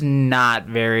it is not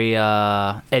very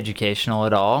educational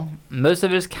at all. Most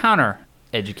of it is counter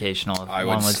educational, one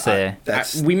would say.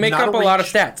 That's We make not up a lot of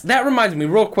reach. stats. That reminds me,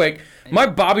 real quick, my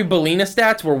Bobby Bellina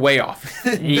stats were way off.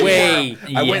 Way.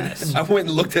 I Yes. went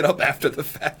and looked it up after the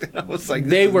fact, and I was like,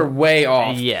 They were way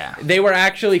off. Yeah. They were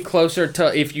actually closer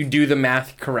to, if you do the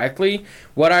math correctly.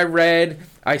 What I read,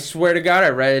 I swear to God, I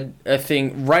read a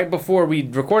thing right before we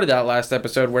recorded that last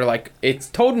episode where, like, it's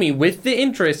told me with the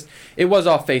interest, it was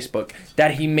off Facebook,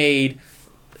 that he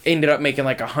ended up making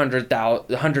like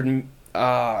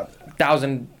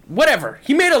 100,000, whatever.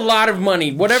 He made a lot of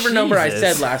money. Whatever number I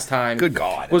Jesus. said last time. Good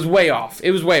God. Was way off.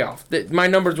 It was way off. My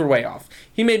numbers were way off.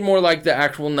 He made more like the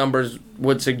actual numbers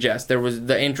would suggest. There was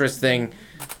the interest thing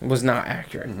was not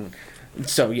accurate. Mm-hmm.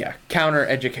 So yeah, counter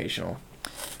educational.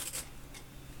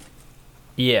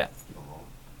 Yeah.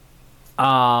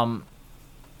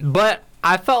 But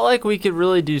I felt like we could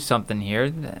really do something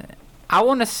here. I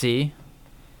want to see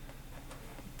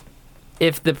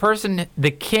if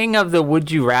the king of the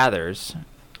would you rathers.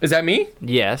 Is that me?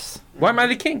 Yes. Why am I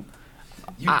the king?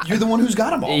 You're the one who's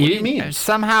got them all. What do you mean?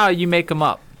 Somehow you make them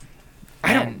up.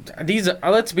 I don't. These.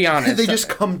 Let's be honest. They just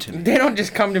come to me. They don't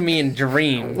just come to me in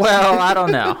dreams. Well, I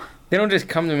don't know. They don't just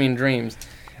come to me in dreams.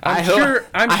 I hope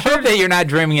that you're not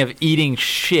dreaming of eating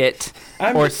shit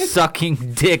or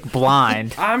sucking dick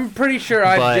blind. I'm pretty sure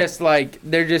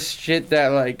they're just shit that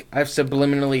like I've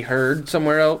subliminally heard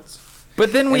somewhere else.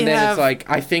 But then and then it's like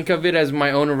I think of it as my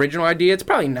own original idea. It's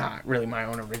probably not really my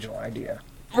own original idea.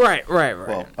 Right.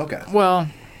 Well, okay. Well,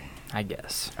 I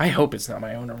guess. I hope it's not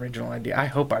my own original idea. I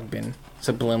hope I've been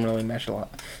subliminally meshed a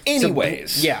lot.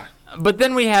 Anyways. Yeah. But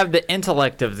then we have the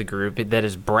intellect of the group that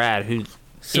is Brad, who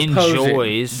Supposed.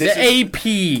 enjoys The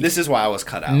AP. This is why I was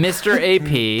cut out. Mr.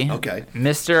 AP. Okay.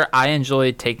 Mr. I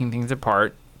enjoy taking things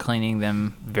apart, cleaning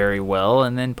them very well,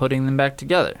 and then putting them back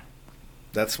together.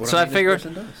 That's what So I I mean, figured- this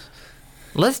person does.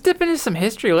 Let's dip into some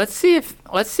history. Let's see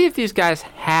if these guys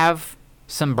have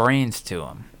some brains to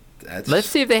them. Let's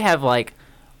see if they have like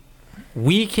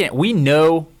we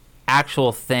know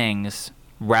actual things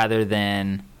rather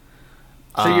than.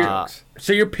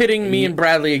 So you're pitting me and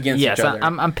Bradley against each other.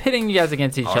 Yes, I'm pitting you guys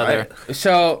against each other. Right.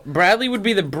 So Bradley would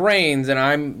be the brains, and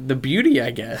I'm the beauty,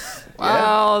 I guess.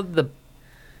 Well,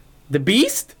 the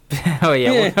beast. Oh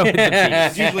yeah, we'll go with the beast.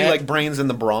 It's usually like brains in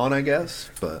the brawn, I guess.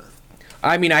 But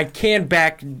I mean, I can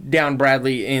back down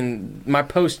Bradley in my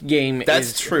post game.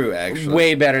 That's true, actually.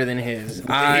 Way better than his.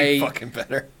 Way fucking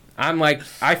better.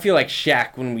 I feel like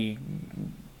Shaq when we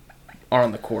are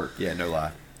on the court. Yeah, no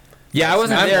lie. Yeah, I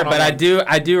wasn't there, but I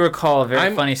do recall a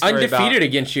very funny story. I'm undefeated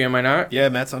against you, am I not? Yeah,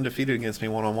 Matt's undefeated against me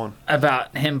 1-on-1.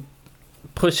 About him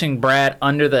pushing Brad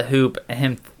under the hoop,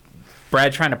 and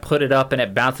Brad trying to put it up and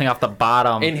it bouncing off the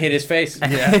bottom and hit his face.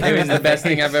 Yeah, it was the best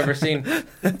thing I've ever seen.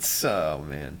 That's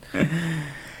man.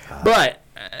 But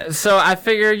so I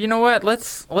figure, you know what?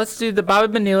 Let's do the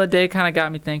Bobby Bonilla Day. Kind of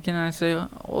got me thinking. And I say, well,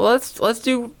 let's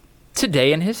do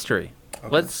today in history. Okay.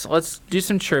 Let's do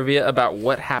some trivia about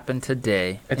what happened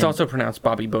today. It's also pronounced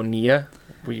Bobby Bonilla.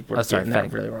 We were getting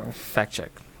that really wrong. Fact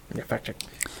check. Yeah, fact check.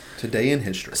 Today in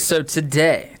history. So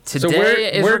today so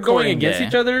we're going against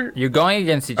each other. You're going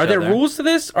against each other. Are there rules to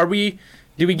this? Do we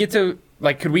get to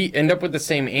like? Could we end up with the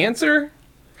same answer?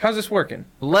 How's this working?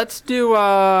 Let's do.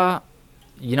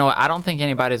 You know, I don't think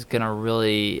anybody's gonna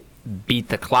really beat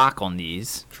the clock on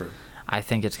these. True. I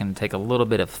think it's gonna take a little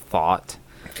bit of thought.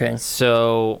 Okay.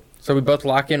 So we both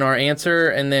lock in our answer,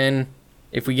 and then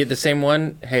if we get the same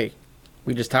one, hey,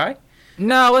 we just tie?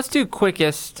 No, let's do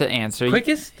quickest to answer.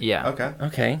 Quickest? Yeah.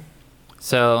 Okay.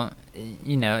 So,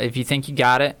 you know, if you think you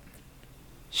got it,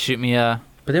 shoot me a...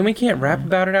 But then we can't rap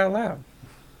about it out loud.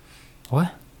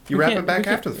 What? You rap it back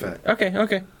after the fact.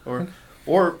 Okay.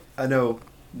 Or I know,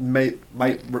 might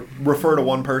refer to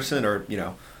one person, or,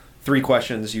 3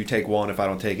 questions, you take one. If I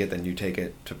don't take it, then you take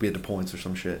it to get the points or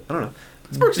some shit. I don't know.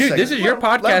 Dude, this is your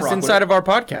podcast inside of our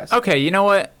podcast. Okay, you know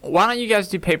what? Why don't you guys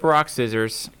do paper, rock,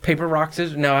 scissors? Paper, rock,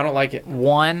 scissors? No, I don't like it.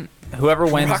 Whoever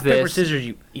wins rock, this... paper, scissors,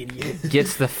 you idiot.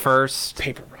 Gets the first...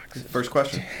 Paper, rock, scissors. First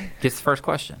question. Gets the first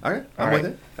question. Okay, I'm with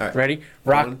it. All right. Ready?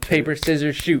 Rock, paper,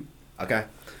 scissors, shoot. Okay.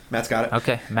 Matt's got it.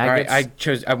 Okay. Matt all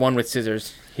right, I won with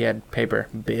scissors. He had paper.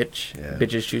 Bitch. Yeah.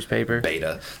 Bitches choose paper.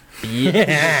 Beta.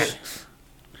 Yeah.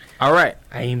 All right.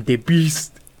 I am the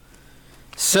beast.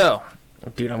 So...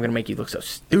 Dude, I'm going to make you look so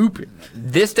stupid.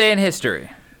 This day in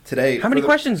history. Today. How many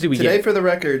questions do we get? Today, for the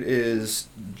record, is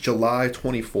July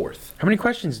 24th. How many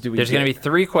questions do we There's get? There's going to be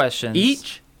 3 questions.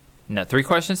 Each? No, 3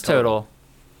 questions total.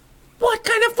 What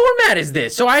kind of format is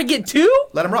this? So I get 2?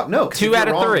 Let him rock. No, 2 out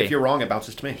of 3. If you're wrong, it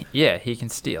bounces to me. Yeah, he can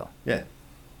steal. Yeah.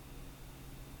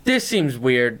 This seems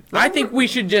weird. I think we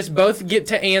should just both get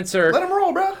to answer. Let him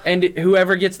roll, bro. And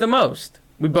whoever gets the most.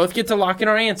 We both get to lock in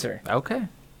our answer. Okay.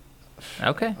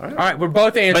 All right, we're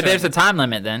both answering. But there's a time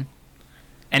limit then.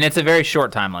 And it's a very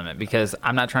short time limit because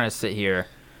I'm not trying to sit here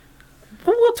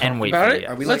we'll talk and wait about for it.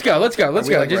 you. Let's go. Just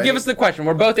ready? give us the question.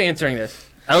 We're both answering this.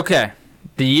 Okay.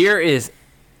 The year is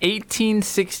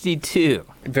 1862.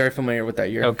 Very familiar with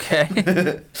that year. Okay.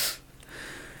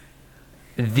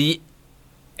 The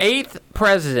 8th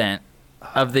president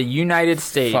of the United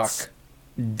States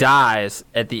dies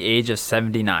at the age of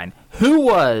 79. Who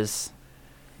was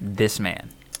this man?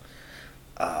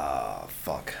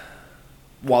 Fuck.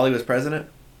 While he was president?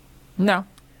 No.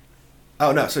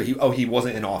 Oh, no. So he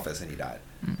wasn't in office and he died.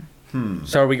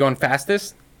 So are we going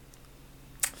fastest?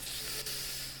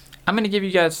 I'm going to give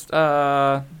you guys...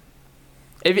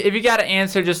 If you got an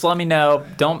answer, just let me know.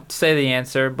 Don't say the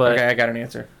answer, but... Okay, I got an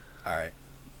answer. All right.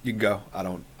 You can go. I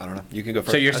don't know. You can go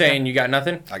first. So you're saying you got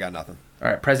nothing? I got nothing. All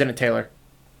right, President Taylor.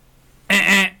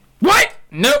 What?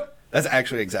 Nope. That's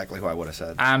actually exactly who I would have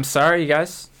said. I'm sorry, you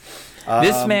guys.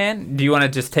 This man, do you want to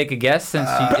just take a guess since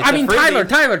Tyler,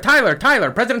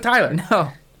 President Tyler.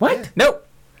 No. What? Yeah. Nope.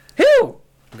 Who?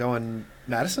 I'm going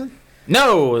Madison?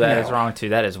 No, that is wrong too.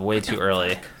 That is way too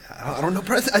early. I don't know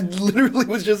president. I literally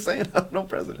was just saying I don't know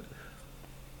president.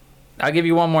 I'll give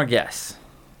you one more guess.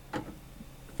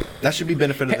 That should be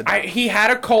benefit of the doubt. He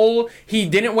had a cold. He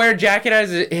didn't wear a jacket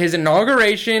as his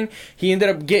inauguration. He ended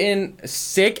up getting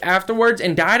sick afterwards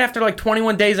and died after like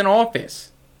 21 days in office.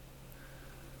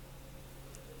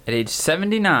 At age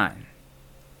 79.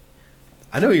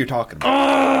 I know who you're talking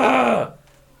about.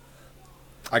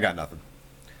 I got nothing.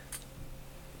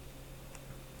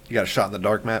 You got a shot in the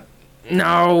dark, Matt?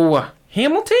 No.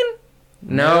 Hamilton?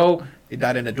 No. He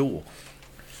died in a duel.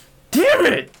 Damn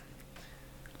it!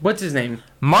 What's his name?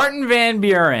 Martin Van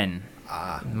Buren.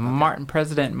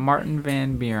 President Martin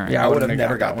Van Buren. Yeah, I would have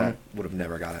never got that. Would have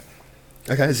never got it.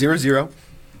 Okay, 0-0.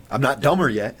 I'm not dumber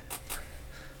yet.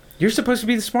 You're supposed to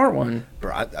be the smart one.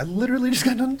 Bro, I literally just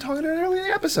got done talking earlier in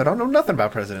the episode. I don't know nothing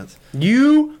about presidents.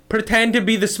 You pretend to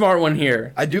be the smart one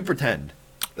here. I do pretend.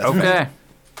 That's Okay.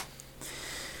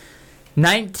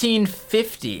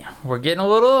 1950. We're getting a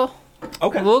little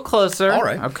closer. All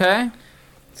right. Okay.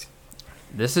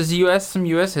 This is some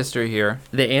U.S. history here.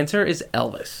 The answer is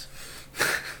Elvis.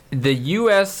 The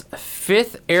U.S.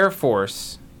 5th Air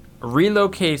Force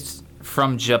relocates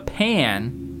from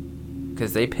Japan,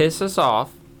 because they piss us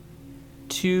off,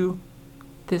 to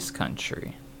this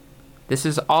country. This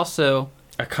is also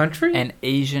a country? An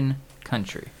Asian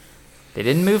country. They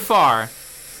didn't move far.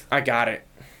 I got it.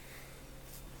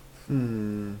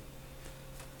 I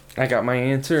got my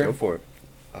answer. Go for it.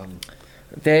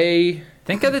 They...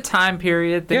 Think of the time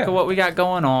period. Think of what we got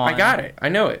going on. I got it. I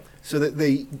know it. So that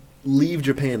they leave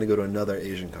Japan to go to another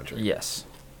Asian country. Yes.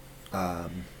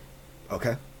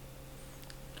 Okay. Do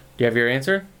you have your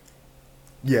answer?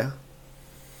 Yeah.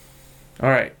 All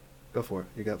right. Go for it.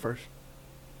 You got first.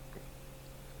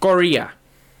 Korea.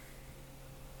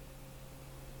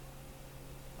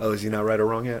 Oh, is he not right or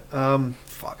wrong yet?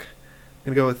 Fuck.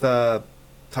 I'm gonna go with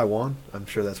Taiwan. I'm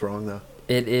sure that's wrong though.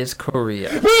 It is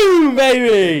Korea. Boom,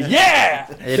 baby! Yeah!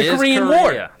 The Korean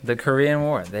War. The Korean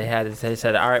War. They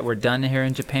said, all right, we're done here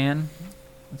in Japan.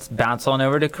 Let's bounce on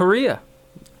over to Korea.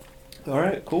 All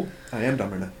right, cool. I am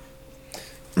dumber now.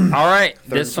 All right,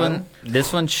 Third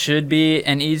this one should be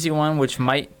an easy one, which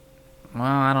might, well,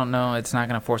 I don't know. It's not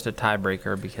going to force a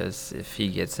tiebreaker, because if he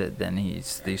gets it, then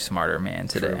he's the smarter man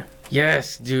today. True.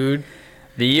 Yes, dude.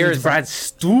 The year is Brad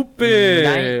stupid.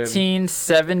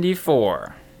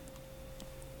 1974.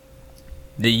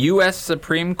 The U.S.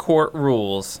 Supreme Court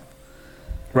rules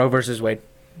Roe versus Wade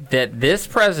that this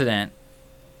president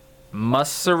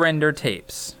must surrender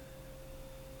tapes.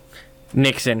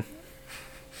 Nixon.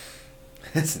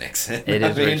 It's Nixon. It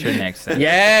is Richard Nixon.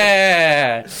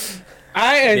 Yeah.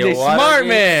 I am the smart Watergate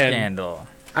man. Scandal.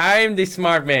 I am the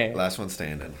smart man. Last one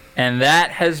standing. And that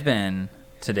has been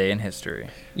Today in History.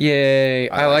 Yay.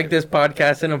 I like this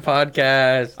podcast in a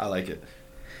podcast. I like it.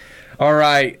 All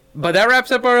right. But that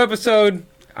wraps up our episode.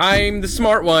 I'm the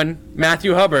smart one,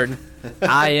 Matthew Hubbard.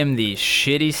 I am the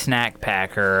shitty snack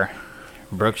packer,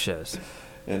 Brooke Shows.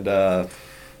 And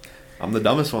I'm the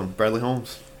dumbest one, Bradley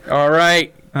Holmes. All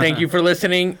right. Thank you for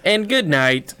listening, and good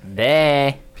night.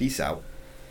 Bye. Peace out.